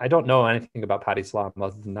don't know anything about Pati-Salam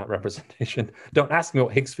other than that representation. Don't ask me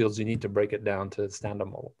what Higgs fields you need to break it down to standard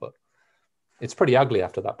model, but it's pretty ugly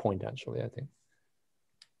after that point, actually, I think.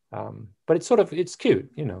 But it's cute,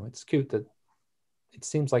 it's cute that it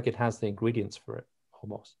seems like it has the ingredients for it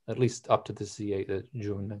almost, at least up to the C8 that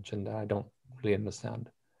June mentioned. I don't really understand.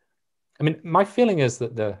 I mean, my feeling is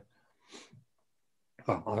that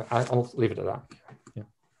well, I'll leave it at that. Yeah.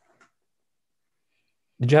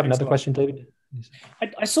 Did you have another question, David?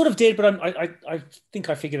 I sort of did, but I think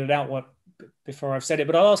I figured it out before I've said it,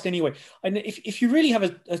 but I'll ask anyway. And if you really have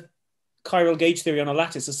a chiral gauge theory on a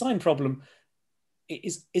lattice, the sign problem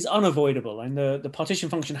is unavoidable, and the partition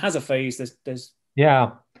function has a phase. There's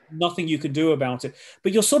nothing you can do about it.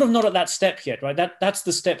 But you're sort of not at that step yet, right? That's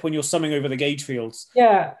the step when you're summing over the gauge fields.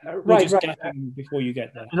 Yeah, right. Before you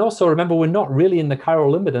get there. And also remember, we're not really in the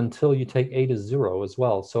chiral limit until you take A to 0 as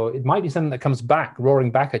well. So it might be something that comes back,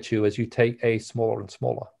 roaring back at you as you take A smaller and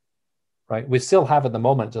smaller, right? We still have at the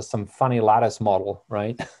moment just some funny lattice model,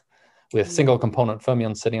 right? With single component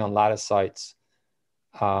fermions sitting on lattice sites.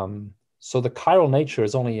 So the chiral nature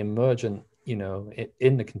is only emergent, you know,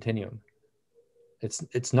 in the continuum.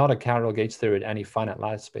 It's not a chiral gauge theory at any finite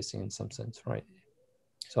lattice spacing in some sense, right?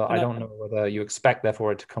 So I don't know whether you expect,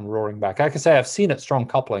 therefore, it to come roaring back. Like I say, I've seen at strong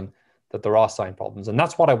coupling that there are sign problems, and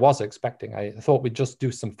that's what I was expecting. I thought we'd just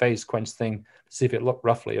do some phase quench thing to see if it looked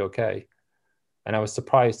roughly okay. And I was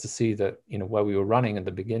surprised to see that, you know, where we were running at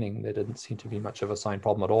the beginning, there didn't seem to be much of a sign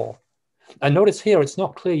problem at all. And notice here, it's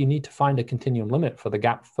not clear you need to find a continuum limit for the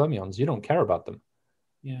gap fermions. You don't care about them.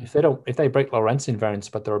 Yeah. If they break Lorentz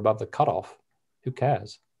invariance, but they're above the cutoff, who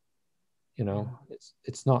cares? You know,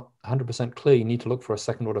 it's not 100% clear. You need to look for a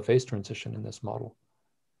second order phase transition in this model,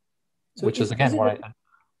 so which is again why,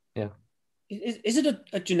 Is it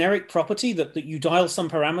a generic property that you dial some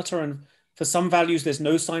parameter and for some values there's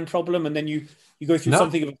no sign problem, and then you go through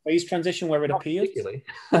something of a phase transition where it appears?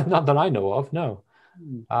 Not that I know of, no.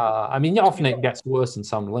 I mean, often it gets worse in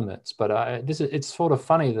some limits, but it's sort of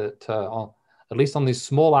funny that at least on these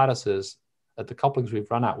small lattices, at the couplings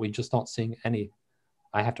we've run out, we're just not seeing any.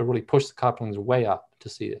 I have to really push the couplings way up to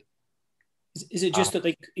see it. Is it just that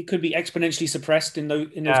it could be exponentially suppressed in those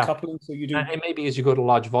couplings? So you do. And maybe as you go to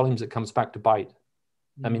large volumes, it comes back to bite.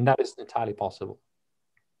 I mean, that is entirely possible.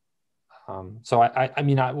 So I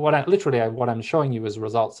mean, what I'm showing you is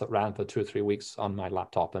results that ran for 2 or 3 weeks on my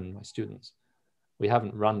laptop and my students. We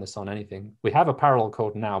haven't run this on anything. We have a parallel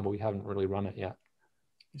code now, but we haven't really run it yet.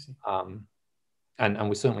 And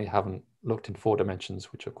we certainly haven't looked in 4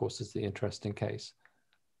 dimensions, which of course is the interesting case,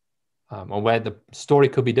 or where the story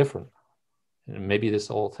could be different. And maybe this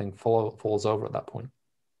whole thing falls over at that point.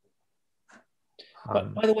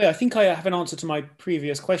 But by the way, I think I have an answer to my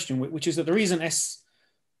previous question, which is that the reason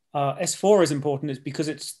S4 is important is because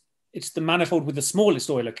it's the manifold with the smallest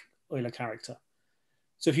Euler character.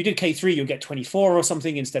 So if you did K3, you'll get 24 or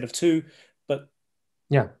something instead of 2. But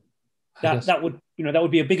yeah, that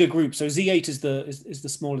would be a bigger group. So Z8 is the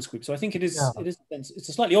smallest group. So I think it is it's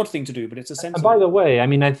a slightly odd thing to do, but it's a sensible. And by the way, I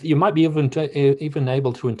mean, you might be even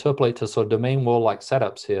able to interpolate to sort of domain wall-like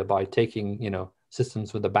setups here by taking, you know,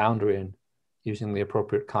 systems with a boundary and using the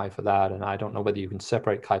appropriate chi for that. And I don't know whether you can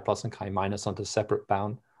separate chi plus and chi minus onto separate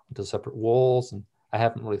walls. And I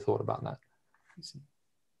haven't really thought about that.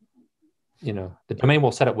 You know, the domain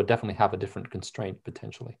wall setup would definitely have a different constraint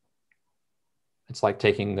potentially. It's like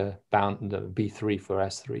taking the B3 for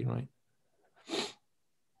S3, right?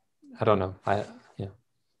 I don't know.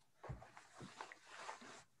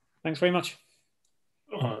 Thanks very much.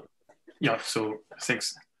 So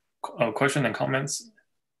thanks. Question and comments.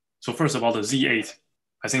 So first of all, the Z8,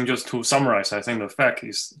 I think just to summarize, I think the fact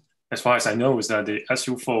is, as far as I know, is that the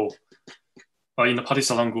SU4 in the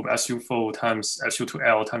Pati-Salam group, SU4 times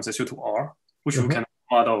SU2L times SU2R, which we can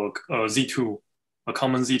model a Z2, a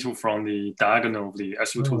common Z2 from the diagonal of the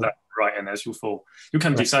SU2 left, right, and SU4. You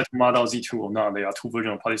can decide to model Z2 or not. There are 2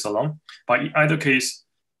 versions of Pati-Salam. But in either case,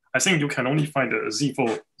 I think you can only find a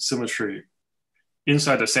Z4 symmetry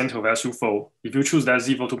inside the center of SU4 if you choose that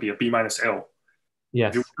Z4 to be a B minus L.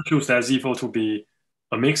 Yes. If you choose that Z4 to be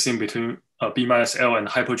a mixing between B minus L and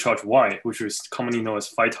hypercharged Y, which is commonly known as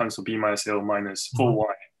 5 times of B minus L minus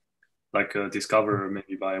 4Y, like discovered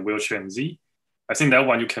maybe by Weyl and Z. I think that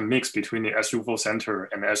one you can mix between the SU4 center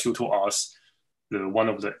and the SU2Rs, the one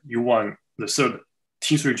of the U1, the third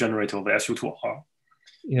T3 generator of the SU2R.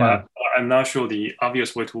 But I'm not sure the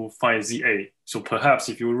obvious way to find ZA. So perhaps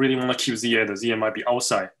if you really want to keep ZA, the ZA might be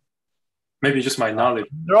outside. Maybe just my knowledge.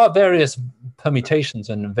 There are various permutations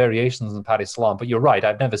and variations in Pati-Salam, but you're right.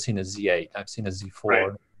 I've never seen a Z8. I've seen a Z4. Right.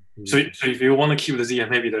 So if you want to keep the ZA,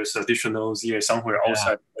 maybe there's additional ZA somewhere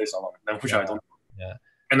outside Pati-Salam, which I don't know. Yeah.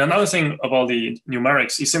 And another thing about the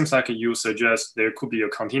numerics, it seems like you suggest there could be a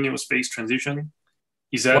continuous phase transition.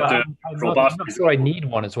 Is that robust? I'm not sure I need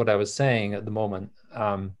one, is what I was saying at the moment.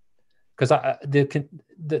 Because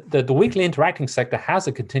the weakly interacting sector has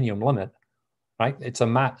a continuum limit. Right? It's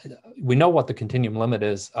we know what the continuum limit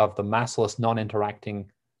is of the massless non-interacting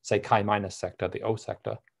say, chi minus sector, the O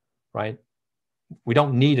sector, right? We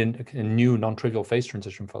don't need a new non-trivial phase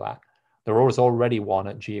transition for that. There is already one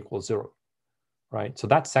at G equals 0, right? So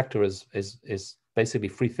that sector is basically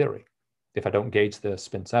free theory. If I don't gauge the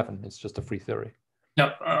spin 7, it's just a free theory.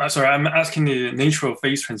 Yeah, sorry, I'm asking the nature of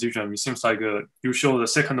phase transition. It seems like you show the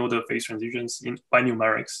second order phase transitions by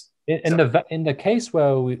numerics. In the case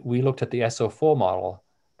where we looked at the SO4 model,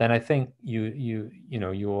 then I think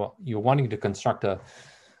you're wanting to construct a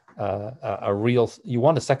real, you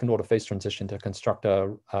want a second order phase transition to construct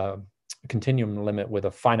a continuum limit with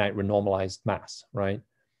a finite renormalized mass, right?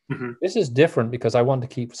 Mm-hmm. This is different because I want to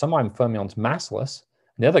keep some of my fermions massless,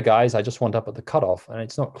 and the other guys I just want up at the cutoff, and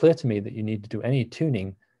it's not clear to me that you need to do any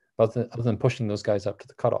tuning other than pushing those guys up to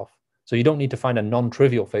the cutoff. So you don't need to find a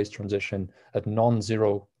non-trivial phase transition at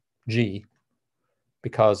non-zero G,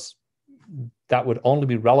 because that would only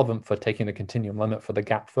be relevant for taking the continuum limit for the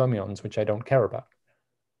gap fermions, which I don't care about.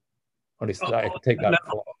 At least I could take that.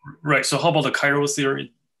 Right. So how about the chiral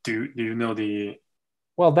theory? Do you know the?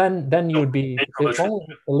 Well, then you would be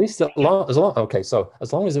okay. So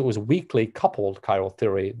as long as it was weakly coupled chiral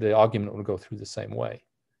theory, the argument would go through the same way.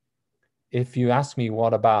 If you ask me,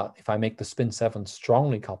 what about if I make the spin 7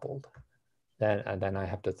 strongly coupled, then I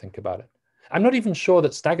have to think about it. I'm not even sure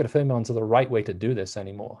that staggered fermions are the right way to do this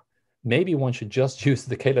anymore. Maybe one should just use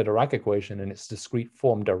the Caylor-Dirac equation in its discrete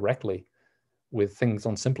form directly with things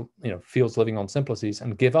on simple, fields living on simplices,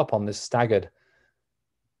 and give up on this staggered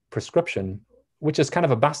prescription, which is kind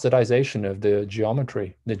of a bastardization of the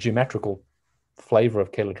geometry, the geometrical flavor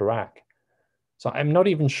of Caylor-Dirac. So I'm not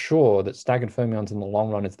even sure that staggered fermions in the long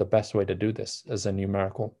run is the best way to do this as a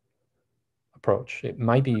numerical approach. It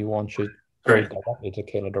might be one should go directly to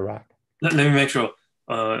Caylor-Dirac. Let me make sure.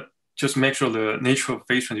 Just make sure the nature of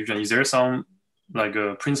phase transition. Is there some like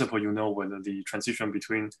a principle whether the transition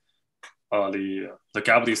between the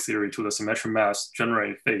gravity theory to the symmetry mass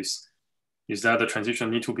generate phase? Is that the transition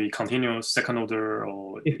need to be continuous, second order,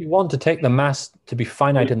 or if you want to take the mass to be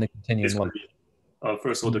finite in the continuum limit,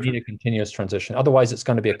 first order, you need a continuous transition. Otherwise, it's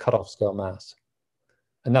going to be a cutoff scale mass.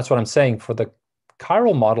 And that's what I'm saying. For the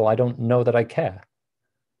chiral model, I don't know that I care.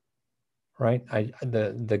 Right?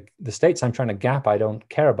 The states I'm trying to gap, I don't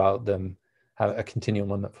care about them, have a continuum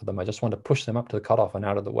limit for them. I just want to push them up to the cutoff and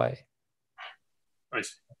out of the way. I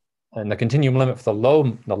see. And the continuum limit for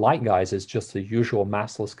the light guys is just the usual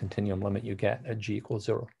massless continuum limit you get at G equals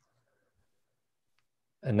 0.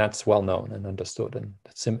 And that's well known and understood. And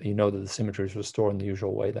you know that the symmetries restore in the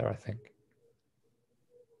usual way there, I think.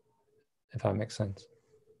 If that makes sense.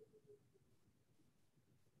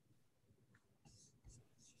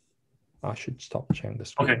 I should stop sharing the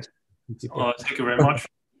screen. Okay. Thank you very much.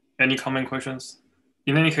 Any comment, questions?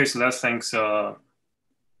 In any case, let's thank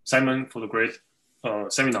Simon for the great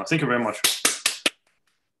seminar. Thank you very much.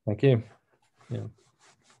 Thank you. Yeah.